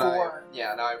 But 4.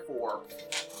 now I have 4.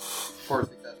 4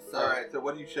 success. So, Alright, so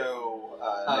what do you show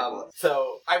Nicholas?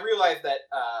 so I realized that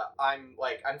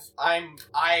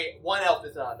one elf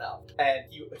is not enough, and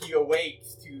he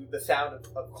awakes to the sound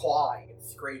of clawing and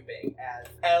scraping as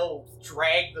elves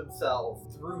drag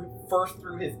themselves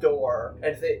through his door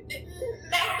and say,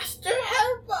 "Master,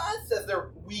 help us!" as their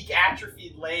weak,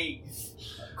 atrophied legs,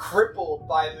 crippled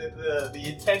by the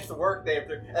intense work they have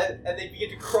to, and they begin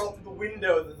to crawl through the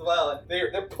windows as well, and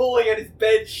they're pulling at his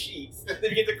bed sheets. They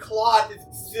begin to claw at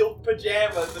his silk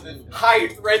pajamas and his high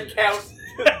thread count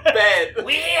bed.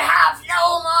 We have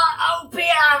no more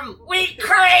opium! We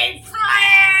crave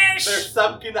flesh! Their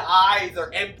sunken eyes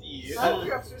are empty. None of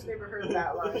the upstairs neighbor heard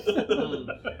that line.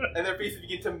 And their faces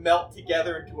begin to melt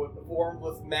together into a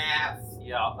formless mass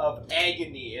of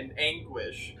agony and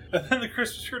anguish. And then the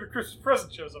Christmas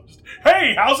present shows up. Just,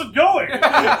 hey, how's it going?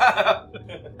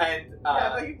 And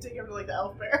Yeah, like you take over like the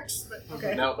elf barracks, but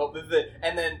okay. no, this is it.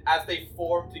 And then as they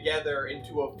form together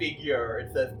into a figure,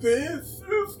 it says, "This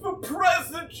is the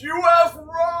present you have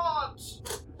wrought."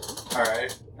 All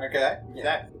right. Okay.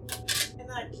 Yeah. And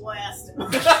then I blast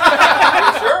him.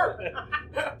 Sure.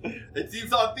 It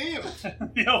seems on theme.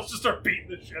 The elves just start beating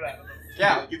the shit out of them.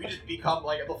 Yeah, you can just become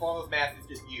like the formless mass is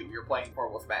just you. You're playing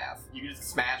formless mass. You can just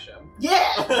smash him.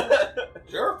 Yeah!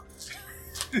 Sure.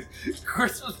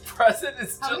 Christmas present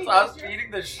is How just many us days do you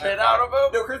beating the shit out of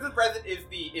him? No, Christmas present is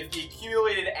the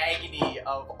accumulated agony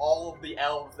of all of the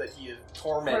elves that he has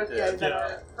tormented. Yeah, that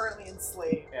are currently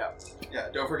enslaved. Yeah.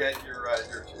 Don't forget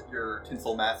your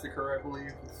tinsel massacre, I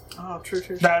believe. Oh, true.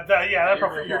 That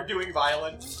probably You're doing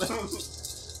violence.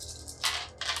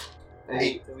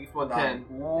 8, at least 1 10. I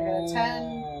got a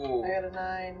 10. I got a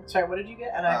 9. Sorry, what did you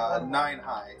get? And I got 9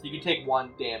 high. So you can take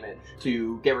 1 damage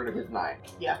to get rid of his 9.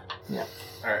 All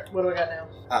right. What do I got now?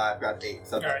 I've got 8.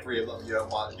 So I've got Alright. 3 of them.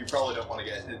 You probably don't want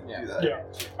to do that. Yeah.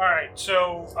 All right,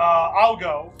 so I'll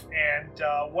go, and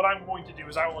what I'm going to do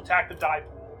is I will attack the die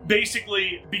pool.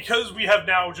 Basically, because we have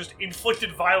now just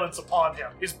inflicted violence upon him,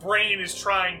 his brain is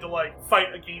trying to like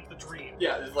fight against the dream.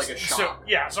 Yeah, this is like a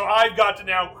So I've got to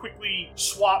now quickly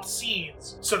swap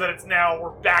scenes so that it's now we're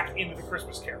back into the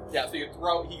Christmas Carol, Yeah, so you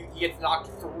throw, he gets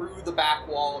knocked through the back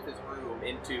wall of his room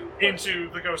into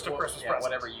the Ghost of Christmas Present.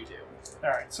 whatever you do. All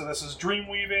right, so this is dream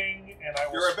weaving, and I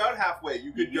will. You're about halfway.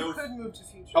 You could You go. could move to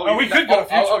future. Oh, we could go to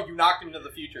future. Oh, you knocked him to the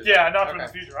future. Yeah, not from Okay.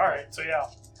 the future. All right, so yeah.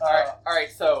 All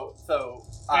right. So.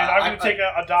 And I'm going to take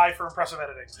a die for impressive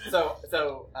editing.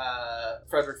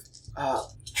 Frederick.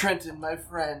 Trenton, my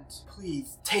friend,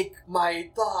 please take my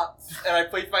thoughts. And I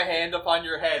place my hand upon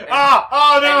your head.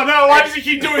 Oh no! Why does he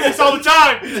keep doing this all the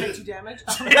time? Take 2 damage.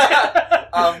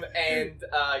 And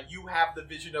you have the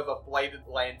vision of a blighted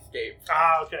landscape.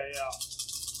 Okay, yeah.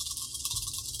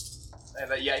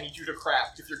 And I need you to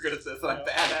craft because you're good at this and I'm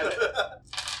bad at it.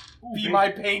 Ooh, Be big. my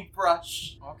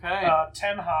paintbrush. Okay.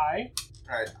 10 high.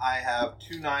 All right. I have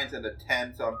 2 9s and a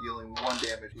 10, so I'm dealing 1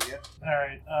 damage to you. All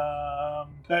right.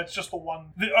 That's just the one.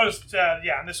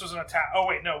 And this was an attack. Oh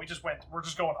wait, no, we're just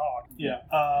going hog. Yeah.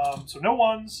 So no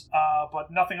 1s,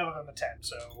 but nothing other than the 10.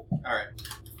 So. All right.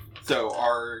 So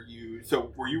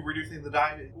were you reducing the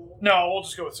die pool? No, we'll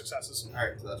just go with successes. All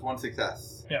right. So that's 1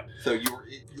 success. Yeah. So you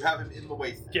have him in the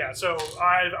waste. Yeah, so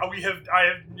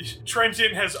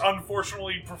Trenton has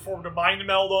unfortunately performed a mind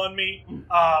meld on me,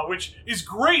 which is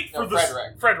great for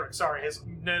Frederick, sorry, has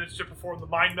managed to perform the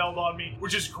mind meld on me,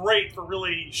 which is great for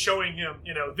really showing him,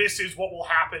 this is what will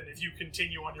happen if you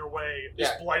continue on your way, this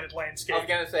blighted landscape. I was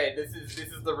gonna say this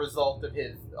is the result of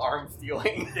his arm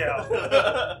stealing. Yeah.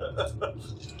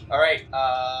 All right,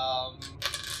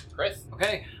 Chris.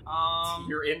 Okay.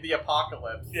 You're in the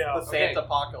apocalypse. Yeah, the Santa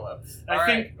apocalypse. I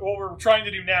think what we're trying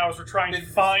to do now is we're trying to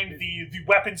find the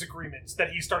weapons agreements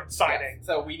that he started signing. Yes.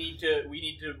 So we need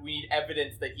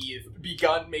evidence that he has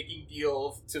begun making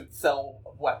deals to sell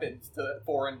weapons to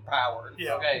foreign powers.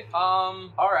 Yeah. Okay.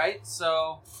 All right.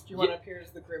 So. Do you want to appear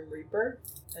as the Grim Reaper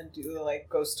and do like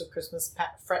Ghost of Christmas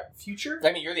Future?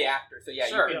 I mean, you're the actor, so yeah,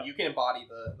 Sure. you can embody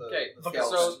the Okay. the Okay,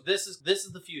 skeleton. So this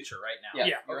is the future right now. Yeah.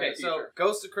 Yeah. you're in Okay, the so future.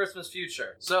 Ghost of Christmas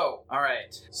Future. So, all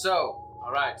right.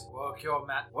 Work your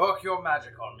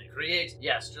magic on me. Create,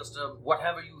 just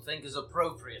whatever you think is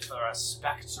appropriate for a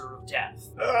specter of death.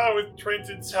 With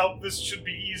Trenton's help, this should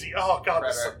be easy. Oh god,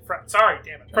 Frederick. sorry,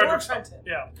 damn it. Frederick's help. Trenton.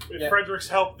 Yeah. With Yeah. Frederick's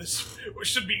help, this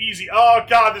should be easy. Oh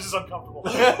god, this is uncomfortable.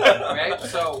 Okay,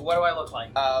 so what do I look like?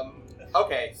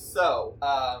 Okay, so,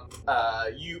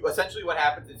 you, essentially what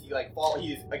happens is he's,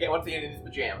 again, once again in his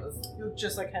pajamas. You look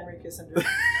just like Henry Kissinger.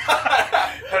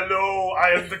 Hello, I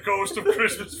am the ghost of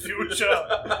Christmas future.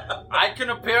 I can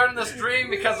appear in this dream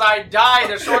because I died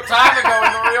a short time ago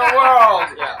in the real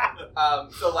world. Yeah.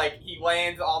 So, he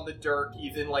lands on the dirt,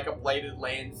 he's in, a blighted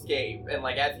landscape, and,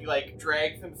 as he,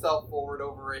 drags himself forward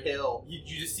over a hill, you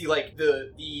just see,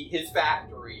 his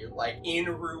factory, in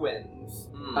ruins,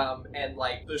 and,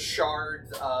 the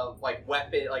shards of,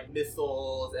 weapon,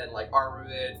 missiles and,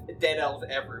 armaments, dead elves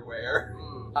everywhere.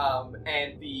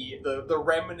 And the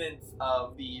remnants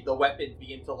of the weapons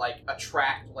begin to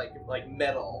attract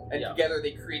metal, and together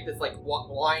they create this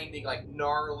winding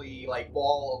gnarly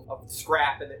ball of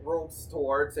scrap, and it rolls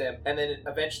towards him, and then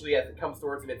eventually, as it comes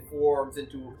towards him, it forms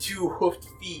into 2 hoofed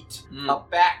feet, a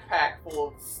backpack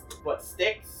full of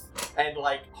sticks, and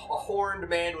like a horned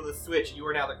man with a switch. You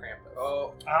are now the Krampus.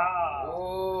 Oh. Ah.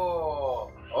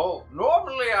 Oh,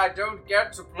 normally I don't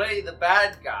get to play the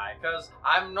bad guy, because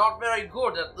I'm not very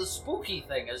good at the spooky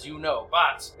thing, as you know.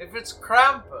 But if it's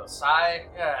Krampus,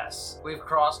 yes, we've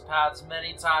crossed paths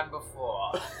many times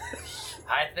before.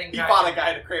 I think He I fought a can-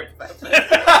 guy to Krampus.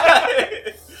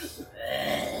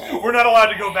 We're not allowed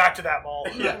to go back to that mall.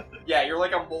 Yeah, you're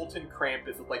like a molten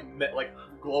Krampus with like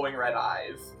glowing red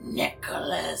eyes.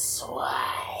 Nicholas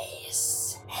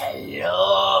Weiss,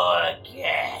 hello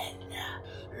again.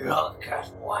 Look at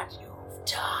what you've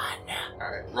done.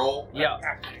 Alright, roll. Yeah.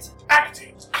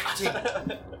 Acting.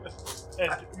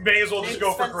 And may as well just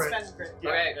go for Spend grit.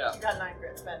 grit. Okay. Yeah. You got 9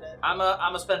 grit, spend it. I'm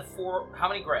gonna spend 4. How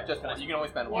many grit? Just one. You can only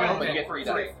spend You one, only but you get get 3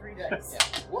 dice. 3 dice.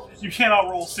 Yeah. You cannot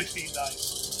roll 16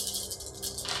 dice.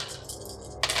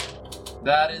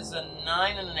 That is a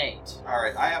 9 and an 8.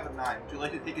 Alright, I have a 9. Would you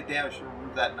like to take a damage to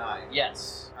remove that 9?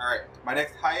 Yes. Alright, my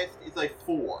next highest is a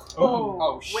 4.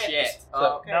 Oh whipped. shit.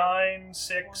 Okay. 9,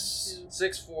 6. 1, 2.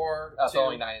 6, 4, That's 2.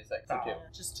 only 9 and 6. So Oh. 2.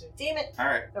 Just 2. Damn it.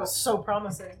 Alright. That was so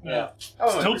promising. Yeah.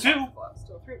 Oh, Still 2.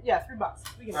 Still 3. Yeah, $3.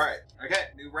 We can Alright, okay,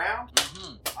 new round.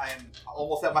 Mhm. I am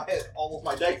almost at my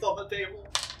dice on the table.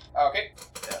 Okay.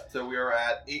 Yeah, so we are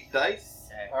at 8 dice.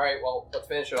 Alright, well, let's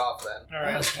finish it off then.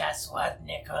 Alright. Guess what,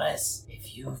 Nicholas?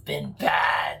 If you've been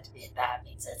bad, that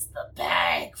means it's the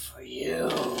bag for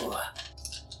you.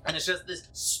 And it's just this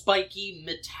spiky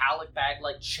metallic bag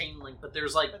like chain link, but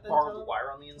there's like But then barbed tell-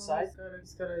 wire on the inside.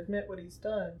 He's gotta admit what he's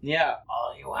done. Yeah.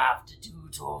 All you have to do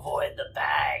to avoid the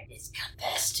bag is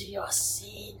confess to your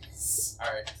sins.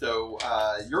 Alright, so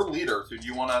you're leader, so do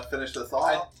you want to finish this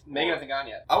off? Megan hasn't gone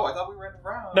yet. Oh, I thought we were in the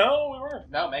round. No, we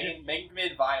weren't. No, Megan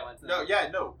committed violence. No, yeah,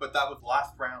 no, but that was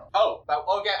last round. Oh,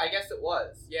 okay, I guess it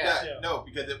was. Yeah. Yeah. No,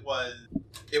 because it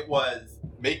was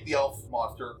make the elf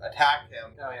monster, attack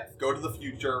him, Oh, yes. go to the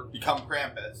future, become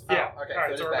Krampus. Yeah. Oh, okay, Alright, so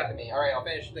so it's we're back back. to me. Alright, I'll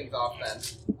finish things off then.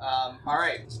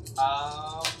 Alright.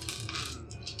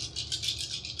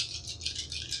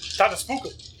 Time to spook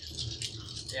him.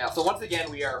 Yeah, so once again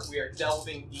we are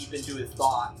delving deep into his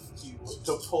thoughts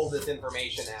to pull this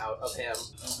information out of him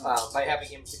by having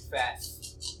him confess.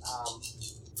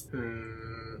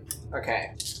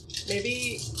 Okay.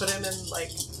 Maybe put him in like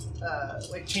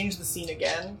change the scene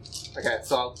again. Okay,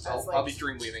 so I'll be like-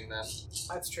 dreamweaving then.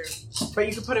 That's true. But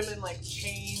you could put him in like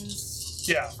chains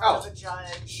Yeah. in front of a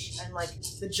judge, and like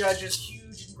the judge is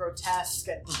huge and grotesque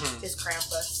and Mhm. is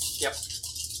Krampus. Yep.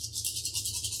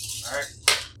 Alright.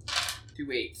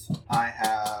 2 8s. I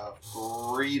have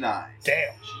 3 9s.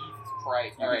 Damn. Jesus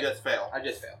Christ. You Alright. just fail. I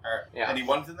just failed. Alright. Yeah. Any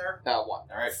ones in there? 1.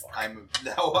 Alright. I'm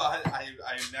now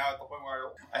at the point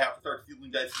where I have to start stealing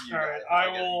dice from you All right.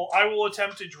 guys. I will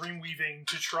attempt to dream weaving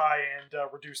to try and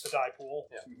reduce the die pool.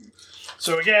 Yeah.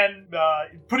 So again,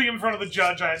 putting him in front of the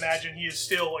judge, I imagine he is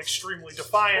still extremely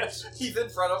defiant. He's in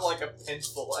front of like a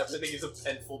pencil. Everything is a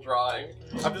pencil drawing.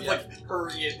 I'm just Yeah. like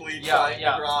hurriedly Yeah, trying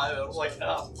yeah. to draw it. I'm like,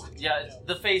 oh. Yeah,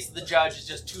 the face of the judge is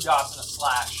just 2 dots and a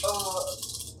slash.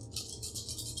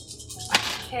 I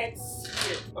can't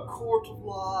see it. A court of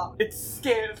law. It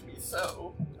scares me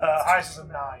so. Highest is a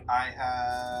 9. I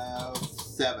have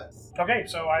 7. Okay,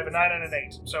 so I have a 9 and an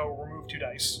 8. So remove 2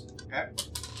 dice. Okay.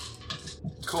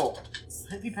 Cool.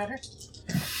 Slightly better.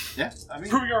 Yeah, I mean,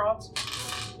 Proving your odds.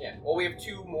 Yeah. Well, we have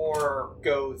 2 more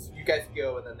goes. You guys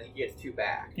go, and then he gets 2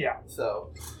 back. Yeah.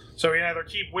 So, So we can either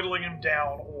keep whittling him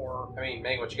down or. I mean,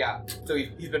 Megan, what you got? So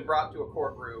he's been brought to a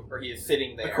courtroom, or he is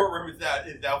sitting there. the courtroom is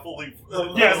now fully.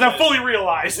 Yeah, it's not fully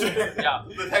realized. Yeah.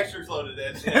 The texture's loaded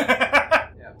in.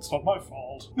 It's not my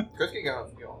fault. Chris can go.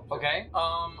 If you want. Okay.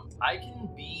 I can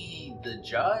be the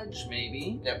judge,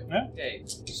 maybe. Yep. Yeah. Okay.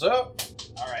 So.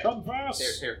 All right. Come fast.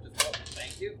 Here. Just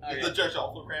Thank you. Is the judge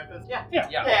also Krampus? Yeah.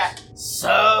 Yeah.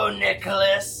 So,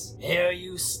 Nicholas, here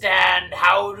you stand.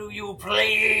 How do you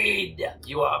plead?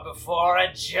 You are before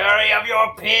a jury of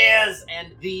your peers,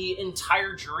 and the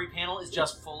entire jury panel is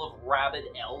just full of rabid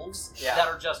elves Yeah. that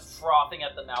are just frothing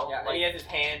at the mouth. Yeah, and he has his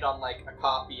hand on like a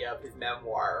copy of his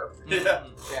memoir. Yeah.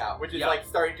 Yeah, which is Yeah. like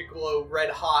starting to glow red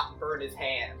hot and burn his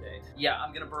hand. Yeah,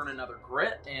 I'm gonna burn another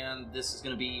grit, and this is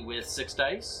gonna be with 6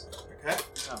 dice. Okay.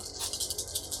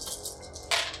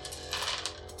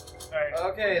 Alright.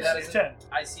 Okay, that is 10.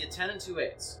 I see a 10 and 2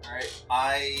 8s. Alright.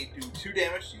 I do 2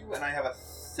 damage to you, and I have a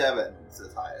 7 is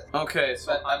his highest. Okay,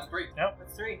 so That's 3.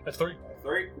 That's 3. That's 3.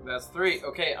 3. that's 3.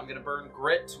 Okay, I'm gonna burn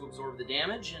grit to absorb the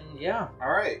damage, and yeah.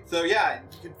 Alright, so yeah,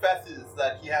 he confesses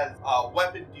that he has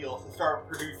weapon deals to start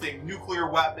producing nuclear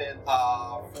weapons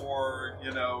for,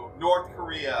 North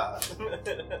Korea.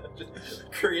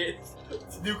 Just create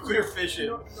nuclear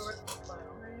fission.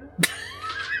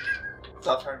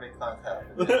 Stop trying to make cons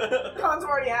happen. Cons have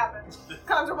already happened.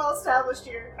 Cons are well established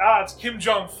here. It's Kim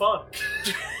Jong Fun.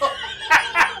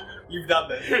 You've done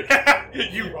this.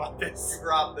 You brought this. You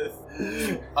brought this.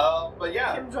 But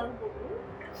yeah. Kim Jong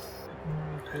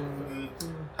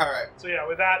Alright. So yeah,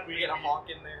 with that We we get a hawk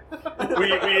in there.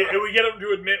 we get him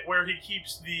to admit where he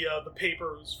keeps the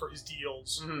papers for his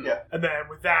deals, Yeah. and then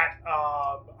with that,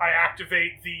 I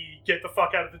activate the get the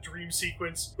fuck out of the dream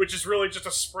sequence, which is really just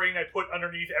a spring I put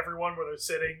underneath everyone where they're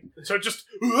sitting. So it just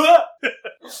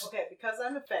Okay, because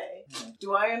I'm a Fae,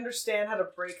 do I understand how to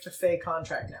break the Fae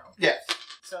contract now? Yes.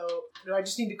 So, do I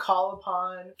just need to call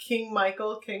upon King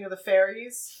Michael, King of the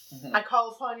Fairies? Mhm. I call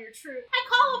upon your true... I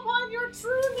call upon your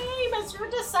true name as your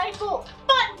disciple,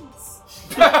 Buttons.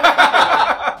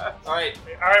 Alright.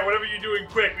 Alright, whatever you're doing,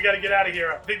 quick, we gotta get out of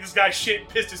here. I think this guy shit and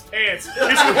pissed his pants.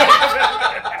 That's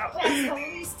the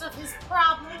least of his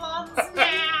problems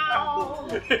now.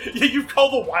 Yeah, you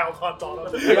called the wild hunt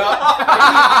on him.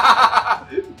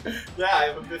 Yeah, I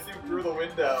have missing through the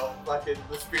window. Fucking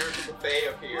the spirits of the Fae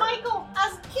appear. Michael,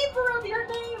 as keeper of your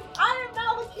name, I am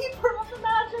now the keeper of the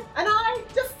magic, and I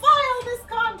defile this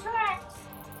contract.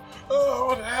 Oh,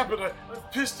 what happened? I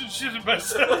pissed and shitted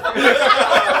myself.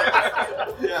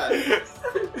 Yeah.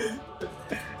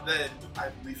 Then I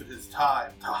believe it is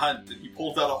time to hunt, and he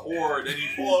pulls out a horn and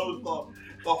he blows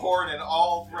the horn, and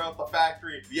all throughout the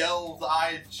factory, the elves'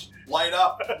 eyes light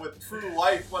up with true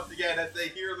life once again as they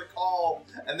hear the call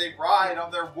and they ride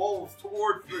on their wolves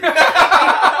towards the.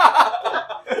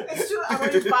 It's too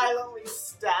already violently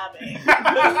stabbing.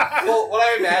 Well, what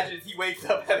I imagine is he wakes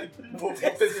up having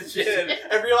pissed his shit in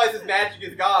and realizes magic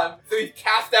is gone, so he's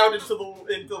cast out into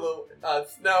the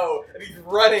snow and he's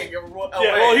running away.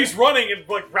 Yeah, well, he's running and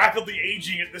like rapidly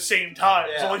aging at the same time,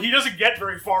 so Yeah. like he doesn't get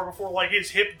very far before like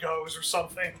his hip goes or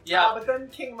something. Yeah. But then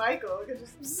King Michael can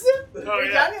just zip, Oh, you're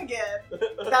yeah. young again.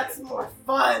 That's more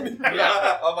fun.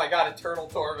 Yeah. Oh my god, eternal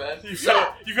torment. You've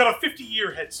got a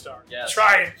 50-year head start. Yes.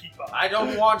 Try and keep up. I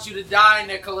don't want you to die,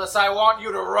 Nicholas. I want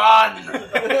you to run.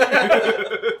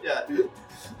 Yeah.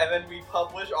 And then we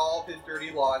publish all of his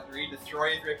dirty laundry,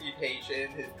 destroy his reputation,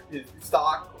 his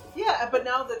stock. Yeah, but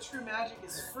now the true magic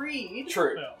is freed,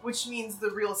 True. Yeah. which means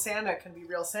the real Santa can be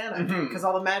real Santa, Mhm. because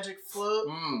all the magic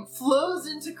flows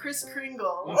into Kris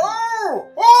Kringle.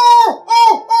 Oh!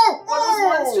 What was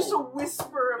once just a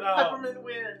whisper of No. peppermint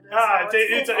wind. is Ah, now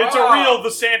it's a Ah. real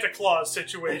the Santa Claus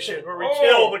situation where we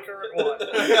kill the current one.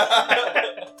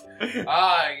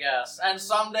 Ah, yes. And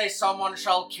someday someone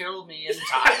shall kill me in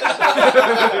time.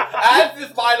 As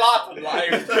is my lot in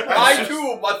life, I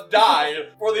too must die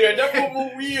for the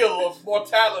inevitable wheel of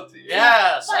mortality.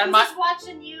 Yes, and Buttons my is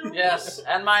watching you. yes,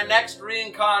 and my next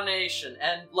reincarnation,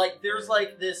 and like there's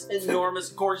like this enormous,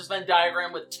 gorgeous Venn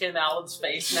diagram with Tim Allen's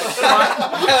face next to it.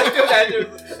 I like to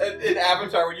imagine in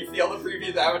Avatar when you see all the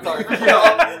previous Avatars,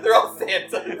 they're all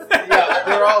Santa. Yeah,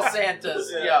 they're all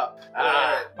Santas. Yeah.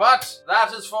 Yeah. But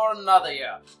that is for another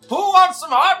year. Who wants some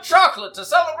hot chocolate to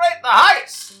celebrate the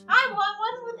heist? I want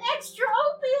one with extra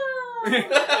opium.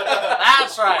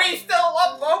 That's right. We still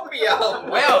love opium.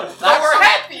 Well, So that's we're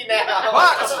happy now.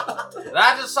 But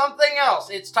that is something else.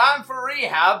 It's time for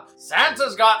rehab.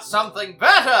 Santa's got something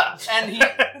better. And he,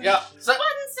 yeah. So,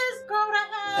 Buttons says go to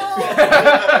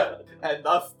hell. And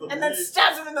thus the And then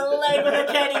stabs him in the leg with a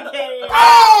candy cane.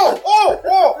 Oh!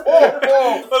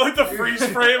 I like the freeze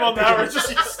frame on that where it's just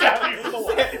he's stabbing him in the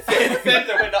leg.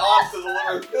 Santa went on to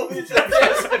deliver millions of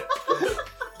gifts.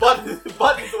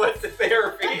 Buttons went to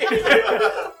therapy.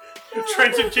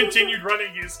 Trenton continued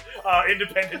running his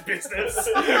independent business.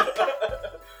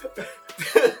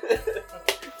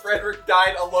 Frederick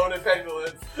died alone in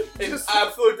Pengulins in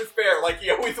absolute despair, like he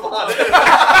always wanted.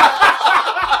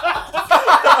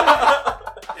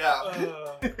 Yeah.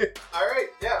 All right.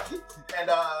 Yeah. And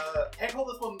can't call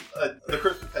this one the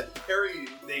Christmas head. Harry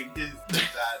named his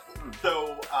that.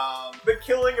 So The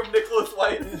killing of Nicholas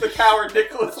White, the coward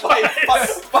Nicholas White, by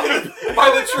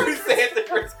the true Santa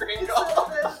Kris Kringle.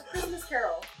 The Christmas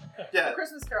Carol. The yeah.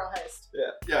 Christmas Carol heist.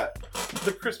 Yeah.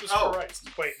 The Christmas Oh. Christ.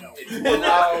 Wait, no. It's one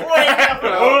last,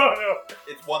 Oh, no.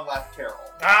 it's one last carol.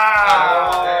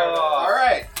 Ah! All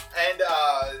right. And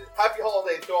happy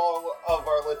holidays to all of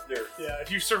our listeners. Yeah,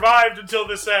 if you survived until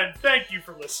this end, thank you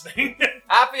for listening.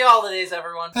 happy holidays,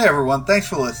 everyone. Hey everyone, thanks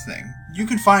for listening. You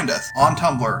can find us on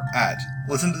Tumblr at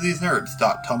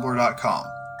listentothesenerds.tumblr.com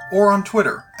or on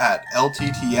Twitter at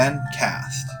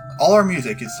LTTNcast. All our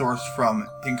music is sourced from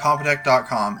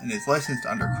Incompetech.com and is licensed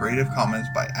under Creative Commons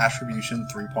by Attribution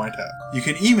 3.0. You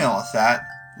can email us at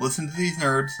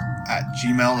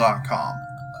listentothesenerds@gmail.com.